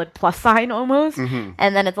solid plus sign almost. Mm-hmm.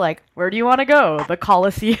 And then it's like, where do you want to go? The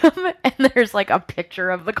Colosseum. And there's like a picture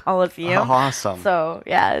of the Colosseum. Awesome. So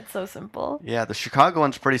yeah, it's so simple. Yeah, the Chicago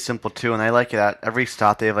one's pretty simple too, and I like it. At every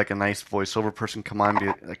stop, they have like a nice voiceover person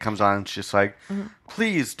that comes on and it's just like,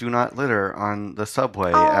 please do not litter on the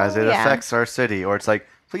subway as it yeah. affects our city. Or it's like,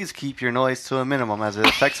 please keep your noise to a minimum as it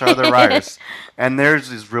affects our other riders. And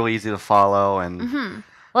theirs is really easy to follow. And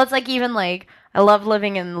Well, it's like even like I love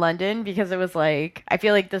living in London because it was like I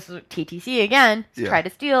feel like this was TTC again. Yeah. Tried to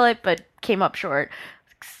steal it, but came up short.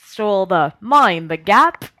 Stole the mind the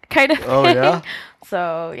gap kind of thing. Oh, yeah?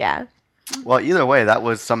 So yeah. well, either way, that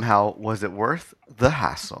was somehow, was it worth the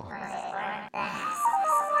hassle?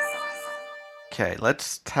 Okay,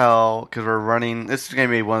 let's tell, because we're running, this is going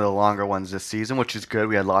to be one of the longer ones this season, which is good.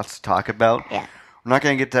 We had lots to talk about. Yeah. We're not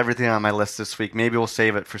going to get to everything on my list this week. Maybe we'll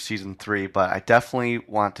save it for season 3, but I definitely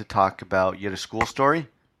want to talk about, you had a school story?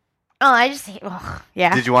 Oh, I just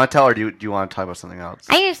yeah. Did you want to tell, or do you want to talk about something else?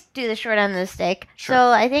 I just do the short end of the stick. Sure. So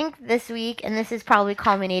I think this week, and this is probably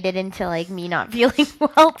culminated into like me not feeling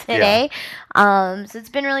well today. So it's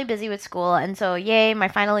been really busy with school, and so yay, my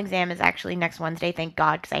final exam is actually next Wednesday. Thank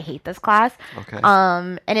God, because I hate this class. Okay.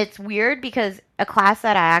 And it's weird because a class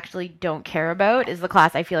that I actually don't care about is the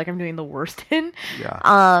class I feel like I'm doing the worst in.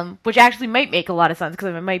 Yeah. Which actually might make a lot of sense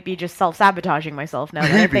because I might be just self-sabotaging myself now that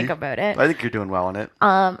I Maybe. think about it. I think you're doing well in it.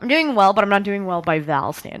 I'm doing well, but I'm not doing well by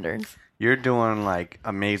Val standards. You're doing, like,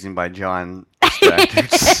 amazing by John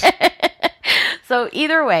standards. So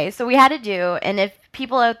either way, so we had to do, and if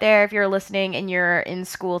people out there, if you're listening and you're in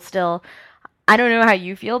school still, I don't know how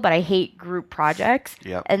you feel, but I hate group projects.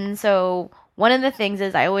 Yep. And so one of the things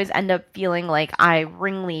is I always end up feeling like I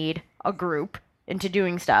ringlead a group into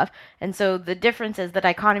doing stuff. And so the difference is the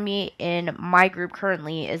dichotomy in my group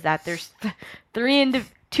currently is that there's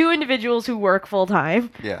two individuals who work full time,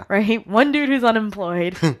 Yeah. right? One dude who's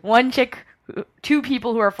unemployed, one chick, two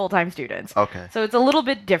people who are full-time students. Okay. So it's a little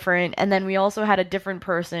bit different. And then we also had a different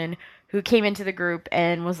person who came into the group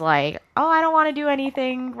and was like, oh, I don't want to do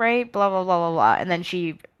anything, right? Blah, blah, blah, blah, blah. And then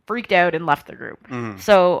she freaked out and left the group. Mhm.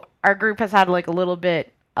 So our group has had like a little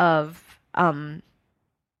bit of,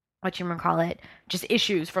 just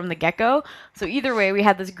issues from the get-go. So either way, we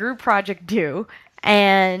had this group project due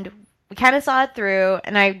and we kind of saw it through.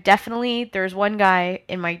 And there's one guy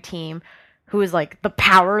in my team who was like the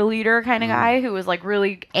power leader kind of guy who was like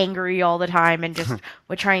really angry all the time and just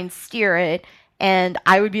would try and steer it. And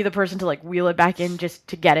I would be the person to like wheel it back in just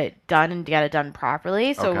to get it done and get it done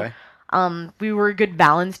properly. So Okay. we were a good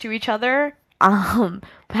balance to each other.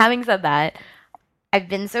 Having said that, I've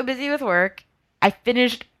been so busy with work. I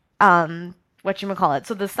finished so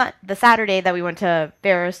the Saturday that we went to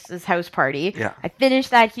Ferris's house party, Yeah. I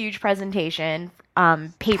finished that huge presentation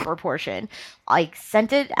paper portion. I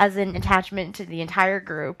sent it as an attachment to the entire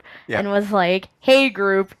group and was like, hey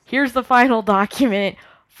group, here's the final document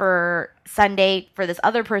for Sunday for this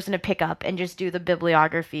other person to pick up and just do the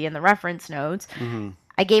bibliography and the reference notes. Mm-hmm.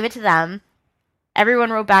 I gave it to them.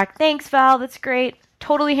 Everyone wrote back, thanks, Val, that's great.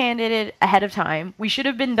 totally handed it ahead of time. We should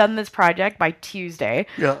have been done this project by Tuesday.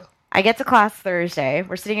 Yeah. I get to class Thursday.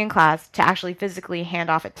 We're sitting in class to actually physically hand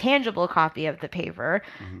off a tangible copy of the paper.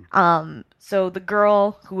 So the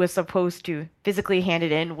girl who was supposed to physically hand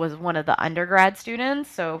it in was one of the undergrad students,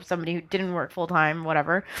 so somebody who didn't work full time,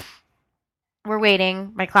 whatever. We're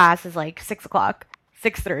waiting. My class is like 6 o'clock,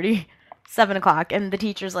 6:30, 7 o'clock, and the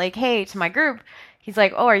teacher's like, "Hey," to my group. He's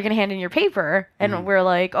like, "Oh, are you gonna hand in your paper?" And we're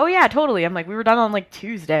like, "Oh yeah, totally." I'm like, "We were done on like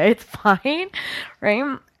Tuesday. It's fine,"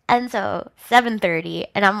 right? And so 7:30,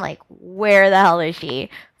 and I'm like, where the hell is she?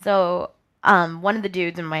 So one of the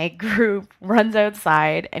dudes in my group runs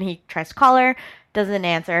outside, and he tries to call her, doesn't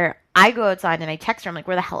answer. I go outside and I text her. I'm like,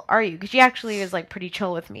 where the hell are you? Because she actually is like pretty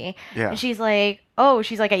chill with me. Yeah. And she's like, I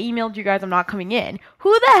emailed you guys. I'm not coming in.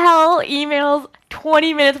 Who the hell emails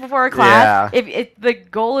 20 minutes before a class Yeah. if the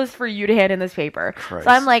goal is for you to hand in this paper? Christ.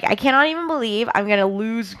 So I'm like, I cannot even believe I'm gonna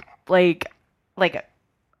lose like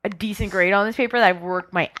a decent grade on this paper that I've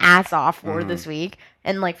worked my ass off for this week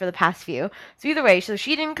and like for the past few. So either way, so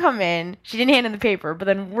she didn't come in, she didn't hand in the paper, but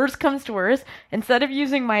then worst comes to worst, instead of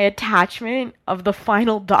using my attachment of the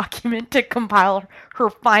final document to compile her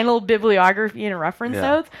final bibliography and reference Yeah.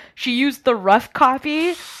 notes, she used the rough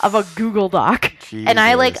copy of a Google Doc. And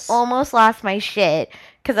I like Jesus. almost lost my shit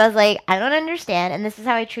because I was like, I don't understand. And this is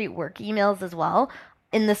how I treat work emails as well.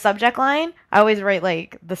 In the subject line, I always write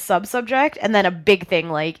like the sub-subject and then a big thing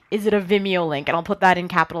like, is it a Vimeo link? And I'll put that in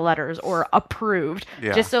capital letters or approved,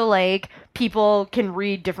 Yeah. just so like people can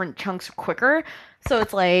read different chunks quicker. So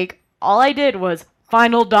it's like, all I did was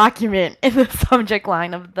final document in the subject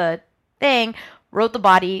line of the thing, wrote the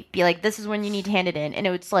body, be like, this is when you need to hand it in. And it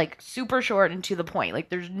was like super short and to the point. Like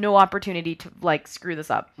there's no opportunity to like screw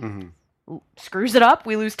this up. Screws it up,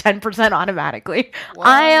 we lose 10% automatically.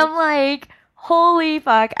 I am like, holy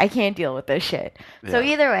fuck, I can't deal with this shit. So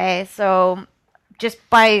Yeah. either way, so just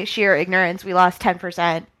by sheer ignorance, we lost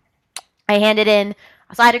 10%. I handed in,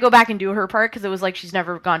 so I had to go back and do her part because it was like she's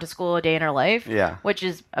never gone to school a day in her life. Yeah. Which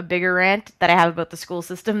is a bigger rant that I have about the school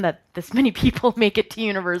system that this many people make it to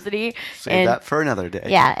university. Save and that for another day.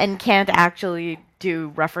 yeah, and can't actually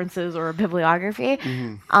do references or a bibliography.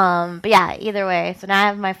 Mm-hmm. But yeah, either way. So now I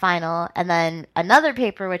have my final, and then another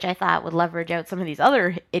paper which I thought would leverage out some of these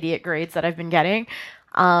other idiot grades that I've been getting.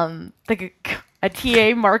 A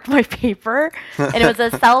TA marked my paper, and it was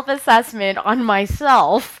a self-assessment on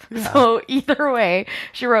myself. So either way,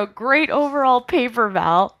 she wrote great overall paper,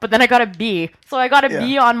 Val, but then I got a B. So I got a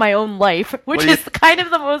B on my own life, which Well, you- is kind of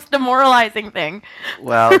the most demoralizing thing.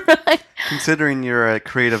 Well, considering you're a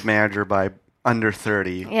creative manager by under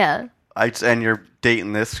 30, Yeah. and you're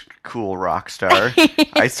dating this cool rock star,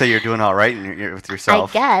 I'd say you're doing all right with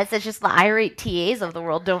yourself. I guess it's just the irate TAs of the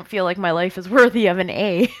world don't feel like my life is worthy of an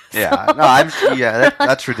A. Yeah, no,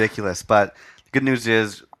 that's ridiculous. But the good news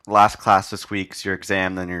is, last class this week's your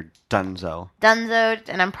exam, then you're donezo. Donezoed,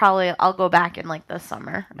 and I'll go back in like the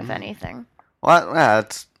summer, if anything. Well, yeah,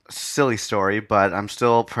 it's a silly story, but I'm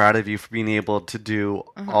still proud of you for being able to do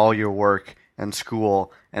all your work and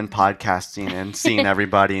school and podcasting and seeing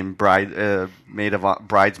everybody and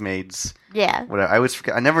bridesmaids. Yeah. Whatever. I always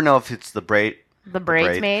forget. I never know if it's the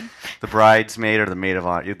Bridesmaid. bridesmaid or the maid of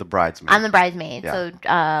honor. You're the bridesmaid. I'm the bridesmaid, Yeah.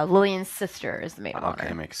 so Lillian's sister is the maid of Okay,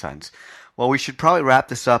 honor. makes sense. Well, we should probably wrap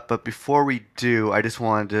this up, but before we do, I just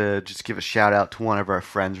wanted to just give a shout out to one of our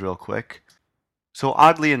friends real quick. So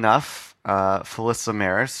oddly enough, Felissa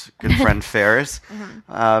Maris, good friend Ferris,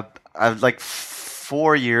 like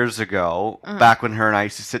 4 years ago, back when her and I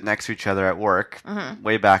used to sit next to each other at work,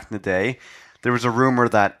 way back in the day, there was a rumor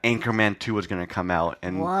that Anchorman 2 was going to come out,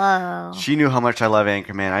 and Whoa. she knew how much I love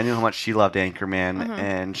Anchorman. I knew how much she loved Anchorman,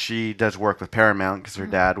 and she does work with Paramount because her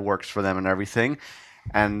dad works for them and everything.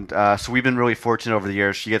 And so we've been really fortunate over the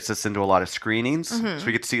years. She gets us into a lot of screenings, so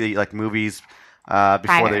we get to see like movies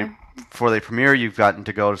before they premiere. You've gotten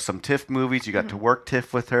to go to some TIFF movies. You got to work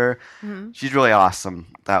TIFF with her. She's really awesome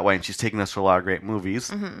that way, and she's taken us to a lot of great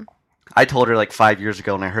movies. I told her like 5 years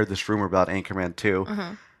ago when I heard this rumor about Anchorman 2,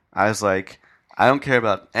 I was like, I don't care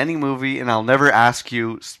about any movie, and I'll never ask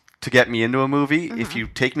you to get me into a movie. If you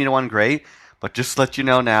take me to one, great. But just to let you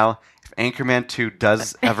know now, if Anchorman 2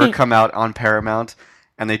 does ever come out on Paramount,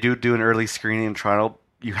 and they do an early screening in Toronto,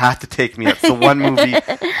 you have to take me. That's the one movie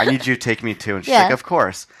I need you to take me to. And she's Yeah. like, of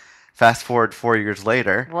course. Fast forward 4 years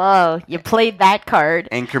later, Whoa, you played that card.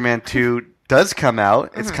 Anchorman 2 does come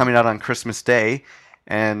out. It's coming out on Christmas Day.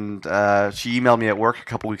 And she emailed me at work a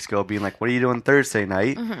couple weeks ago being like, what are you doing Thursday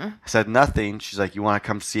night? I said, nothing. She's like, you want to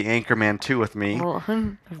come see Anchorman 2 with me? Well,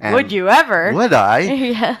 And Would you ever? Would I?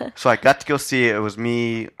 yeah. So I got to go see it. It was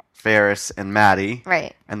me, Ferris, and Maddie.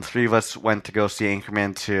 Right. And the three of us went to go see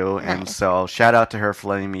Anchorman 2. And Nice. so shout out to her for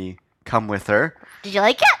letting me come with her. Did you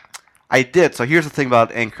like it? I did. So here's the thing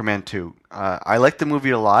about Anchorman 2. I liked the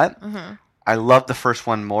movie a lot. Mm-hmm. I loved the first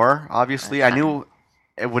one more, obviously. That's I knew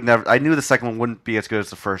it would never. I knew the second one wouldn't be as good as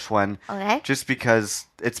the first one, Okay. just because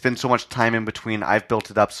it's been so much time in between. I've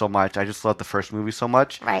built it up so much. I just love the first movie so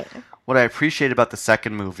much. Right. What I appreciate about the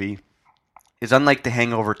second movie is, unlike The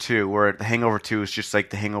Hangover 2, where The Hangover 2 is just like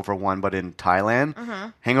The Hangover 1 but in Thailand, Mm-hmm.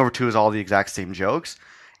 Hangover 2 is all the exact same jokes.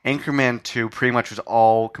 Anchorman 2 pretty much was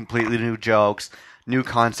all completely new jokes, new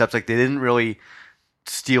concepts. Like, they didn't really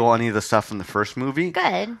steal any of the stuff from the first movie.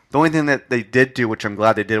 Good. The only thing that they did do, which I'm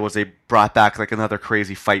glad they did, was they brought back like another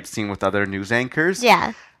crazy fight scene with other news anchors.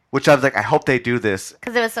 Yeah, Which I was like, I hope they do this.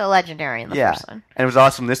 because it was so legendary in the Yeah. first one. And it was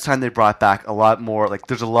awesome. This time they brought back a lot more. Like,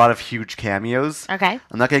 there's a lot of huge cameos. Okay.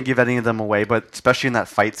 I'm not going to give any of them away, but especially in that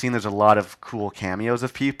fight scene, there's a lot of cool cameos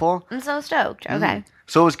of people. I'm so stoked. Okay.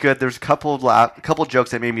 So it was good. There's a couple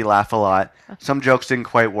jokes that made me laugh a lot. Some jokes didn't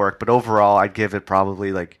quite work, but overall, I'd give it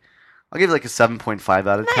probably I'll give it like a 7.5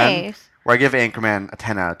 out of 10. Nice. Where I give Anchorman a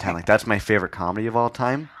 10 out of 10. Like, that's my favorite comedy of all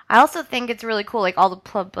time. I also think it's really cool, like all the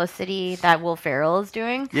publicity that Will Ferrell is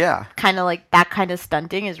doing. Yeah. Kind of like that kind of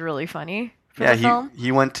stunting is really funny for Yeah, the film.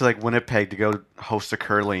 he went to like Winnipeg to go host a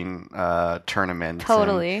curling tournament. and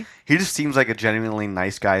Totally. he just seems like a genuinely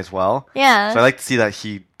nice guy as well. Yeah. So I like to see that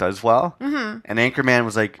he does well. Mm-hmm. And Anchorman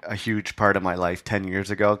was like a huge part of my life 10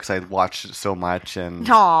 years ago because I watched it so much, and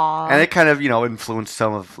Aww. it kind of influenced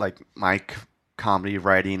some of like my comedy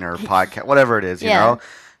writing or podcast, whatever it is, you Yeah. know.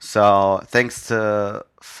 So thanks to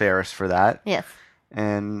Ferris for that. Yes.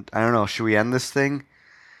 And I don't know, should we end this thing?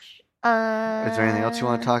 Is there anything else you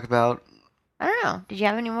want to talk about? I don't know. Did you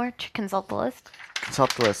have any more to consult the list?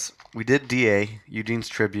 Consult the list. We did DA, Eugene's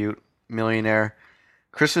Tribute, Millionaire.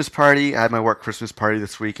 Christmas party. I had my work Christmas party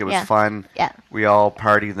this week. It was Yeah. fun. Yeah. We all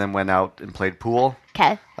partied, then went out and played pool.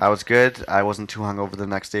 Okay. That was good. I wasn't too hungover the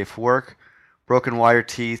next day for work. Broken wire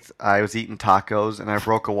teeth. I was eating tacos, and I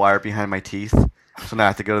broke a wire behind my teeth. So now I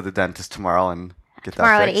have to go to the dentist tomorrow and get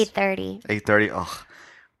Tomorrow that at fixed. 8:30. 8:30.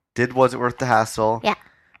 Ugh. Was it worth the hassle? Yeah.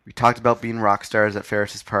 We talked about being rock stars at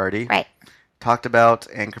Ferris's party. Right. Talked about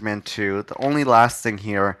Anchorman 2. The only last thing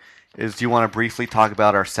here is, do you want to briefly talk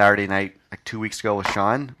about our Saturday night like 2 weeks ago with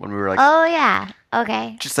Sean when we were like Oh yeah.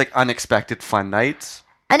 Okay. just like unexpected fun nights?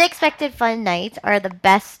 Unexpected fun nights are the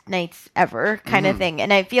best nights ever, kind of thing.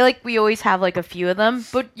 And I feel like we always have like a few of them.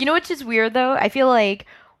 But you know what's just weird though? I feel like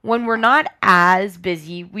when we're not as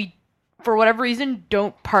busy, we, for whatever reason,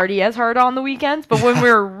 don't party as hard on the weekends. But when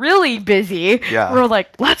we're really busy, Yeah. we're like,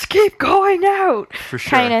 let's keep going out, For sure.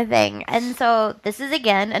 kind of thing. And so this is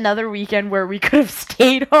again another weekend where we could have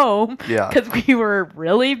stayed home Yeah. because we were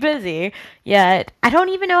really busy. Yet I don't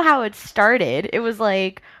even know how it started. It was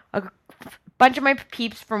like a bunch of my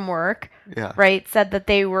peeps from work, Yeah. right, said that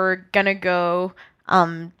they were gonna go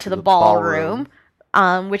to the the ballroom,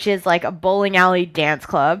 which is like a bowling alley dance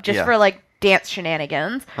club, just Yeah. for like dance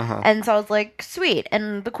shenanigans. Uh-huh. And so I was like, sweet.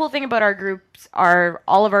 And the cool thing about our groups are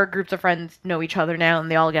all of our groups of friends know each other now and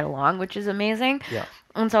they all get along, which is amazing. Yeah.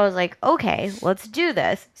 And so I was like, okay, let's do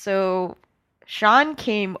this. So Sean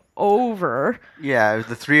came over. Yeah,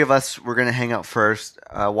 the three of us were gonna hang out first,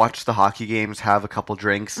 watch the hockey games, have a couple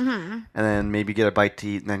drinks, Mm-hmm. and then maybe get a bite to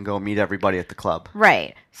eat, and then go meet everybody at the club.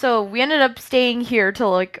 Right. So we ended up staying here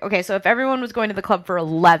till like, okay, so if everyone was going to the club for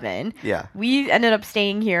 11, Yeah. we ended up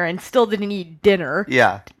staying here and still didn't eat dinner.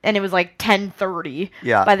 Yeah. And it was like 10:30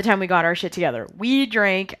 Yeah. by the time we got our shit together. We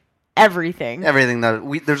drank everything. Everything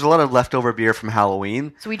there's a lot of leftover beer from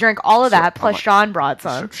Halloween. So we drank all of So that, how plus much- Sean brought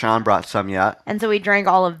some. Sean brought some, yeah. And so we drank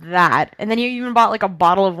all of that. And then he even bought like a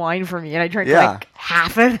bottle of wine for me, and I drank Yeah. like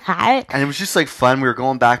half of that. And it was just like fun. We were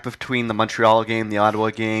going back between the Montreal game, the Ottawa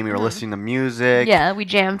game. We were listening to music. Mm-hmm. Yeah, we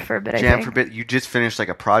jammed for a bit, I Jam think. for a bit. You just finished like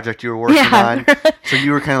a project you were working Yeah. on. So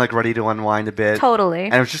you were kind of like ready to unwind a bit. Totally.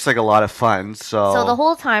 And it was just like a lot of fun. So the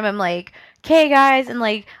whole time I'm like, okay, guys, and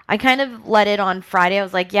like I kind of let it on Friday. I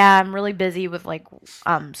was like, yeah, I'm really busy with like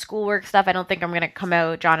schoolwork stuff. I don't think I'm gonna come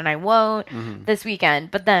out. John and I won't this weekend.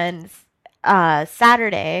 But then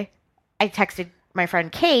Saturday, I texted my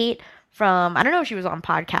friend Kate from, I don't know if she was on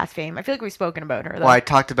Podcast Fame. I feel like we've spoken about her though. Well, I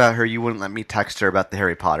talked about her. You wouldn't let me text her about the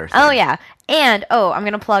Harry Potter thing. Oh yeah, And, I'm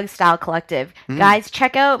going to plug Style Collective. Mm. Guys,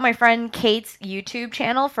 check out my friend Kate's YouTube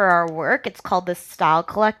channel for our work. It's called The Style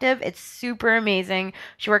Collective. It's super amazing.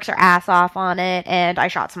 She works her ass off on it, and I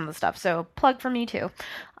shot some of the stuff. So, plug for me, too.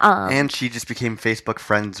 And she just became Facebook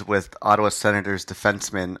friends with Ottawa Senators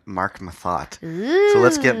defenseman Mark Mathot. So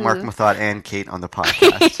let's get Mark Mathot and Kate on the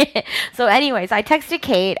podcast. So anyways, I texted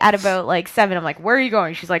Kate at about like 7. I'm like, where are you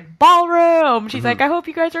going? She's like, ballroom. She's like, I hope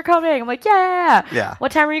you guys are coming. I'm like, yeah. Yeah.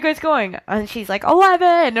 What time are you guys going? And she's like, 11.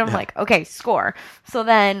 And I'm like, okay, score. So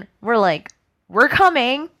then we're like, we're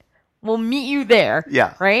coming. We'll meet you there.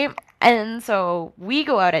 Yeah. Right? And so we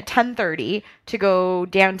go out at 10:30 to go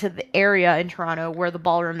down to the area in Toronto where the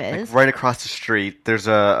ballroom is. Like right across the street, there's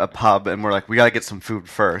a pub, and we're like, we got to get some food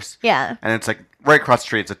first. Yeah. And it's like right across the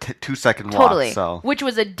street. It's a 2-second walk. Totally. So. Which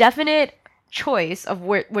was a definite choice of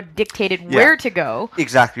what dictated where to go.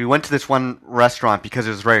 Exactly. We went to this one restaurant because it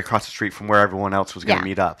was right across the street from where everyone else was going to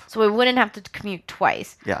meet up. So we wouldn't have to commute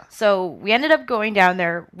twice. Yeah. So we ended up going down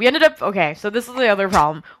there. Okay, so this is the other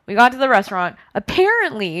problem. We got to the restaurant.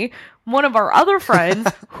 Apparently, one of our other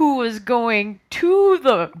friends who was going to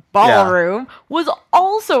the ballroom was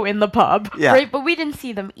also in the pub, right? But we didn't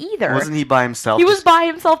see them either. Wasn't he by himself? He was by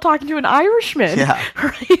himself talking to an Irishman. Yeah.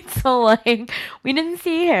 Right? So, like, we didn't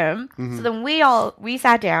see him. Mm-hmm. So then we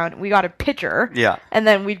sat down, we got a pitcher. Yeah. And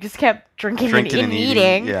then we just kept drinking and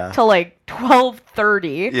eating yeah. till like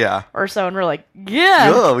 12:30 Yeah. or so. And we're like,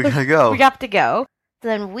 yeah. Oh, we gotta go. We got to go. So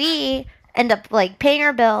then we end up, like, paying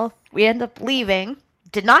our bill. We end up leaving.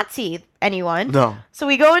 Did not see anyone. No. So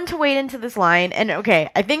we go in to wait into this line. And, okay,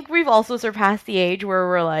 I think we've also surpassed the age where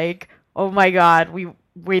we're like, oh, my God, we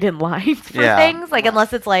wait in line for things. Like,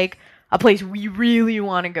 unless it's, like, a place we really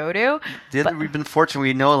want to go to. We've been fortunate.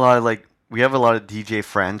 We know a lot of, like, we have a lot of DJ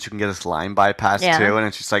friends who can get us line bypass, too. And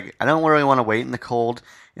it's just like, I don't really want to wait in the cold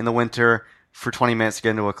in the winter for 20 minutes to get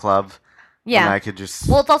into a club. Yeah. And I could just...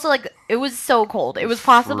 Well, it's also, like, it was so cold. It was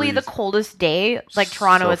possibly the coldest day, like,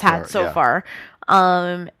 Toronto has had so far.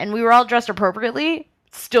 And we were all dressed appropriately.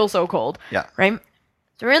 Still so cold. Yeah. Right?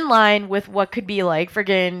 So we're in line with what could be like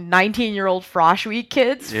friggin' 19-year-old Frosh Week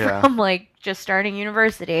kids from like just starting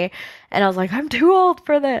university. And I was like, I'm too old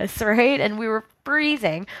for this, right? And we were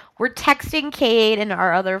freezing. We're texting Kate and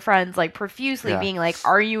our other friends like profusely being like,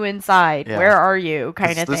 are you inside? Yeah. Where are you?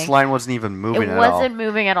 Kind of thing. This line wasn't even moving at all. It wasn't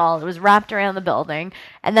moving at all. It was wrapped around the building.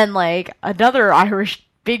 And then like another Irish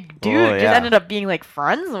big dude just ended up being like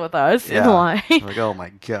friends with us in line. Like, oh my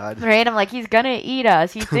God. Right? I'm like, he's gonna eat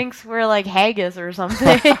us. He thinks we're like haggis or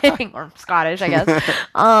something. Or Scottish, I guess.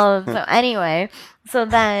 So anyway, so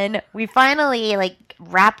then we finally like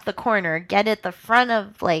wrap the corner, get at the front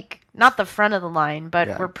of like, not the front of the line,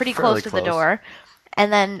 but we're pretty close to the door.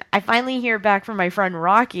 And then I finally hear back from my friend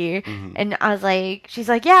Rocky, and I was like, she's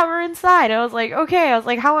like, yeah, we're inside. I was like, okay. I was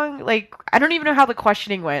like, how long? Like, I don't even know how the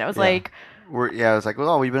questioning went. I was like, I was like,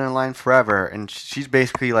 well, we've been in line forever. And she's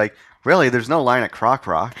basically like, really? There's no line at Croc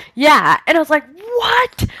Rock. Yeah. And I was like,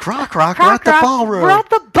 what? Croc Rock? We're at the ballroom. We're at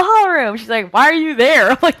the ballroom. She's like, why are you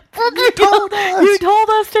there? I'm like, you told us. You told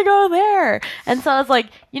us to go there. And so I was like,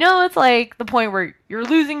 you know, it's like the point where you're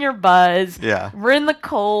losing your buzz. Yeah. We're in the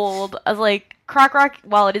cold. I was like, Croc Rock,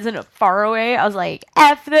 while it isn't far away, I was like,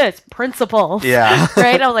 F this, principles. Yeah.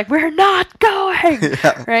 Right? I was like, we're not going.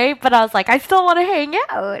 Yeah. Right? But I was like, I still want to hang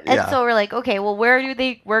out. And so we're like, okay, well, where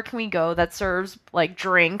can we go that serves like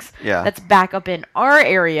drinks? Yeah. That's back up in our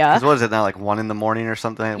area. What is it now, like 1 in the morning or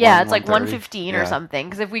something? Yeah, it's like 1:15 or something.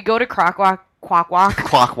 Because if we go to Croc Walk,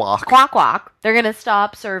 they're going to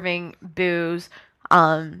stop serving booze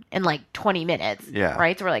in like 20 minutes. Yeah.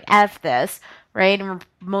 Right? So we're like, F this. Right? And we're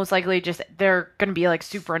most likely they're going to be like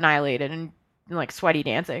super annihilated and like sweaty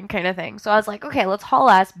dancing kind of thing. So I was like, okay, let's haul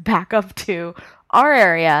ass back up to our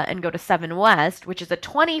area and go to 7 West, which is a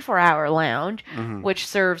 24-hour lounge, which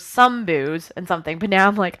serves some booze and something. But now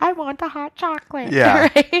I'm like, I want a hot chocolate. Yeah.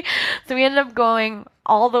 Right? So we ended up going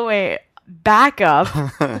all the way back up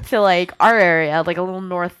to like our area, like a little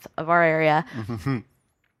north of our area.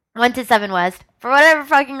 Went to 7 West. For whatever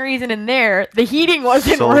fucking reason in there, the heating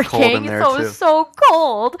wasn't working. So it was so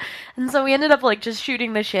cold. And so we ended up like just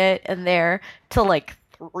shooting the shit in there till like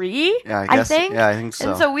 3, I think. Yeah, I think so.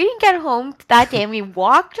 And so we didn't get home that day, and we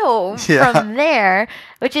walked home from there,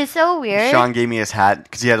 which is so weird. Sean gave me his hat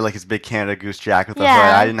because he had like his big Canada Goose jacket with the hood.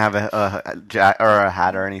 I didn't have a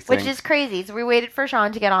hat or anything. Which is crazy. So we waited for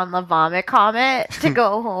Sean to get on the Vomit Comet to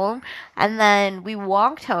go home, and then we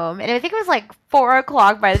walked home, and I think it was like 4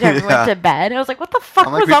 o'clock by the time we went to bed. I was like, what the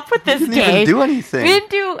fuck was up with this day? We didn't even do anything. We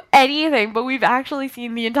didn't do anything, but we've actually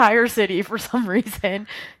seen the entire city for some reason.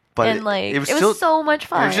 But and like it was it still was so much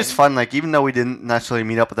fun. It was just fun. Like, even though we didn't necessarily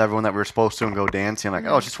meet up with everyone that we were supposed to and go dancing, like,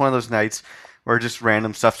 oh, it's just one of those nights where just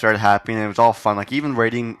random stuff started happening, and it was all fun. Like, even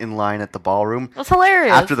waiting in line at the ballroom It was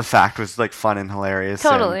hilarious. after the fact was like fun and hilarious.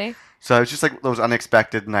 and Totally. so it was just like those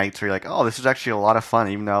unexpected nights where you're like, oh, this is actually a lot of fun,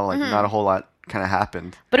 even though like not a whole lot kind of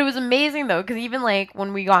happened. But it was amazing though, because even like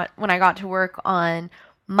when I got to work on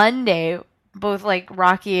Monday, both like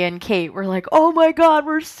Rocky and Kate were like, "Oh my God,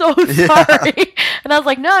 we're so sorry," and I was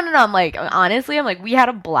like, "No." I'm like, honestly, I'm like, we had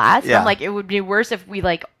a blast. Yeah. I'm like, it would be worse if we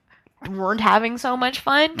like weren't having so much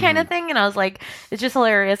fun, kind of thing. And I was like, it's just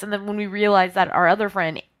hilarious. And then when we realized that our other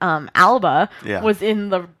friend, Alba, Yeah. was in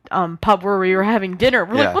the pub where we were having dinner,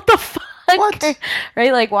 we're Yeah. like, what the fuck? What?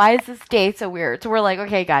 Right? Like, why is this day so weird? So we're like,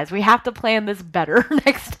 okay, guys, we have to plan this better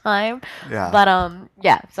next time. Yeah. But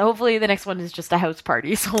yeah. So hopefully the next one is just a house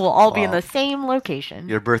party, so we'll all be in Well, the same location.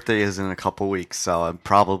 Your birthday is in a couple weeks, so it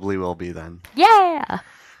probably will be then. Yeah.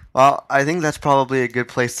 Well, I think that's probably a good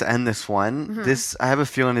place to end this one. Mm-hmm. This, I have a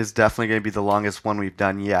feeling, is definitely going to be the longest one we've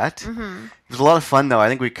done yet. It was a lot of fun, though. I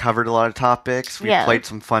think we covered a lot of topics. We Yeah. played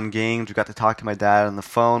some fun games. We got to talk to my dad on the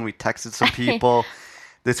phone. We texted some people.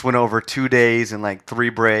 This went over 2 days and like 3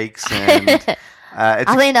 breaks. And it's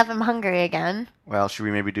Oddly enough, I'm hungry again. well, should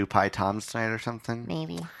we maybe do Pie Tom's tonight or something?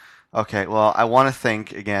 Maybe. Okay. Well, I want to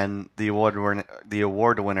thank again the award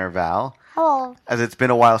winner Val, Oh. as it's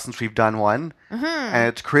been a while since we've done one. Mm-hmm. And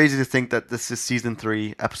it's crazy to think that this is season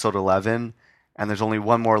 3, episode 11, and there's only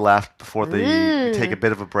one more left before we take a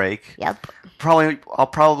bit of a break. Yep. I'll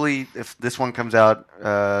probably, if this one comes out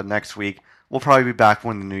next week, we'll probably be back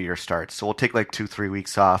when the new year starts. So we'll take like 2-3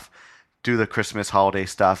 weeks off, do the Christmas holiday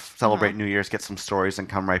stuff, celebrate New Year's, get some stories, and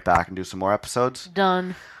come right back and do some more episodes.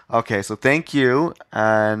 Done. Okay, so thank you,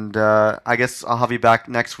 and I guess I'll have you back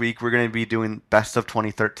next week. We're going to be doing Best of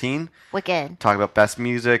 2013. Wicked. Talk about best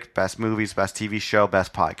music, best movies, best TV show,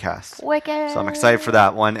 best podcasts. Wicked. So I'm excited for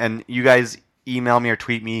that one. And you guys email me or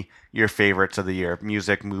tweet me your favorites of the year,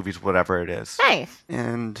 music, movies, whatever it is. Nice.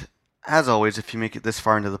 And as always, if you make it this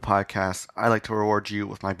far into the podcast, I like to reward you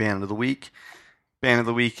with my band of the week. Band of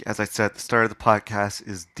the week, as I said at the start of the podcast,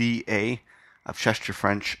 is D.A. of Chester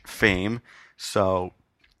French fame. So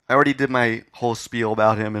I already did my whole spiel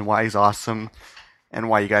about him and why he's awesome and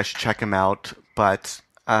why you guys should check him out. But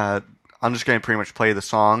I'm just going to pretty much play the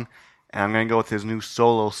song, and I'm going to go with his new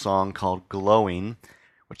solo song called Glowing,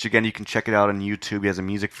 which again, you can check it out on YouTube. He has a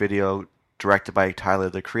music video directed by Tyler,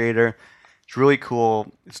 the Creator. It's really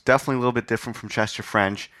cool. It's definitely a little bit different from Chester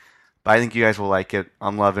French, but I think you guys will like it.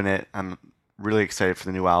 I'm loving it. I'm really excited for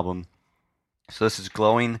the new album. So this is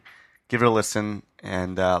Glowing. Give it a listen,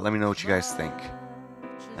 and let me know what you guys think.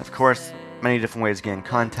 Of course, many different ways to get in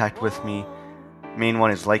contact with me. Main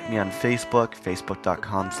one is like me on Facebook,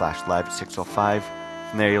 facebook.com/live605.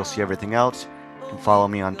 From there, you'll see everything else. You can follow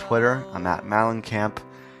me on Twitter. I'm at Malencamp.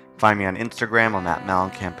 Find me on Instagram. I'm at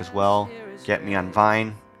Malencamp as well. Get me on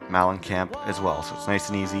Vine, Malencamp as well. So it's nice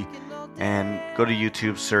and easy. And go to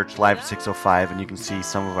YouTube, search Live605, and you can see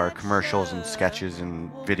some of our commercials and sketches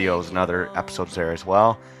and videos and other episodes there as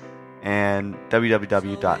well. And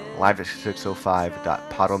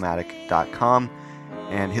www.live605.podomatic.com,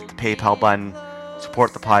 and hit the PayPal button,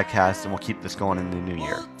 support the podcast, and we'll keep this going in the new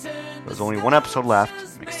year. There's only one episode left.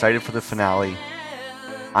 I'm excited for the finale.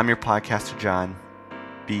 I'm your podcaster, John.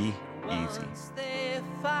 Be easy. They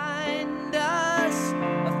find us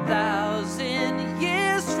 1,000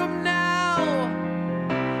 years from now,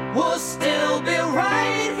 we'll still be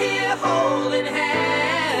right here holding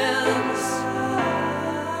hands,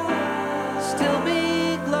 still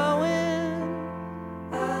be glowing,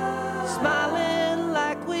 smiling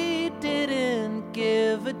like we didn't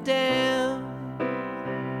give a damn.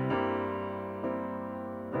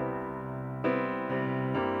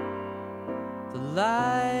 The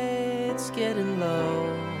light's getting low,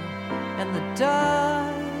 and the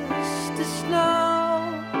dust is snow.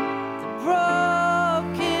 The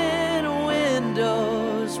broken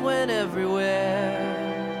windows went everywhere.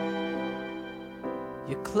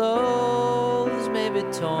 Your clothes may be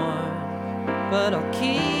torn, but I'll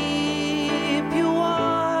keep you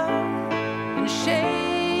warm and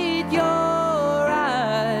shade your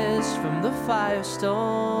eyes from the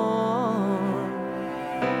firestorm.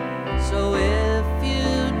 So if you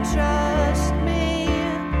trust me,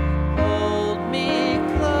 hold me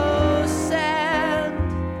close and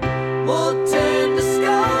we'll turn to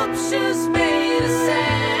sculptures made of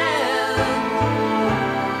sand.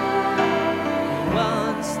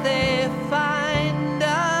 Once they find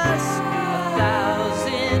us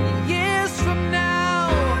 1,000 years from now,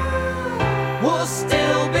 we'll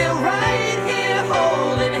still be right here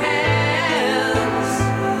holding hands,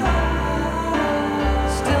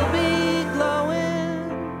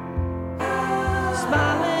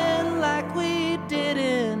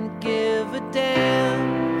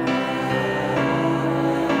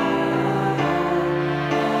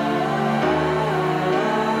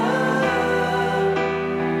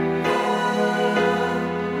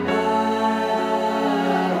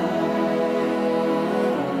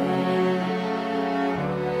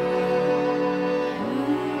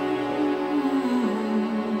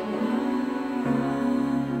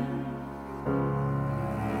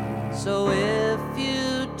 So if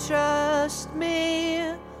you trust me,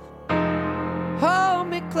 hold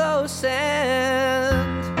me close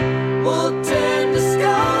and we'll turn to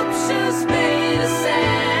sculptures made of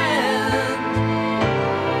sand.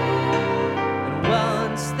 And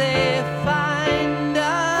once they find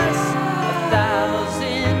us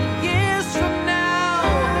 1,000 years from now,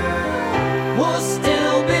 we'll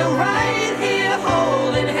still be right here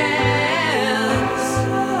holding hands,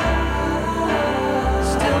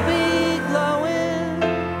 still be glowing,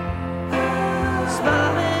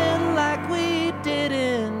 smiling like we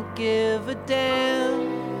didn't give a damn.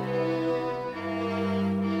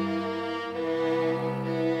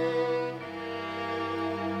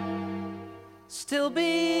 Still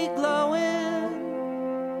be glowing,